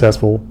be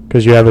successful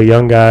because you have a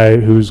young guy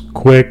who's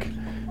quick,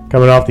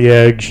 coming off the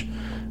edge,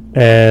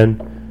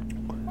 and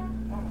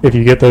if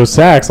you get those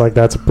sacks,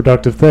 that's a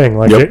productive thing.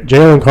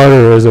 Jalen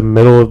Carter is a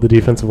middle of the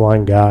defensive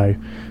line guy,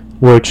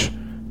 which,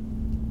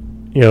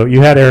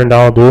 you had Aaron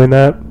Donald doing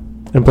that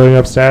and putting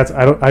up stats.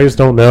 I just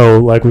don't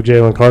know, with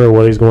Jalen Carter,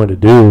 what he's going to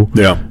do.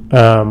 Yeah.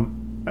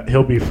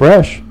 He'll be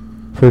fresh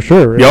for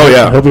sure. Oh,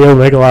 yeah. He'll be able to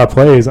make a lot of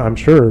plays, I'm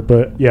sure.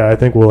 But, yeah, I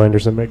think Will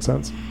Anderson makes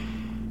sense.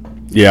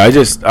 Yeah, I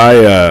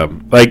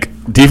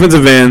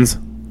defensive ends,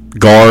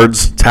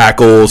 guards,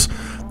 tackles.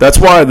 That's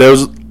why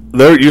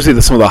they're usually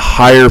some of the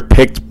higher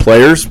picked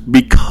players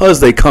because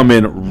they come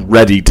in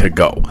ready to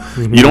go.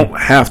 You don't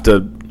have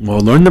to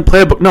learn the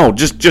playbook. No,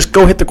 just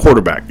go hit the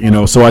quarterback.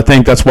 So I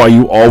think that's why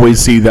you always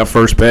see that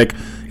first pick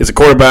is a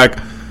quarterback,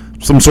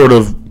 some sort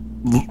of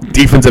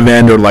defensive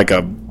end or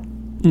a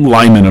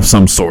lineman of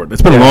some sort.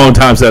 It's been a long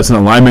time since I've seen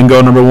a lineman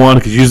go number 1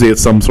 because usually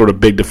it's some sort of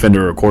big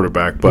defender or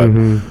quarterback. But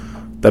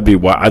that'd be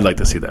why I'd like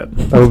to see that.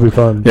 That would be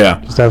fun.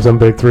 Yeah, just have some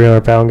big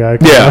 300-pound guy.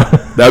 Yeah,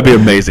 that'd be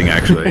amazing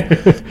actually.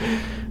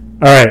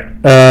 All right,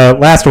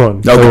 last one.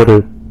 Okay. So we'll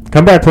do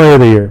comeback player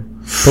of the year.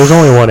 There's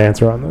only one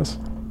answer on this.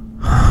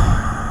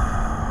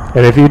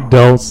 And if you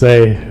don't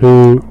say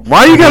who...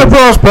 Why you got to put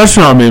all this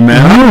pressure on me,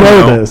 man? You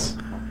know this.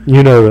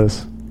 You know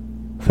this.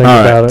 Think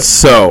about it.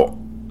 So,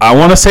 I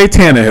want to say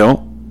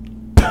Tannehill.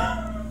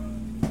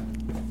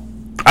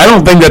 I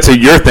don't think that's what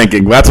you're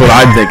thinking. That's what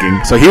I'm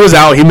thinking. So, he was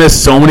out. He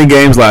missed so many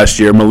games last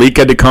year. Malik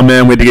had to come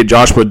in. We had to get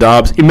Joshua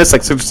Dobbs. He missed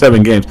 6 or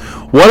 7 games.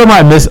 What am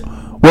I missing?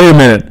 Wait a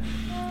minute.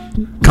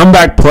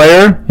 Comeback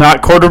player,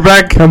 not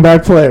quarterback?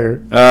 Comeback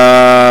player.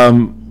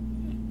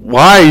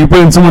 Why are you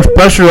putting so much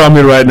pressure on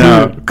me right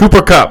now?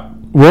 Cooper Kupp.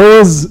 What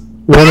was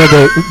one of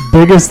the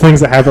biggest things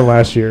that happened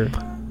last year?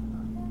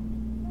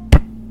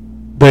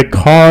 that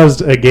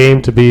caused a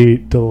game to be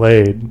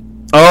delayed.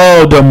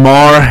 Oh,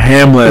 DeMar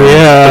Hamlin.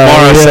 Yeah, DeMar,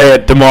 I yeah. say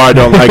it. DeMar, I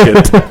don't like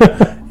it.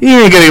 He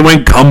ain't going to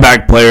win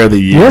comeback player of the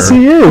year. Yes,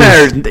 he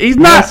is. He's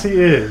not. Yes, he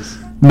is.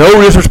 No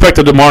disrespect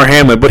to DeMar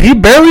Hamlin, but he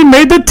barely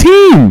made the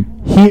team.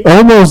 He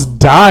almost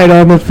died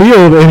on the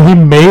field, and he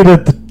made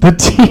it the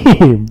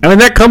team. I mean,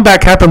 that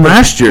comeback happened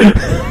last year.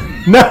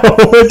 No,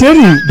 it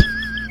didn't.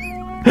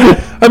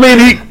 I mean,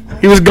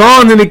 he was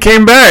gone, then he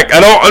came back. I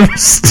don't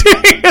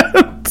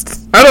understand.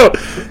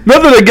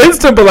 Nothing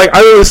against him, but like I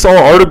really saw an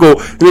article.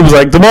 It was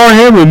like DeMar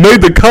Hamlin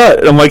made the cut.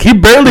 And I'm like, he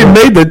barely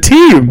made the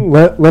team.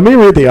 Let me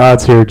read the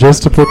odds here,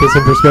 just to put this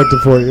in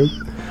perspective for you.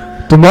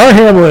 DeMar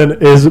Hamlin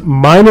is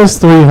minus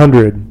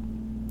 300 To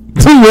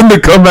win the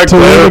comeback to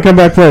player. win the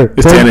comeback player.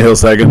 Is Tannehill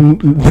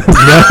second? No.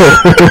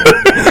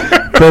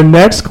 The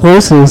next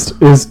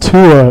closest is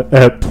Tua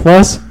at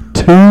plus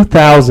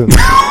 2,000.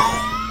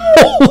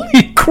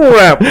 Holy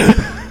crap.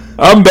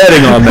 I'm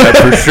betting on that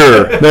for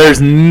sure.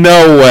 There's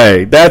no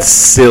way. That's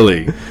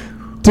silly.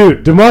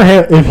 Dude, DeMar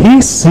Hamlin, if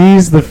he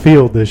sees the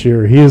field this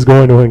year, he is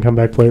going to win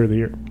comeback player of the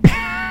year.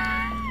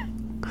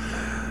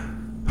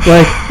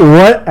 Like,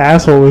 what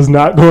asshole is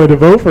not going to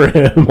vote for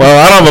him?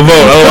 Well, I don't have a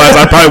vote. Otherwise,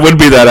 I probably would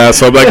be that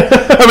asshole. Like,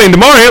 I mean,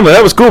 DeMar Hamlin,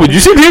 that was cool. But did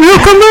you see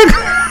Tannehill come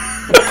back?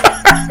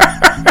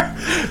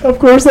 Of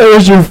course, that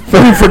was your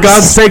favorite. For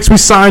God's sakes, we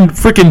signed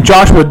freaking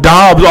Joshua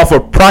Dobbs off a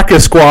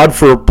practice squad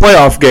for a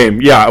playoff game.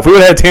 Yeah, if we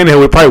would have had Tannehill,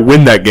 we'd probably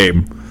win that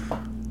game.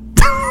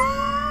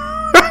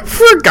 I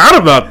forgot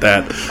about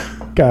that.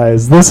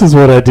 Guys, this is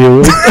what I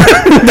do.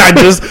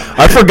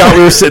 I forgot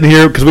we were sitting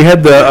here because we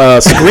had the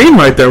screen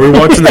right there. We were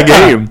watching the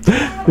game.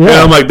 Yeah. And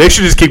I'm like, they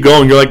should just keep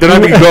going. You're like, they're not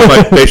going to keep going. I'm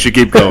like, they should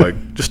keep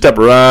going. Just step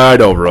right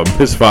over them.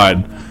 It's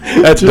fine.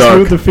 That's Just dark.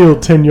 move the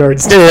field 10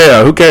 yards.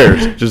 Yeah, who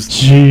cares? Just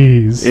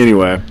Jeez.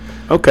 anyway.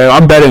 Okay,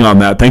 I'm betting on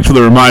that. Thanks for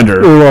the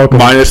reminder. You're welcome.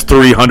 Minus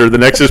 300. The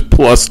next is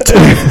plus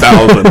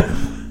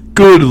 2,000.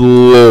 Good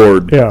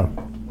Lord. Yeah.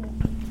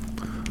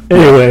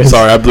 Anyways.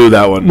 Sorry, I blew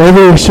that one.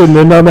 Maybe we shouldn't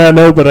end on that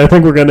note, but I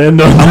think we're going to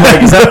end on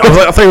that.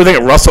 I thought you were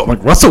thinking Russell. I'm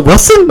like, Russell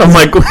Wilson? I'm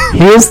like,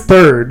 He is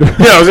third.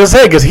 yeah, I was going to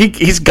say, because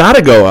he's got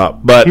to go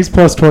up. But He's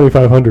plus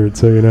 2,500,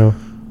 so you know.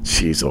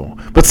 jeez,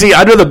 but see,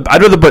 I'd rather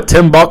put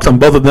 $10 on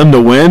both of them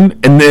to win,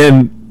 and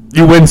then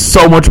you win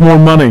so much more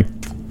money.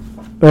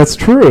 That's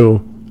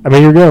true. I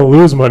mean, you're going to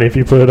lose money if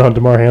you put it on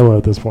DeMar Hamlin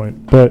at this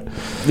point. But,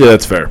 Yeah,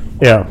 that's fair.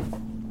 yeah.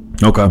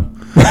 Okay.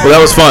 Well, that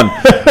was fun.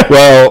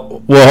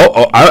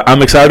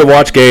 I'm excited to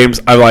watch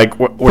games. I like.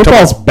 We're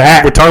Football's talking,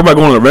 back. We're talking about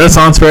going to the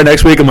Renaissance Fair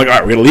next week. I'm like, all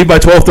right, we're gonna leave by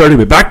 12:30.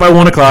 Be back by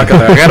 1 o'clock.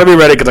 I got to be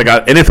ready because I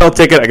got NFL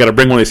ticket. I got to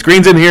bring one of these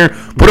screens in here.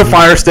 Put a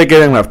Fire Stick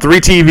in. I'm gonna have 3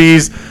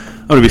 TVs.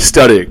 I'm gonna be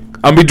studying.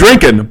 I'll be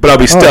drinking, but I'll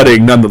be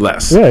studying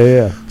nonetheless.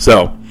 Yeah.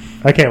 So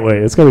I can't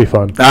wait. It's going to be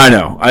fun. I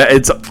know. I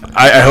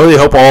really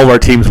hope all of our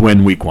teams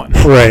win week 1.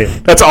 Right.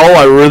 That's all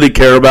I really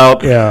care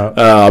about. Yeah.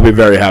 I'll be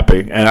very happy.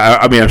 And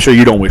I mean, I'm sure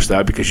you don't wish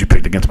that because you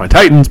picked against my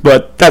Titans,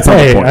 but that's not the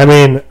Hey, point. I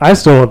mean, I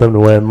still want them to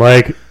win.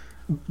 Like,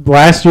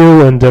 last year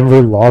when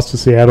Denver lost to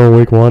Seattle in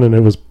week 1 and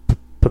it was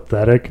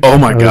pathetic. Oh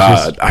my it was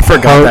God! just I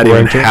forgot that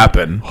even heart-wrenching.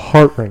 happened.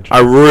 Heart-wrenching. I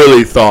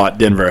really thought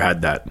Denver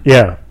had that.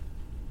 Yeah.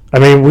 I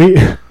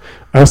mean,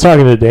 I was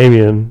talking to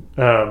Damien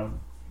a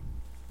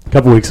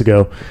couple weeks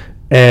ago,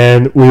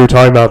 and we were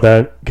talking about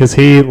that because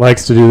he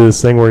likes to do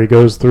this thing where he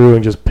goes through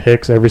and just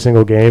picks every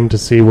single game to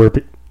see where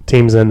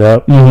teams end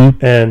up.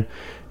 Mm-hmm. And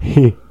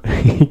he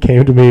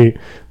came to me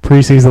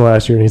preseason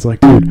last year, and he's like,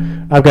 dude,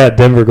 I've got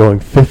Denver going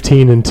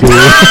 15-2.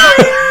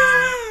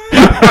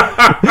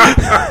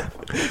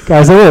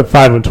 Guys, they're at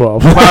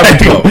 5-12.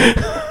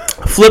 5-12.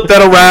 Flip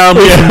that around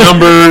with some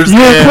numbers. You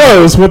were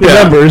close with the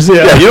numbers,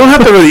 Yeah, you don't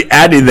have to really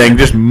add anything.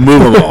 Just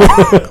move them all.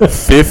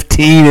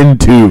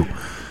 15-2.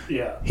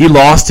 Yeah. He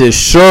lost his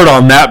shirt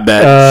on that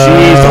bet.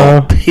 Jeez,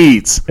 oh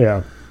Pete's.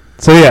 Yeah.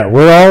 So, yeah,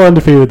 we're all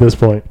undefeated at this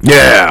point.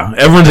 Yeah,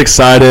 everyone's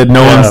excited.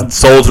 No one's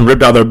soul's been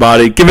ripped out of their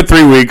body. Give it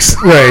 3 weeks.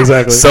 Right,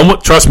 exactly.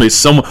 Trust me,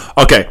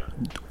 okay.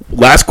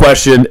 Last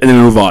question, and then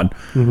move on.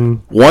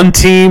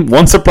 Mm-hmm.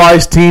 One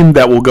surprise team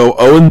that will go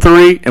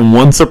 0-3, and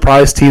one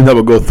surprise team that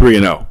will go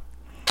 3-0.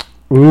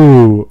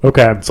 Ooh,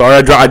 okay. Sorry,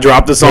 I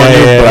dropped this on you,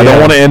 but I don't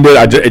want to end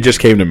it. It just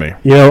came to me.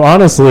 You know,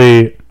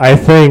 honestly, I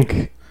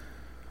think,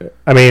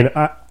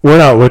 we're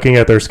not looking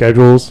at their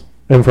schedules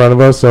in front of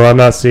us, so I'm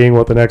not seeing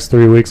what the next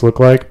 3 weeks look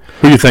like.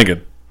 Who are you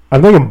thinking?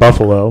 I'm thinking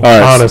Buffalo, All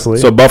right, honestly.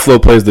 So Buffalo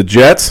plays the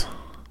Jets.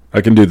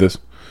 I can do this.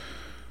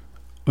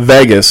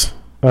 Vegas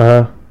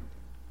Uh-huh.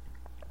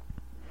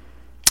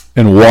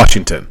 and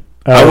Washington.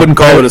 I wouldn't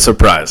call it a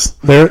surprise.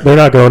 They're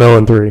not going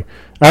 0-3.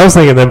 I was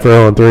thinking them for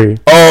 0-3.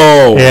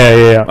 Oh.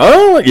 Yeah.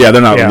 Oh, yeah,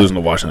 they're not Yeah. losing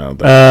to Washington,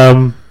 I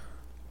don't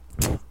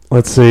think.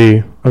 Let's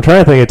see. I'm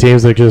trying to think of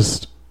teams that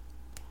just...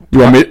 You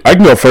want me? I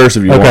can go first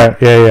if you want.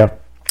 Okay, yeah.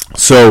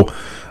 So,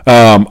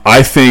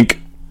 I think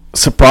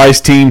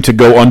surprise team to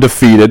go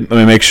undefeated. Let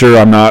me make sure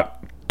I'm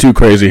not too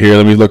crazy here.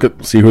 Let me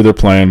see who they're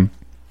playing.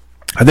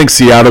 I think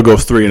Seattle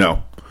goes 3-0.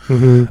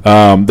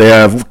 Mm-hmm. They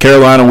have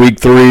Carolina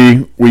week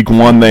 3. Week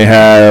 1 they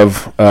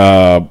have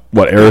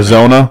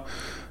Arizona,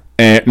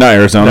 and not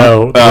Arizona.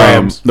 No, the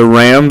Rams. The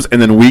Rams,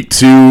 and then week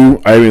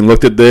 2, I even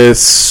looked at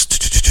this.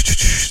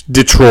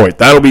 Detroit.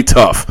 That'll be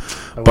tough.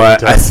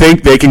 But I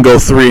think they can go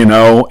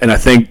 3-0, and I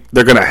think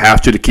they're going to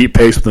have to keep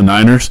pace with the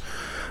Niners.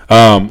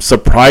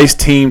 Surprise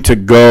team to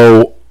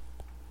go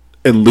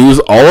and lose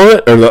all of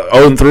it, or the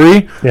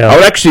 0-3. Yeah. I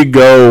would actually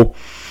go.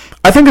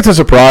 I think it's a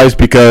surprise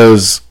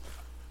because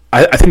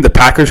I think the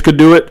Packers could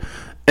do it,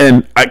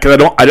 and I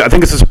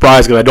think it's a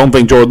surprise because I don't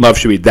think Jordan Love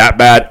should be that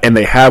bad, and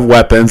they have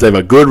weapons. They have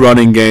a good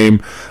running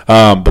game,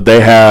 but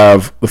they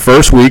have the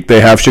first week they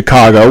have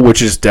Chicago,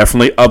 which is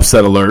definitely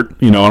upset alert.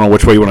 I don't know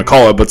which way you want to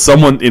call it, but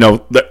someone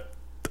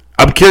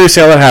I'm curious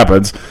how that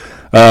happens.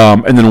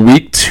 And then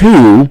week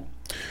 2,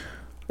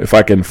 if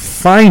I can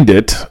find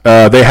it,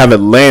 they have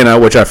Atlanta,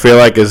 which I feel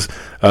like is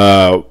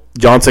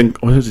Johnson.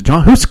 What is it,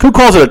 John? Who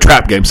calls it a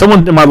trap game?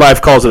 Someone in my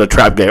life calls it a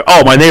trap game.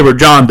 Oh, my neighbor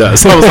John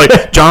does. So I was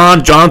like,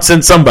 John,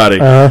 Johnson, somebody.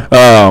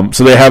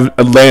 So they have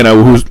Atlanta,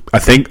 who I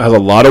think has a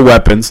lot of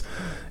weapons.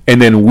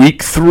 And then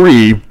week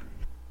 3,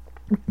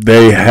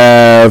 they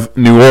have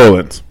New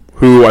Orleans,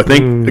 who I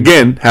think,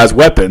 again, has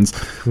weapons.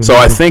 So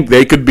I think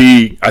they could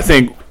be, I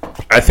think,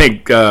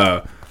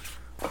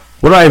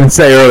 what did I even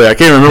say earlier? I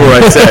can't remember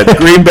what I said.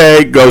 Green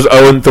Bay goes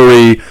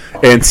 0-3,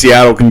 and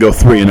Seattle can go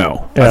 3-0.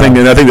 Yeah. I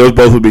think those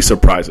both would be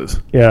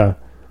surprises. Yeah.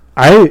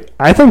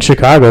 I think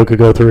Chicago could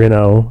go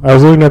 3-0. I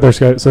was looking at their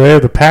schedule. So they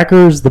have the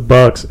Packers, the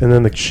Bucks, and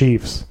then the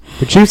Chiefs.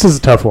 The Chiefs is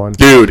a tough one.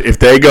 Dude, if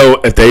they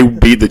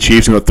beat the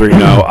Chiefs and go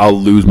 3-0, I'll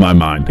lose my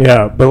mind.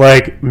 Yeah,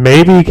 but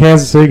maybe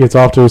Kansas City gets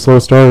off to a slow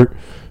start,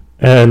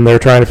 and they're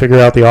trying to figure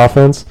out the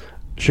offense.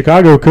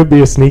 Chicago could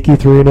be a sneaky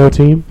 3-0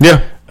 team.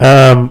 Yeah.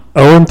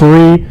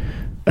 0-3.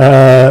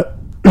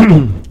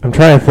 I'm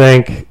trying to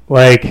think.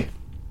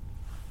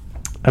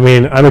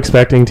 I'm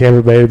expecting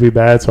Tampa Bay to be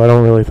bad, so I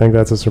don't really think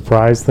that's a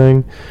surprise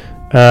thing.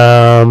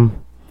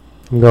 I'm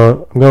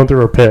going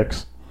through our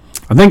picks.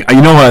 I think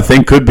what I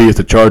think could be is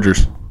the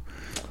Chargers.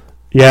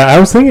 Yeah, I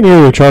was thinking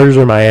either the Chargers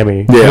or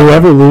Miami. Yeah.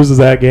 Whoever loses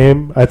that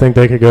game, I think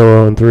they could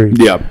go 0-3.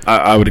 Yeah,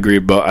 I would agree,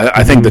 but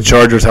I think the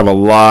Chargers have a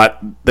lot.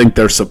 I think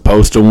they're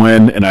supposed to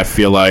win, and I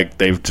feel like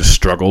they've just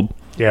struggled.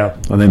 Yeah.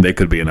 I think they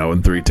could be an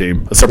 0-3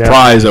 team. A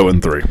surprise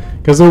 0-3.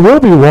 Because there will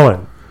be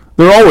one.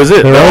 There always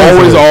is. There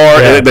always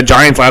are. Yeah. And the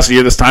Giants last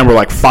year, this time, were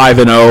like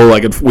 5-0,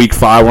 like in week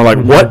 5. We're like,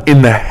 what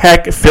in the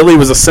heck? Philly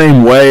was the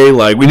same way.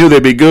 Like, we knew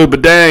they'd be good,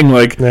 but dang.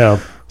 Yeah.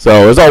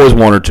 So there's always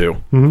one or two.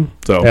 Mm-hmm.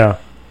 So, yeah.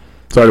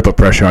 Sorry to put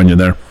pressure on you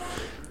there.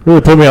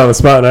 Really put me on the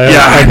spot. And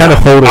I kind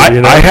of folded.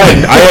 I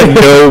had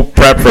no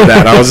prep for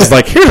that. I was just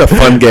like, here's a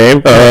fun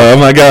game. Oh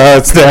my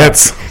God,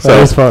 stats. So,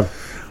 that was fun.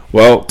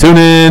 Well, tune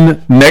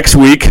in next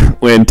week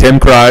when Tim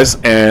cries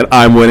and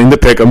I'm winning the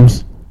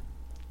pick'ems.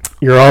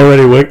 You're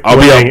already winning, up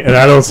and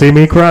I don't see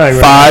me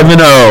crying.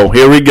 5-0.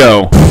 Here we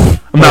go.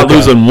 I'm not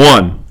losing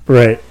one.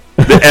 Right.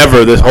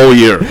 Ever this whole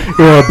year.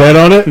 You want to bet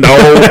on it? No.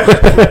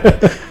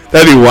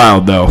 That'd be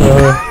wild, though.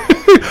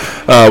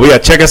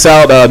 Check us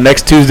out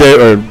next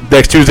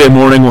Tuesday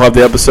morning. We'll have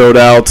the episode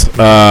out.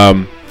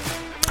 I'll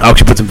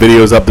actually put some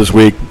videos up this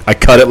week. I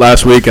cut it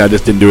last week. I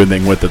just didn't do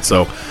anything with it,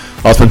 so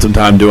I'll spend some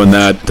time doing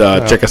that.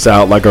 Check us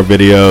out, like our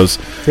videos.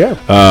 Yeah.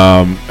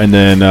 And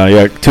then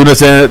tune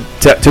us in.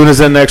 Tune us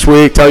in next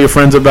week. Tell your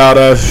friends about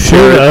us.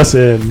 Tune us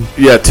in.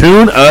 Yeah,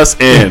 tune us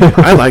in.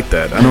 I like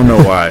that. I don't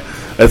know why.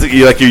 I think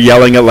you're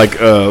yelling at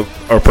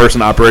our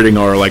person operating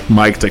our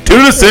mics, like,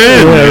 tune us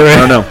in. Yeah, right. I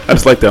don't know. I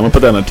just like that. I'm gonna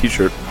put that on a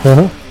t-shirt.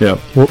 Uh-huh. Yeah.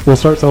 We'll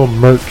start selling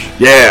merch.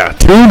 Yeah,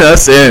 tune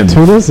us in.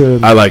 Tune us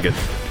in. I like it.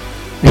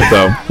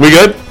 So we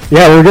good?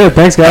 Yeah, we're good.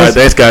 Thanks, guys. All right,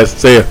 thanks, guys.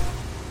 See ya.